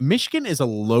 Michigan is a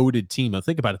loaded team. Now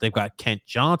think about it. They've got Kent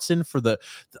Johnson for the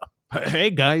hey,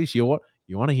 guys, you want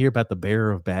to hear about the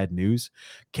bearer of bad news?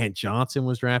 Kent Johnson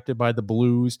was drafted by the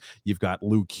Blues. You've got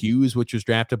Luke Hughes, which was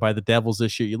drafted by the Devils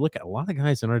this year. You look at a lot of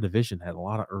guys in our division had a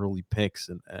lot of early picks,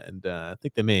 and I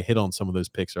think they may have hit on some of those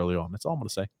picks early on. That's all I'm going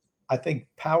to say. I think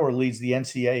Power leads the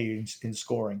NCAA in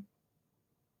scoring.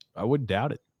 I wouldn't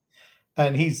doubt it.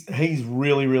 And he's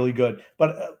really, really good.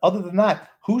 But other than that,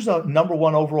 who's a number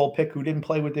one overall pick who didn't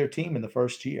play with their team in the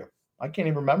first year? I can't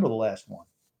even remember the last one.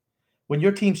 When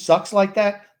your team sucks like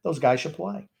that, those guys should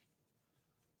play.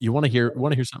 You want to hear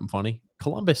something funny?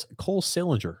 Columbus, Cole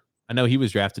Sillinger. I know he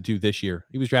was drafted too this year.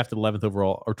 He was drafted 11th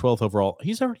overall or 12th overall.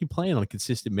 He's already playing on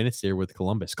consistent minutes there with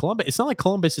Columbus. It's not like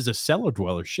Columbus is a cellar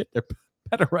dweller. Shit, they're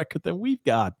better record than we've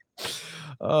got.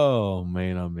 Oh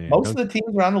man, oh man. Most of the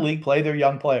teams around the league play their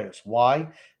young players. Why?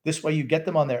 This way you get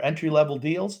them on their entry-level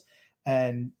deals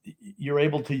and you're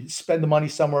able to spend the money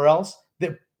somewhere else.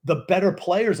 They're the better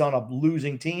players on a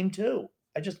losing team too.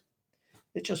 It's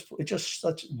just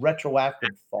such retroactive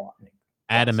thought.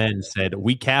 Adam N said,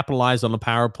 we capitalize on the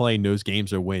power play and those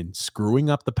games are wins. Screwing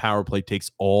up the power play takes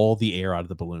all the air out of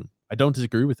the balloon. I don't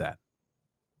disagree with that.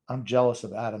 I'm jealous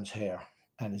of Adam's hair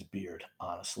and his beard,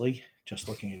 honestly, just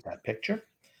looking at that picture.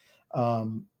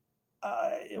 But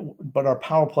our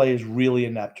power play is really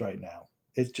inept right now.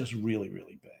 It's just really,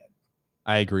 really bad.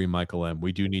 I agree, Michael M.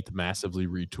 We do need to massively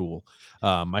retool.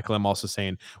 Michael M. also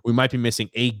saying we might be missing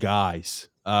 8 guys,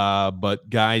 but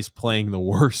guys playing the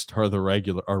worst are the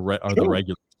regular the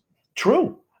regulars.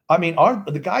 True. I mean,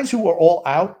 the guys who are all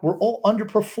out were all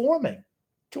underperforming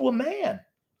to a man.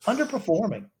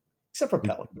 Underperforming, except for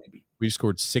Pellick, maybe. We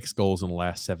scored 6 goals in the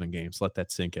last 7 games. Let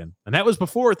that sink in. And that was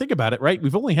before, think about it, right?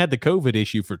 We've only had the COVID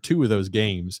issue for 2 of those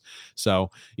games. So,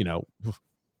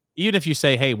 even if you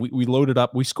say, hey, we loaded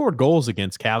up, we scored goals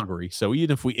against Calgary. So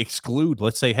even if we exclude,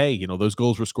 let's say, hey, those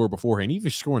goals were scored beforehand, even if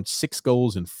you're scoring 6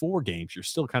 goals in 4 games, you're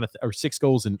still kind of, or 6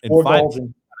 goals in 4 5 goals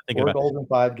in 4 goals in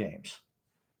 5 games.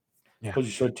 Yeah. Because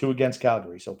you scored 2 against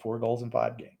Calgary. So 4 goals in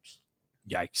 5 games.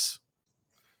 Yikes.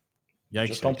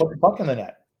 Just don't put the puck in the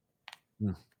net.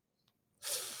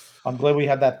 I'm glad we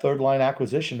had that third line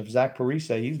acquisition of Zach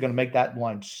Parise. He's going to make that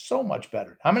line so much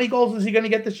better. How many goals is he going to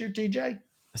get this year, TJ?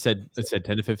 I said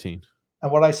 10 to 15.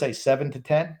 And what I say, 7 to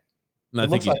 10? No, it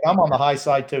looks like I'm on the high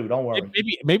side too. Don't worry.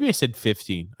 Maybe I said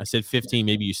 15. I said 15.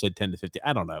 Maybe you said 10 to 15.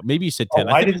 I don't know. Maybe you said 10.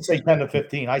 I didn't say 10 to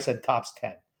 15. I said tops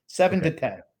 10. 7 to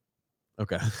 10.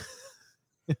 Okay.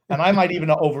 And I might even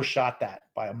have overshot that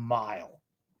by a mile.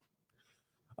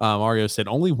 Mario said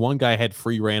only one guy had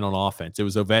free reign on offense. It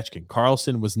was Ovechkin.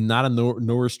 Carlson was not a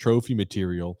Norris Trophy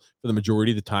material for the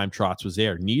majority of the time Trotz was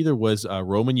there. Neither was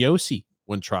Roman Josi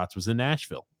when Trotz was in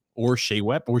Nashville, or Shea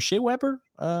Weber. Or Shea Weber?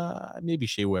 Maybe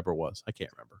Shea Weber was. I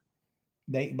can't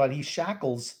remember. But he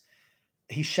shackles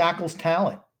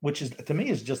talent, which is, to me,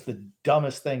 is just the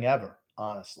dumbest thing ever,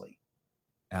 honestly.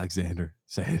 Alexander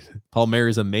said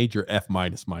Palmieri is a major F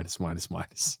minus.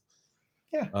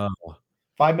 Yeah.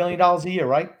 $5 million a year,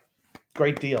 right?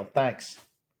 Great deal. Thanks.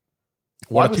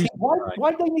 Why did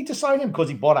they need to sign him? Because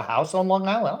he bought a house on Long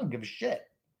Island? I don't give a shit.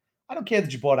 I don't care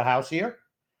that you bought a house here.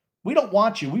 We don't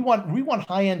want you. We want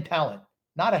high-end talent,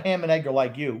 not a ham and egger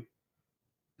like you.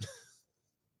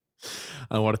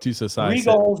 I want to society.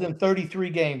 3 goals in 33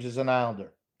 games as an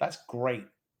Islander. That's great.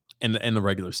 In the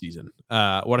regular season.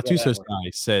 What a Tuso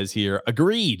says here.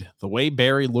 Agreed. The way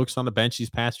Barry looks on the bench these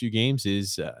past few games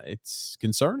is it's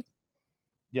concerning.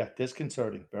 Yeah,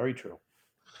 disconcerting. Very true.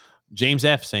 James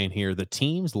F saying here, the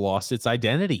team's lost its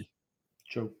identity.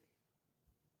 True.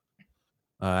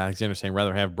 Alexander saying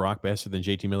rather have Brock Besser than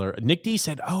JT Miller. Nick D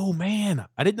said, oh man,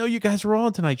 I didn't know you guys were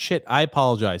on tonight. Shit, I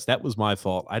apologize. That was my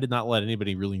fault. I did not let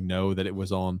anybody really know that it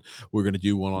was on. We're going to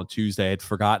do one on Tuesday. I had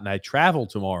forgotten I travel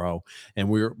tomorrow.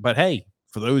 But hey,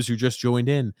 for those who just joined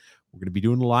in, we're going to be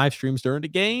doing the live streams during the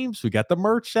games. We got the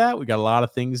merch out. We got a lot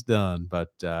of things done.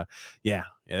 But yeah,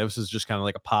 this is just kind of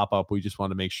like a pop-up. We just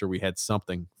wanted to make sure we had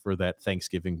something for that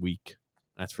Thanksgiving week.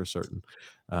 That's for certain.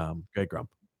 Good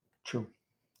Grump. True.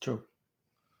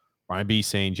 Ryan B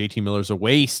saying JT Miller's a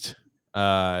waste,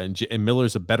 and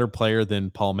Miller's a better player than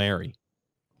Palmieri.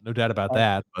 No doubt about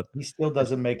that. But he still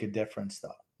doesn't make a difference,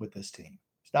 though, with this team.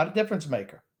 He's not a difference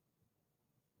maker.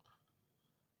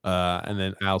 And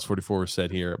then Alice 44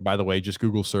 said here, by the way, just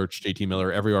Google search JT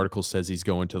Miller. Every article says he's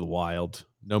going to the Wild.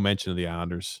 No mention of the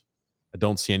Islanders. I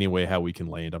don't see any way how we can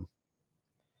land him.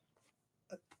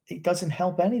 It doesn't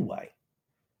help anyway.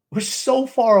 We're so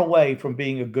far away from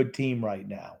being a good team right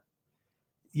now.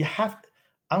 I'm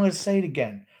going to say it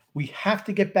again. We have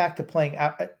to get back to playing.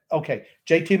 Okay,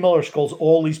 JT Miller scores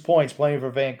all these points playing for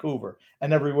Vancouver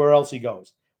and everywhere else he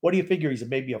goes. What do you figure? He's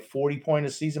maybe a 40-point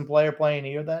a season player playing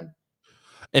here then?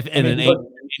 If in an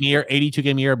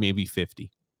 82-game year, maybe 50.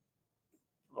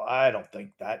 I don't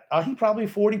think that. He probably a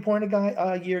 40-point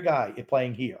a year guy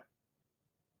playing here.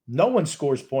 No one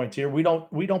scores points here. We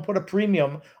don't put a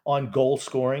premium on goal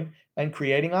scoring and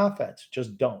creating offense.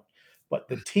 Just don't. But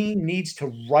the team needs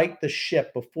to right the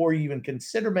ship before you even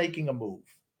consider making a move.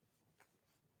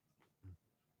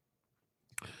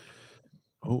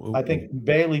 I think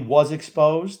Bailey was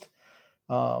exposed.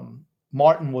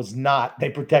 Martin was not. They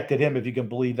protected him, if you can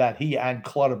believe that. He and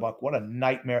Clutterbuck. What a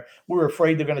nightmare. We were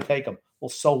afraid they're going to take him. Well,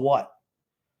 so what?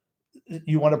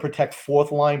 You want to protect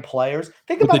fourth line players?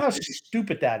 Think about how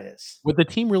stupid that is. Would the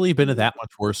team really have been that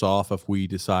much worse off if we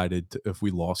if we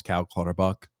lost Cal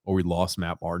Clutterbuck or we lost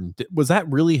Matt Martin? Was that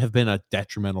really have been a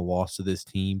detrimental loss to this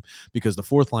team? Because the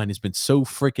fourth line has been so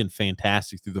freaking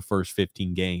fantastic through the first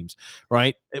 15 games,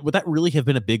 right? Would that really have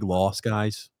been a big loss,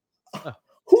 guys?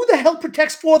 Who the hell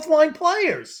protects fourth line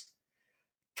players?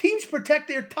 Teams protect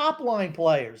their top line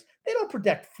players. They don't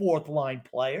protect fourth line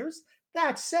players.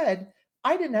 That said,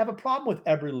 I didn't have a problem with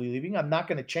Eberle leaving. I'm not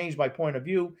going to change my point of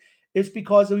view. It's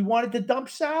because we wanted to dump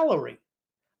salary.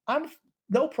 I'm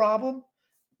no problem.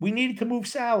 We needed to move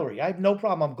salary. I have no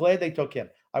problem. I'm glad they took him.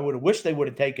 I would have wished they would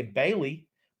have taken Bailey,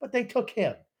 but they took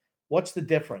him. What's the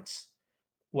difference?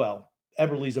 Well,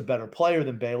 Eberle's a better player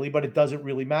than Bailey, but it doesn't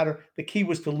really matter. The key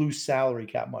was to lose salary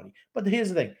cap money. But here's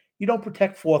the thing. You don't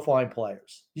protect fourth line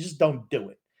players. You just don't do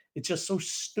it. It's just so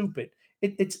stupid.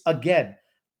 It's again,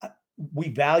 we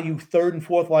value third and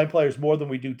fourth line players more than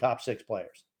we do top six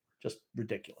players. Just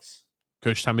ridiculous.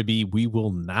 Coach Tommy B, we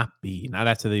will not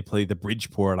after they play the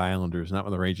Bridgeport Islanders, not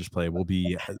when the Rangers play. I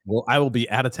will be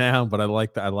out of town, but I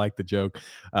like the joke.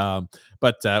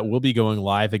 But we'll be going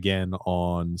live again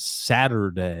on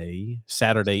Saturday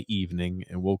evening,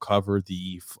 and we'll cover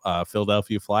the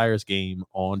Philadelphia Flyers game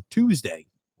on Tuesday.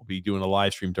 We'll be doing a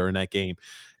live stream during that game.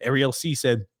 Ariel C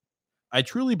said, I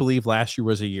truly believe last year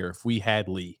was a year if we had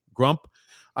Lee. Grump,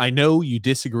 I know you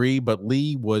disagree, but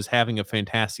Lee was having a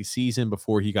fantastic season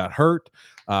before he got hurt.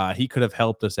 He could have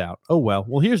helped us out. Oh, well,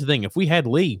 here's the thing. If we had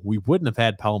Lee, we wouldn't have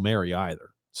had Palmieri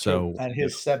either. So, and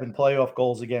his 7 playoff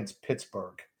goals against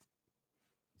Pittsburgh.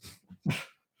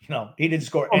 He didn't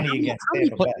score any against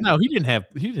Tampa Bay. No, he didn't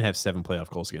have 7 playoff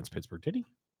goals against Pittsburgh, did he?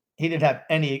 He didn't have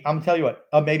any. I'm going to tell you what,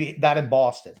 maybe that in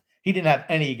Boston. He didn't have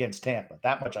any against Tampa.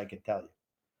 That much I can tell you.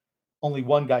 Only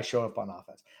one guy showed up on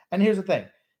offense. And here's the thing.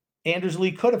 Anders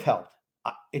Lee could have helped.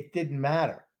 It didn't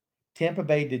matter. Tampa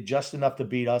Bay did just enough to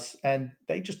beat us, and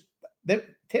Tampa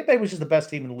Bay was just the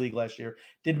best team in the league last year.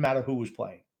 Didn't matter who was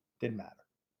playing. Didn't matter.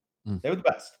 They were the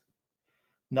best.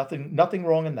 Nothing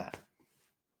wrong in that.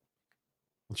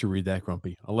 Let you read that,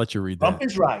 Grumpy. I'll let you read that. Grump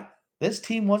is right. This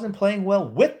team wasn't playing well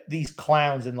with these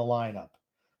clowns in the lineup.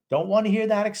 Don't want to hear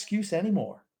that excuse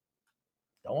anymore.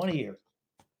 Don't want to hear it.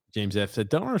 James F. said,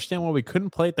 don't understand why we couldn't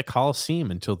play at the Coliseum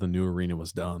until the new arena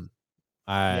was done.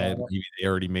 They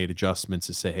already made adjustments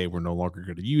to say, hey, we're no longer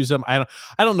going to use them. I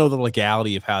don't know the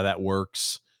legality of how that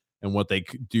works and what they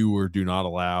do or do not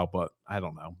allow, but I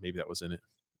don't know. Maybe that was in it.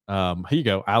 Here you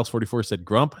go. Alice44 said,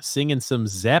 Grump singing some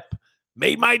Zepp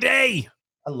made my day.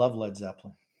 I love Led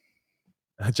Zeppelin.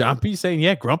 John P saying,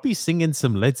 yeah, Grumpy singing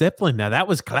some Led Zeppelin. Now that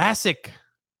was classic.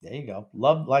 There you go.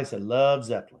 Like I said, love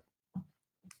Zeppelin.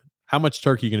 How much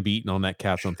turkey are you going to be eating on that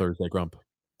couch on Thursday, Grump?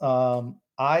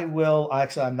 I will.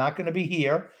 Actually, I'm not going to be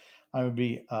here. I'm going to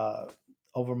be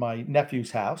over my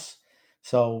nephew's house.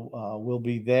 So we'll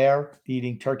be there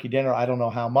eating turkey dinner. I don't know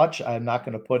how much. I'm not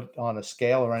going to put it on a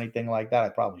scale or anything like that. I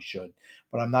probably should,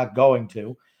 but I'm not going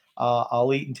to.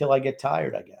 I'll eat until I get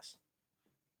tired, I guess.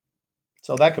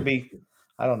 So that could be,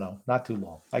 I don't know, not too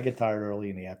long. I get tired early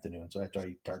in the afternoon, so after I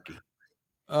eat turkey.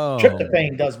 Oh.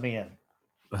 Tryptophan does me in.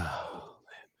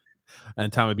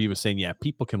 And Tommy B was saying, yeah,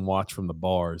 people can watch from the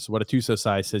bars. What a Tuso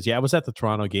Sai says, yeah, I was at the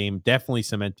Toronto game. Definitely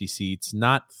some empty seats,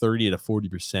 not 30 to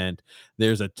 40%.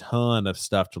 There's a ton of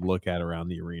stuff to look at around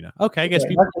the arena. Okay, I guess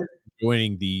people are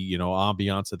enjoying the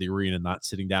ambiance of the arena, not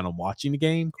sitting down and watching the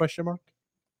game, question mark?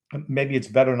 Maybe it's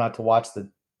better not to watch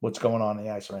what's going on in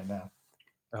the ice right now.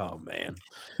 Oh, man.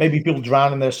 Maybe people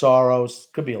drown in their sorrows.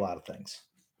 Could be a lot of things.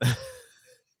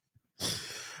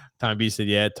 Time B said,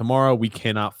 yeah, tomorrow we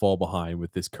cannot fall behind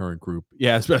with this current group.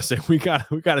 Yeah, especially we got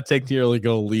to take the early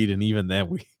goal lead, and even then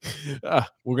we're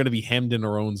going to be hemmed in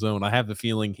our own zone. I have the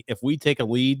feeling if we take a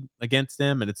lead against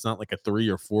them and it's not like a 3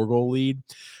 or 4 goal lead,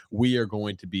 we are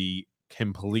going to be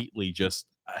completely just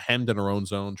hemmed in our own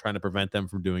zone, trying to prevent them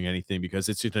from doing anything, because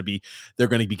it's going to be they're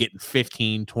going to be getting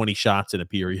 15, 20 shots in a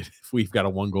period if we've got a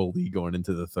 1 goal lead going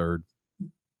into the third.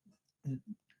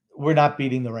 We're not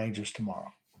beating the Rangers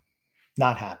tomorrow.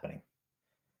 Not happening.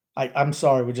 I'm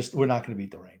sorry. We're not going to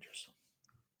beat the Rangers.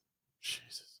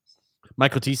 Jesus.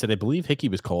 Michael T said, I believe Hickey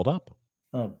was called up.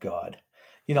 Oh God.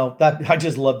 That I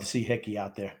just love to see Hickey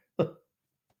out there.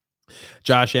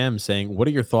 Josh M saying, what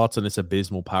are your thoughts on this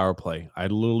abysmal power play? I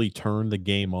literally turned the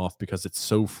game off because it's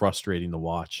so frustrating to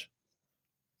watch.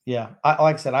 Yeah.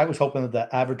 Like I said, I was hoping that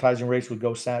the advertising rates would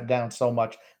go down so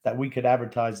much that we could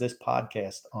advertise this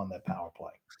podcast on that power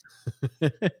play.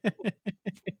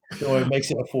 So it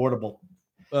makes it affordable.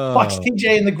 Watch Oh,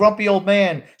 TJ and the grumpy old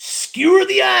man skewer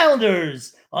the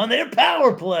Islanders on their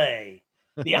power play.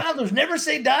 The Islanders never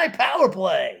say die power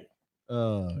play.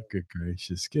 good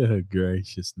gracious,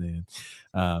 man.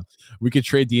 We could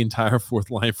trade the entire fourth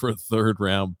line for a third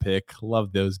round pick.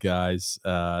 Love those guys.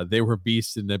 They were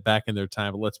beasts back in their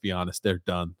time, but let's be honest, they're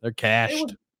done. They're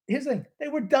cashed. Here's the thing. They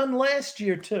were done last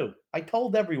year, too. I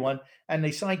told everyone, and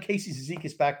they signed Casey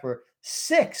Zizekas back for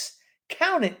 6.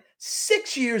 Count it,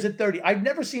 6 years at 30. I've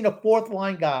never seen a fourth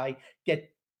line guy get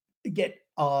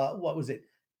 11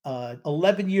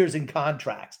 years in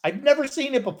contracts. I've never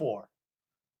seen it before.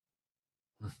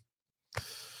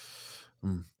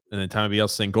 And then Tommy BL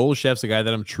saying Golashev's the guy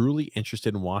that I'm truly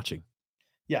interested in watching.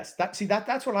 Yes, that's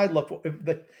what I look for.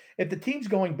 If the team's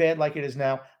going bad like it is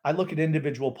now, I look at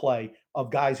individual play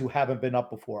of guys who haven't been up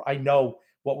before. I know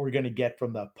what we're going to get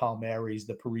from the Palmieris,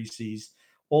 the Parisis,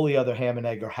 all the other ham and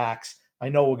egg or hacks. I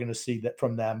know we're going to see that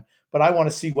from them, but I want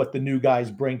to see what the new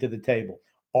guys bring to the table.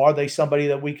 Are they somebody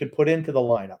that we could put into the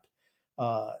lineup?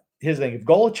 Here's the thing. If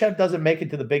Golachev doesn't make it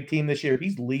to the big team this year,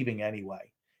 he's leaving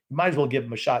anyway. You might as well give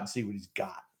him a shot and see what he's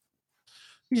got.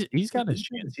 He's got his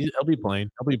chance. He'll be playing,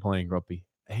 Grumpy.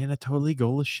 Anatoly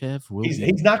Golashev will.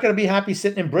 He's not going to be happy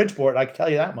sitting in Bridgeport. I can tell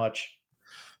you that much.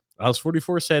 House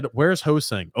 44 said, "Where's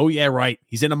Ho-Sang? Oh yeah, right.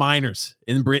 He's in the minors.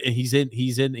 He's in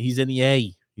the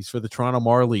A. He's for the Toronto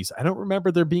Marlies. I don't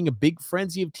remember there being a big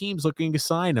frenzy of teams looking to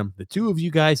sign him. The two of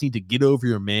you guys need to get over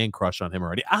your man crush on him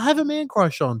already. I have a man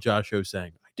crush on Josh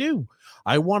Ho-Sang. I do.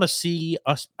 I want to see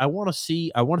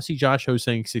Josh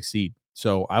Ho-Sang succeed.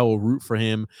 So I will root for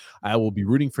him. I will be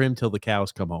rooting for him till the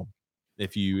cows come home.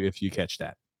 If you catch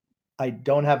that. I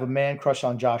don't have a man crush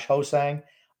on Josh Ho-Sang.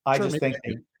 I just think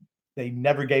they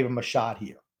never gave him a shot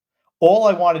here. All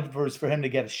I wanted was for him to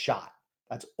get a shot.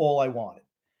 That's all I wanted.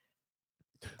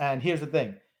 And here's the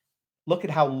thing. Look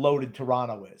at how loaded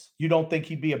Toronto is. You don't think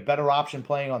he'd be a better option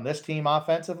playing on this team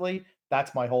offensively?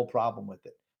 That's my whole problem with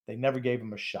it. They never gave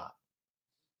him a shot.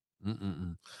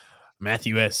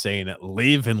 Matthew S. saying it,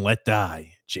 live and let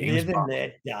die. James live and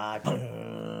let die.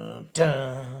 Dun,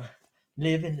 dun.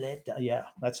 Live and let die. Yeah,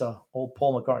 that's a old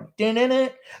Paul McCartney.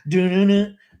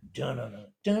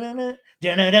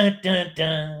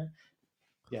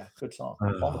 Yeah, good song.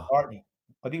 Paul McCartney.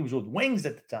 I think he was with Wings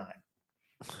at the time.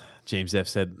 James F.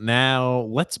 said, now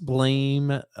let's blame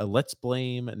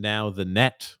now the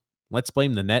net. Let's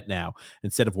blame the net now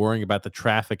instead of worrying about the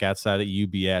traffic outside of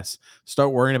UBS.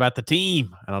 Start worrying about the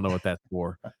team. I don't know what that's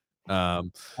for. I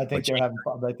think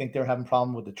they're having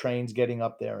problem with the trains getting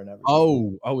up there and everything.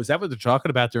 Oh, is that what they're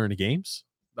talking about during the games?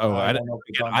 Oh, I don't know.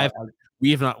 We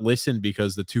have not listened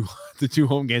because the two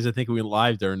home games I think we went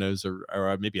live during those,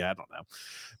 or maybe I don't know.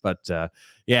 But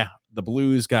yeah, the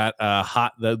Blues got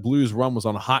hot. The Blues run was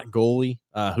on a hot goalie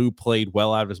who played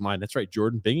well out of his mind. That's right,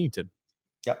 Jordan Binghamton.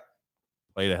 Yep,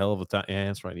 played a hell of a time. Yeah,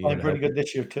 that's right. He played pretty good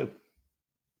this year too.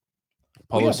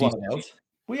 We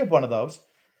have one of those.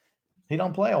 He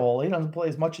don't play all. He doesn't play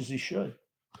as much as he should.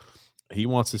 He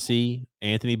wants to see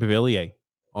Anthony Beauvillier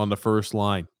on the first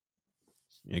line.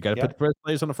 You got to put the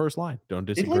players on the first line. Don't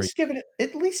disagree.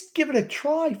 At least give it a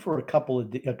try for a couple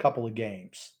of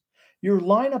games. Your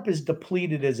lineup is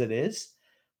depleted as it is.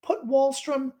 Put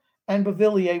Wahlstrom and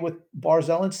Beauvillier with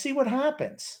Barzal and see what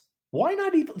happens. Why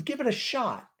not even give it a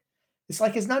shot? It's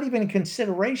like it's not even a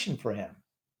consideration for him.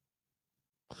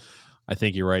 I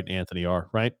think you're right, Anthony R.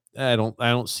 Right? I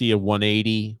don't see a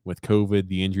 180 with COVID,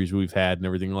 the injuries we've had, and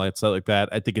everything like that.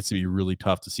 I think it's gonna be really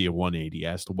tough to see a 180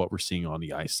 as to what we're seeing on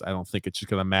the ice. I don't think it's just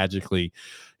gonna magically,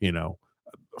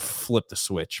 flip the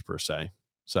switch per se.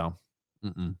 So,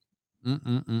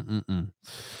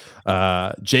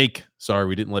 Jake, sorry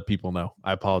we didn't let people know.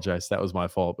 I apologize. That was my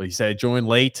fault. But he said I joined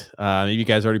late. Maybe you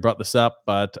guys already brought this up,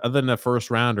 but other than the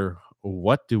first rounder,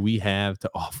 what do we have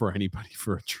to offer anybody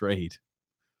for a trade?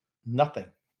 Nothing.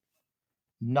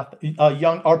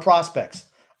 Our prospects,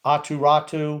 Atu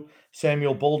Ratu,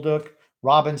 Samuel Bolduc,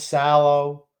 Robin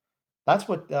Salo. That's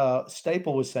what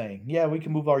Staple was saying. Yeah, we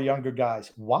can move our younger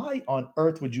guys. Why on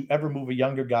earth would you ever move a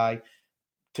younger guy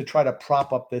to try to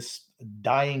prop up this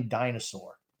dying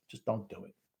dinosaur? Just don't do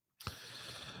it.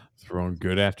 Throwing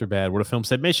good after bad. What a film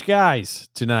said, Mish guys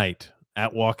tonight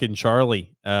at Walk-In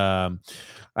Charlie.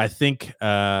 I think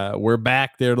we're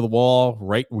back there to the wall,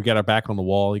 right? We got our back on the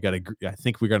wall. I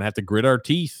think we're going to have to grit our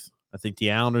teeth. I think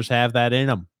the Islanders have that in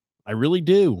them. I really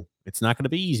do. It's not going to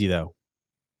be easy, though.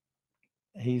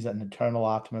 He's an eternal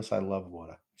optimist. I love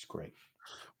Wada. It's great.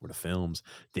 What a films.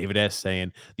 David S.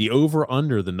 saying the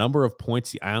over-under, the number of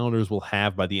points the Islanders will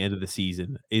have by the end of the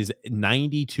season is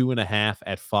 92.5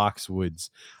 at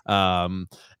Foxwoods.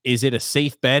 Is it a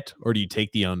safe bet, or do you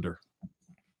take the under?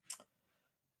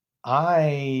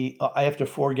 After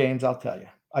 4 games, I'll tell you.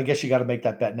 I guess you got to make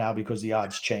that bet now because the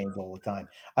odds change all the time.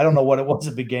 I don't know what it was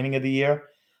at the beginning of the year,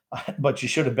 but you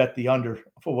should have bet the under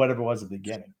for whatever it was at the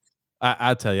beginning.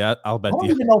 I'll tell you, I'll bet I don't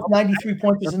the. even know if 93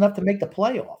 points is enough to make the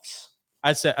playoffs.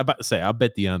 I'm about to say, I'll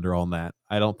bet the under on that.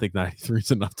 I don't think 93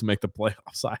 is enough to make the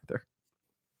playoffs either.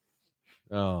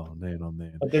 Oh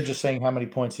man. But they're just saying how many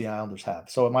points the Islanders have.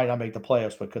 So it might not make the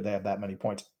playoffs, but could they have that many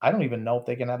points? I don't even know if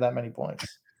they can have that many points.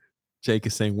 Jake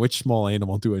is saying, which small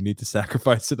animal do I need to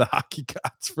sacrifice to the hockey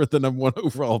gods for the number 1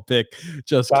 overall pick?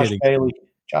 Just kidding.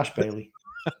 Josh Bailey.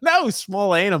 No,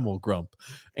 small animal, Grump.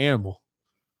 Animal.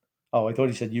 Oh, I thought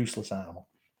he said useless animal.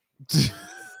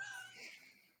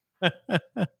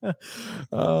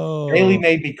 Bailey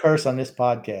made me curse on this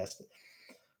podcast.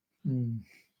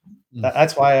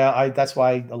 That's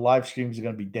why the live streams are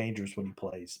going to be dangerous when he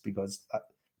plays, because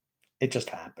it just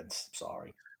happens.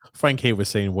 Sorry. Frank Hay was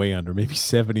saying way under, maybe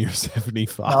 70 or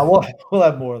 75. No, we'll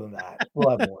have more than that.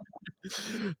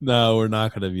 No, we're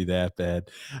not going to be that bad.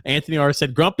 Anthony R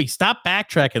said, Grumpy, stop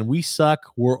backtracking. We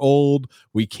suck. We're old.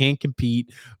 We can't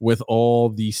compete with all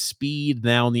the speed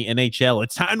now in the NHL.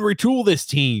 It's time to retool this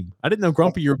team. I didn't know,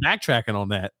 Grumpy, you were backtracking on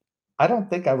that. I don't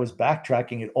think I was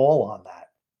backtracking at all on that.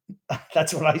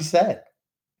 That's what I said.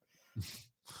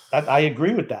 I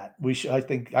agree with that. I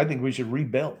think we should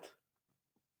rebuild.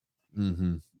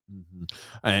 Mm-hmm.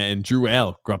 And Drew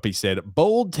L. Grumpy said,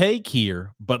 bold take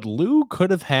here, but Lou could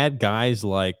have had guys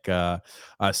like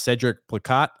Cedric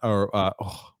Paquette or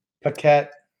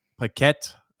Paquette,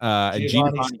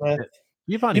 Giovanni Smith.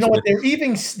 Giovanni you know Smith. What? They're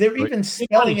even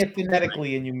spelling it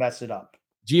phonetically, and you mess it up.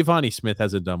 Giovanni Smith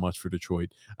hasn't done much for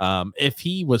Detroit. If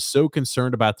he was so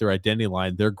concerned about their identity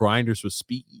line, their grinders with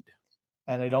speed.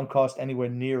 And they don't cost anywhere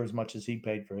near as much as he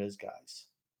paid for his guys.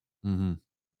 Mm-hmm.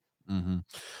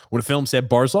 When a film said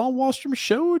Barzal and Wahlstrom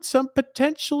showed some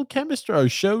potential chemistry, or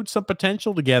showed some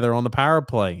potential together on the power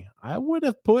play, I would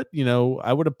have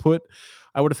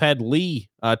had Lee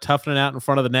toughen it out in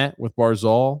front of the net with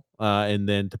Barzal, and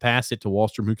then to pass it to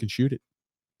Wahlstrom, who can shoot it.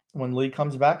 When Lee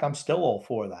comes back, I'm still all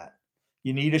for that.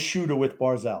 You need a shooter with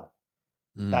Barzal.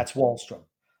 That's Wahlstrom.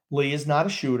 Lee is not a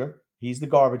shooter. He's the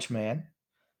garbage man.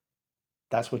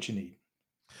 That's what you need.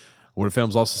 When a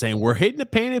film's also saying we're hitting the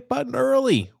panic button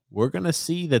early, we're going to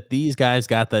see that these guys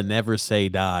got the never say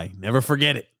die. Never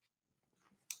forget it.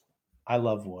 I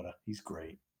love Water. He's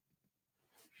great.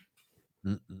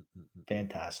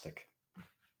 Fantastic.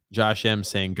 Josh M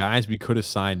saying, guys, we could have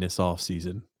signed this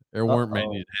offseason. There weren't many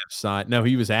that have signed. No,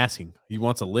 he was asking. He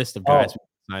wants a list of guys who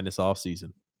signed this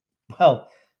offseason. Well,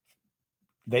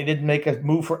 they didn't make a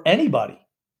move for anybody.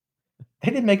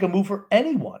 They didn't make a move for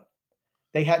anyone.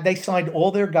 They signed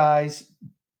all their guys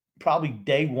probably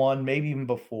day one, maybe even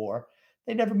before.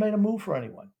 They never made a move for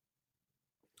anyone.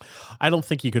 I don't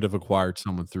think you could have acquired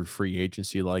someone through free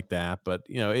agency like that, but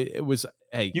it was,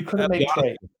 hey, you could have made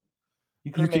trades.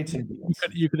 You could have made some deals.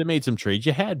 You could have made some trades.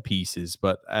 You had pieces,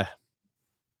 but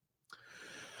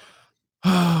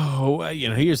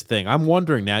here's the thing. I'm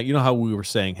wondering now, how we were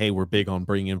saying, hey, we're big on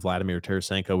bringing in Vladimir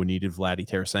Tarasenko. We needed Vladdy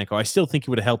Tarasenko. I still think he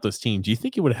would have helped this team. Do you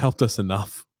think he would have helped us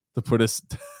enough to put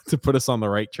us on the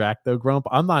right track, though, Grump?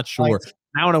 I'm not sure.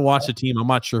 Now when I watch the team, I'm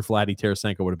not sure if Vladdy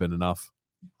Tarasenko would have been enough.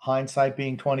 Hindsight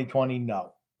being 2020,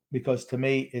 no. Because to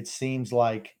me, it seems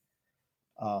like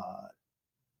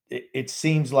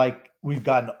we've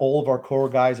gotten all of our core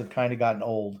guys have kind of gotten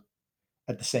old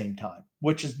at the same time,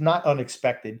 which is not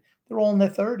unexpected. They're all in their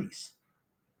 30s.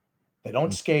 They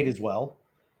don't skate as well.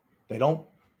 They don't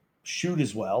shoot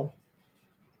as well.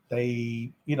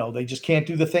 They just can't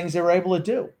do the things they were able to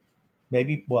do.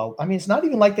 It's not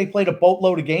even like they played a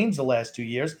boatload of games the last 2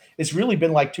 years. It's really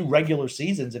been like 2 regular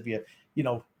seasons if you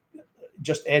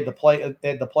just add the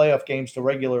playoff games to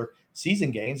regular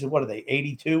season games. And what are they,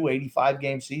 82, 85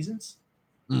 game seasons?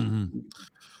 Yeah,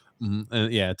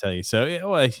 I tell you. So, you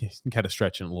can kind of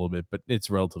stretch it a little bit, but it's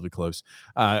relatively close.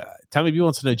 Tommy B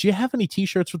wants to know, do you have any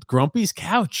T-shirts with Grumpy's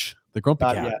couch? The Grumpy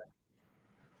Not couch.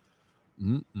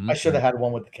 Yet. I should have had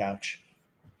one with the couch.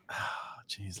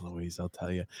 Jeez Louise, I'll tell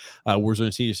you.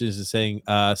 Warzone Senior Citizen is saying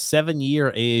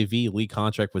 7-year AAV league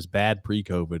contract was bad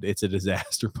pre-COVID. It's a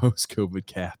disaster post-COVID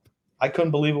cap. I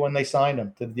couldn't believe it when they signed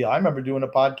him to the deal. I remember doing a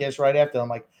podcast right after. I'm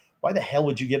like, why the hell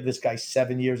would you give this guy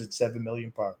 7 years at $7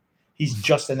 million per? He's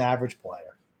just an average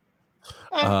player.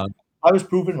 I was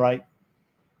proven right.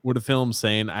 What a film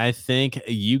saying, I think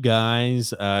you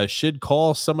guys should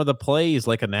call some of the plays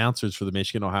like announcers for the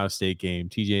Michigan-Ohio State game.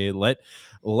 TJ,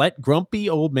 let grumpy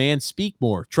old man speak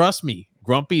more. Trust me,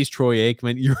 Grumpy's Troy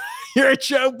Aikman. You're a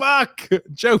Joe Buck.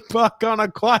 Joe Buck on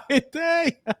a quiet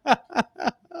day.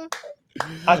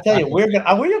 I tell you,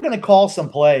 we're gonna call some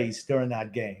plays during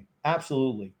that game.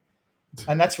 Absolutely.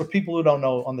 And that's for people who don't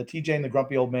know, on the TJ and the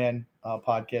Grumpy Old Man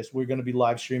podcast, we're going to be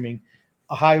live streaming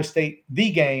Ohio State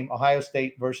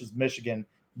versus Michigan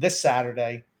this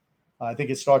Saturday. I think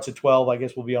it starts at 12. I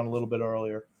guess we'll be on a little bit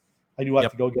earlier. I do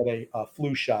have to go get a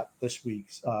flu shot this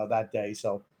week, that day.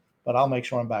 So, but I'll make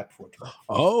sure I'm back before 12.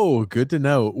 Oh, good to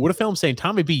know. What if I'm saying,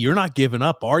 Tommy B, you're not giving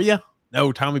up, are you?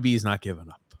 No, Tommy B is not giving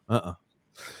up.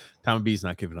 Tommy B's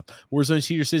not giving up. Warzone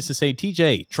Senior Citizen saying,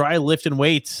 TJ, try lifting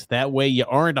weights. That way you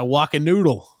aren't a walking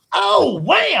noodle. Oh,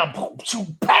 wham!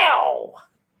 Pow!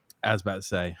 I was about to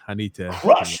say, I need to.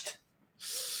 Crushed.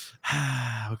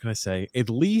 What can I say?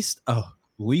 At least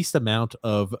amount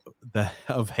of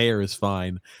hair is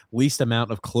fine. Least amount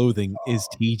of clothing is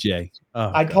TJ.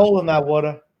 Oh, I told him that,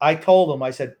 Woody. I told him, I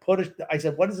said, what is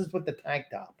this with the tank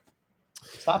top?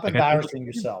 Stop embarrassing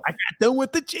yourself. I got done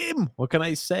with the gym. What can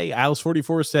I say?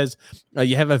 Alice44 says,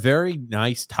 you have a very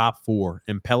nice top four.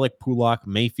 Impelic, Pulak,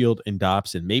 Mayfield, and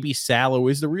Dobson. Maybe Salo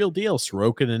is the real deal.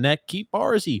 Sorokin and Net, keep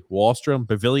Barzy, Wallstrom,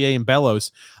 Bavillier, and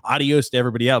Bellows. Adios to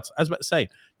everybody else. I was about to say,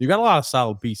 you got a lot of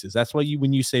solid pieces. That's why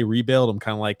when you say rebuild, I'm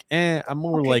kind of like, I'm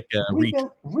more like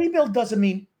rebuild doesn't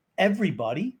mean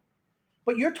everybody.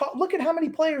 But look at how many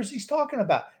players he's talking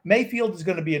about. Mayfield is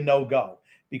going to be a no-go,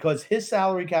 because his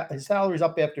salary is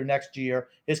up after next year.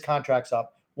 His contract's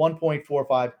up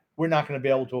 1.45. We're not going to be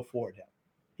able to afford him.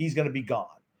 He's going to be gone.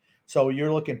 So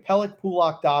you're looking Pellick,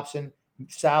 Pulak, Dobson,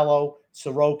 Salo,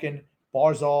 Sorokin,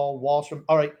 Barzal, Wallstrom.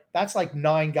 All right, that's like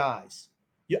 9 guys.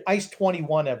 You ice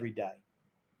 21 every day.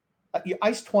 You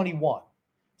ice 21.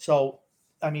 So,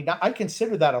 I mean, I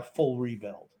consider that a full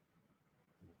rebuild.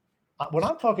 When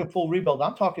I'm talking full rebuild,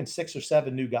 I'm talking 6 or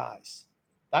 7 new guys.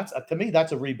 That's to me,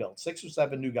 that's a rebuild. 6 or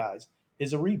 7 new guys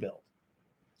is a rebuild.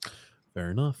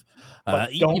 Fair enough.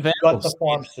 Don't gut the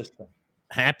farm system.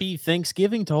 Happy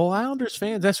Thanksgiving to all Islanders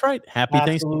fans. That's right. Happy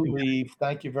Thanksgiving.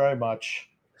 Thank you very much.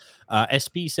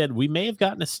 SP said, we may have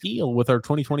gotten a steal with our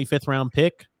 2025th round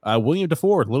pick. William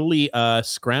DeFord, literally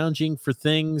scrounging for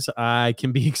things I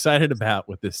can be excited about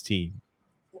with this team.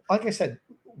 Like I said,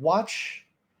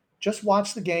 just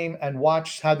watch the game and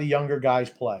watch how the younger guys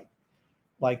play.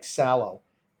 Like Salo.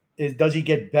 Does he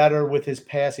get better with his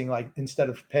passing? Like, instead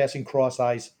of passing cross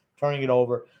ice, turning it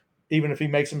over, even if he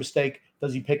makes a mistake,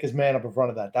 does he pick his man up in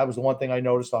front of that? That was the one thing I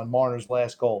noticed on Marner's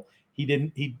last goal.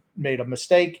 He made a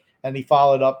mistake, and he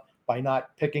followed up by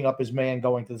not picking up his man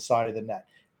going to the side of the net.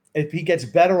 If he gets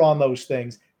better on those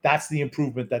things, that's the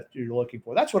improvement that you're looking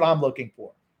for. That's what I'm looking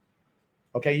for.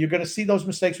 Okay, you're going to see those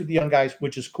mistakes with the young guys,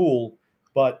 which is cool,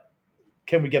 but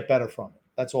can we get better from it?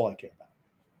 That's all I care about.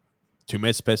 Too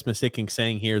much pessimistic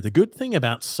saying here. The good thing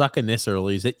about sucking this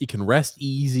early is that you can rest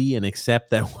easy and accept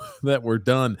that we're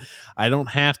done. I don't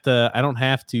have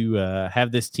to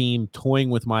have this team toying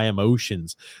with my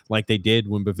emotions like they did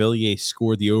when Bavillier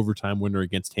scored the overtime winner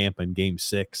against Tampa in Game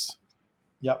 6.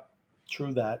 Yep,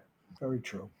 true that. Very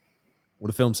true. What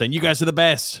a film saying, you guys are the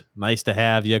best. Nice to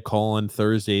have you calling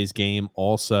Thursday's game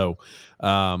also.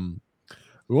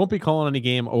 We won't be calling any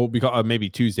game. We'll be maybe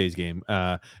Tuesday's game.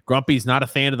 Grumpy's not a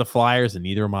fan of the Flyers, and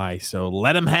neither am I. So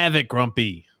let him have it,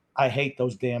 Grumpy. I hate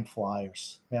those damn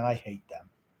Flyers. Man, I hate them.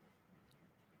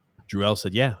 Drew L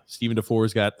said, yeah, Steven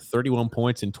DeFore's got 31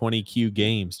 points in 20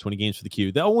 games for the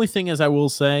Q. The only thing is, I will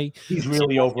say, he's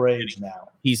really overage now.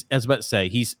 I was about to say,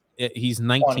 he's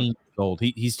 19 years old.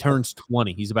 He's turns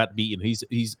 20. He's about to be,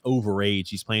 he's overage.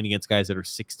 He's playing against guys that are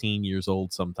 16 years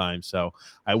old sometimes. So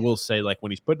I will say, like,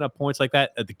 when he's putting up points like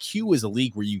that, the Q is a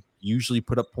league where you usually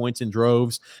put up points in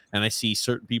droves. And I see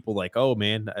certain people like, oh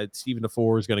man, Steven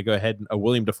DeFore is going to go ahead and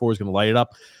William DeFore is going to light it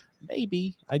up.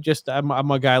 Maybe.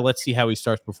 I'm a guy. Let's see how he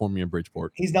starts performing in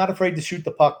Bridgeport. He's not afraid to shoot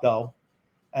the puck though.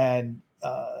 And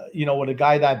with a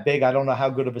guy that big, I don't know how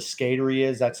good of a skater he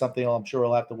is. That's something I'm sure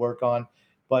he'll have to work on.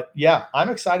 But yeah, I'm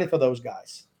excited for those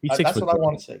guys. That's what I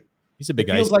want to see. He's a big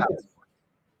guy.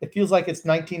 It feels like it's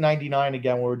 1999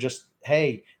 again, where we're just,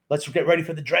 hey, let's get ready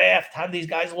for the draft. How do these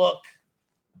guys look?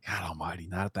 God almighty,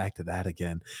 not back to that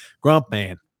again. Grump,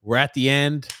 man, we're at the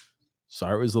end.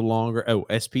 Sorry it was a little longer. Oh,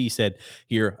 SP said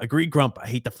here, agreed, Grump. I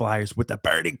hate the Flyers with a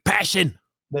burning passion.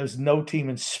 There's no team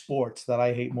in sports that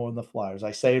I hate more than the Flyers.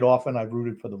 I say it often. I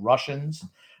rooted for the Russians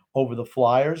over the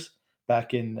Flyers.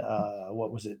 Back in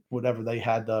whatever they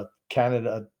had, the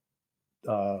Canada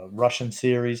Russian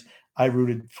series. I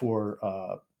rooted for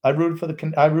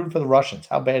the Russians.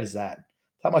 How bad is that?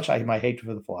 How much my hatred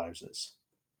for the Flyers is.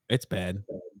 It's bad.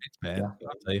 It's bad. Yeah.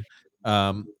 I'll tell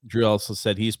you. Drew also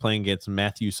said he's playing against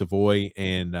Matthew Savoy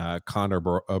and Connor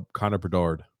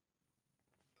Bedard.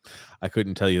 I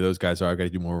couldn't tell you those guys are. I got to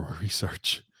do more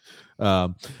research.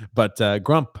 But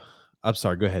Grump, I'm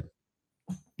sorry. Go ahead.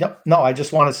 Yep. No, I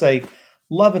just want to say,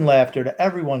 love and laughter to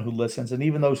everyone who listens, and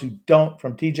even those who don't,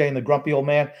 from TJ and the Grumpy Old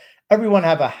Man. Everyone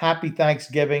have a happy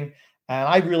Thanksgiving. And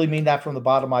I really mean that from the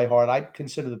bottom of my heart. I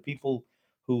consider the people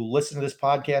who listen to this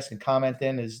podcast and comment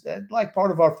in is like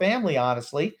part of our family,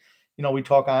 honestly. We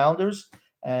talk Islanders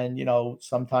and,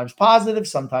 sometimes positive,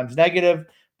 sometimes negative,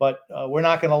 but we're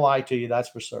not going to lie to you. That's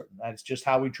for certain. That's just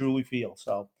how we truly feel.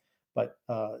 So, but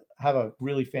have a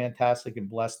really fantastic and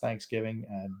blessed Thanksgiving,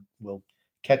 and we'll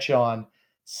catch you on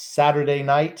Saturday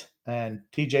night. And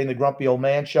TJ and the Grumpy Old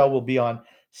Man show will be on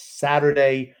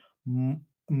Saturday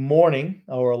morning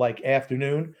or like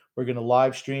afternoon. We're going to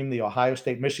live stream the Ohio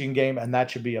State Michigan game, and that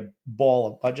should be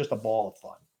just a ball of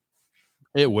fun.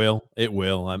 It will. And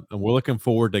we're looking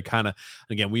forward to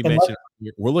again, we Unless- mentioned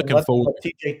we're looking forward.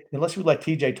 Unless we let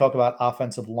TJ talk about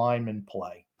offensive lineman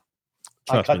play.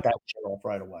 I cut that shit off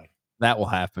right away. That will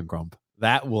happen, Grump.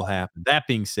 That will happen. That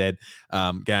being said,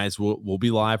 guys, we'll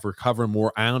be live. We're covering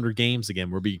more Islander games. Again,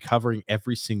 we'll be covering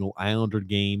every single Islander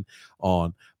game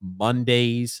on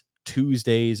Mondays,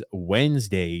 Tuesdays,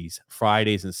 Wednesdays,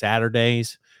 Fridays, and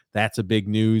Saturdays. That's a big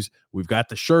news. We've got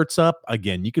the shirts up.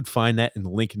 Again, you could find that in the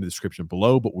link in the description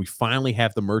below, but we finally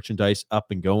have the merchandise up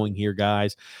and going here,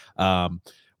 guys.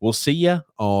 We'll see you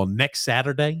on next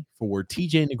Saturday for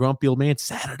TJ and the Grumpy Old Man.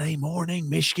 Saturday morning,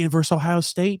 Michigan versus Ohio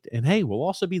State. And hey, we'll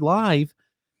also be live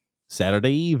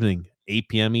Saturday evening, 8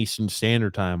 p.m. Eastern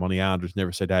Standard Time on the Islanders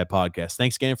Never Say Die podcast.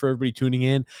 Thanks again for everybody tuning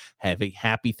in. Have a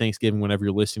happy Thanksgiving whenever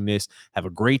you're listening to this. Have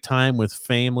a great time with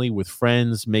family, with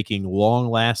friends, making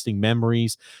long-lasting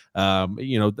memories.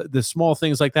 The small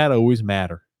things like that always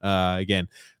matter. Again,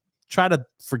 try to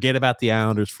forget about the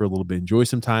Islanders for a little bit. Enjoy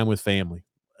some time with family.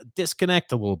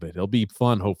 Disconnect a little bit. It'll be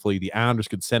fun. Hopefully the Islanders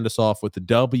could send us off with the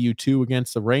W2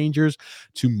 against the Rangers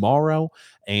tomorrow,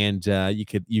 and you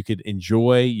could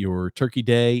enjoy your turkey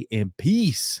day in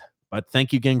peace. But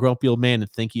thank you again, Grumpy Old Man,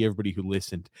 and thank you everybody who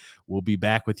listened. We'll be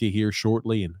back with you here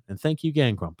shortly, and thank you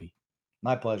again, Grumpy.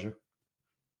 My pleasure.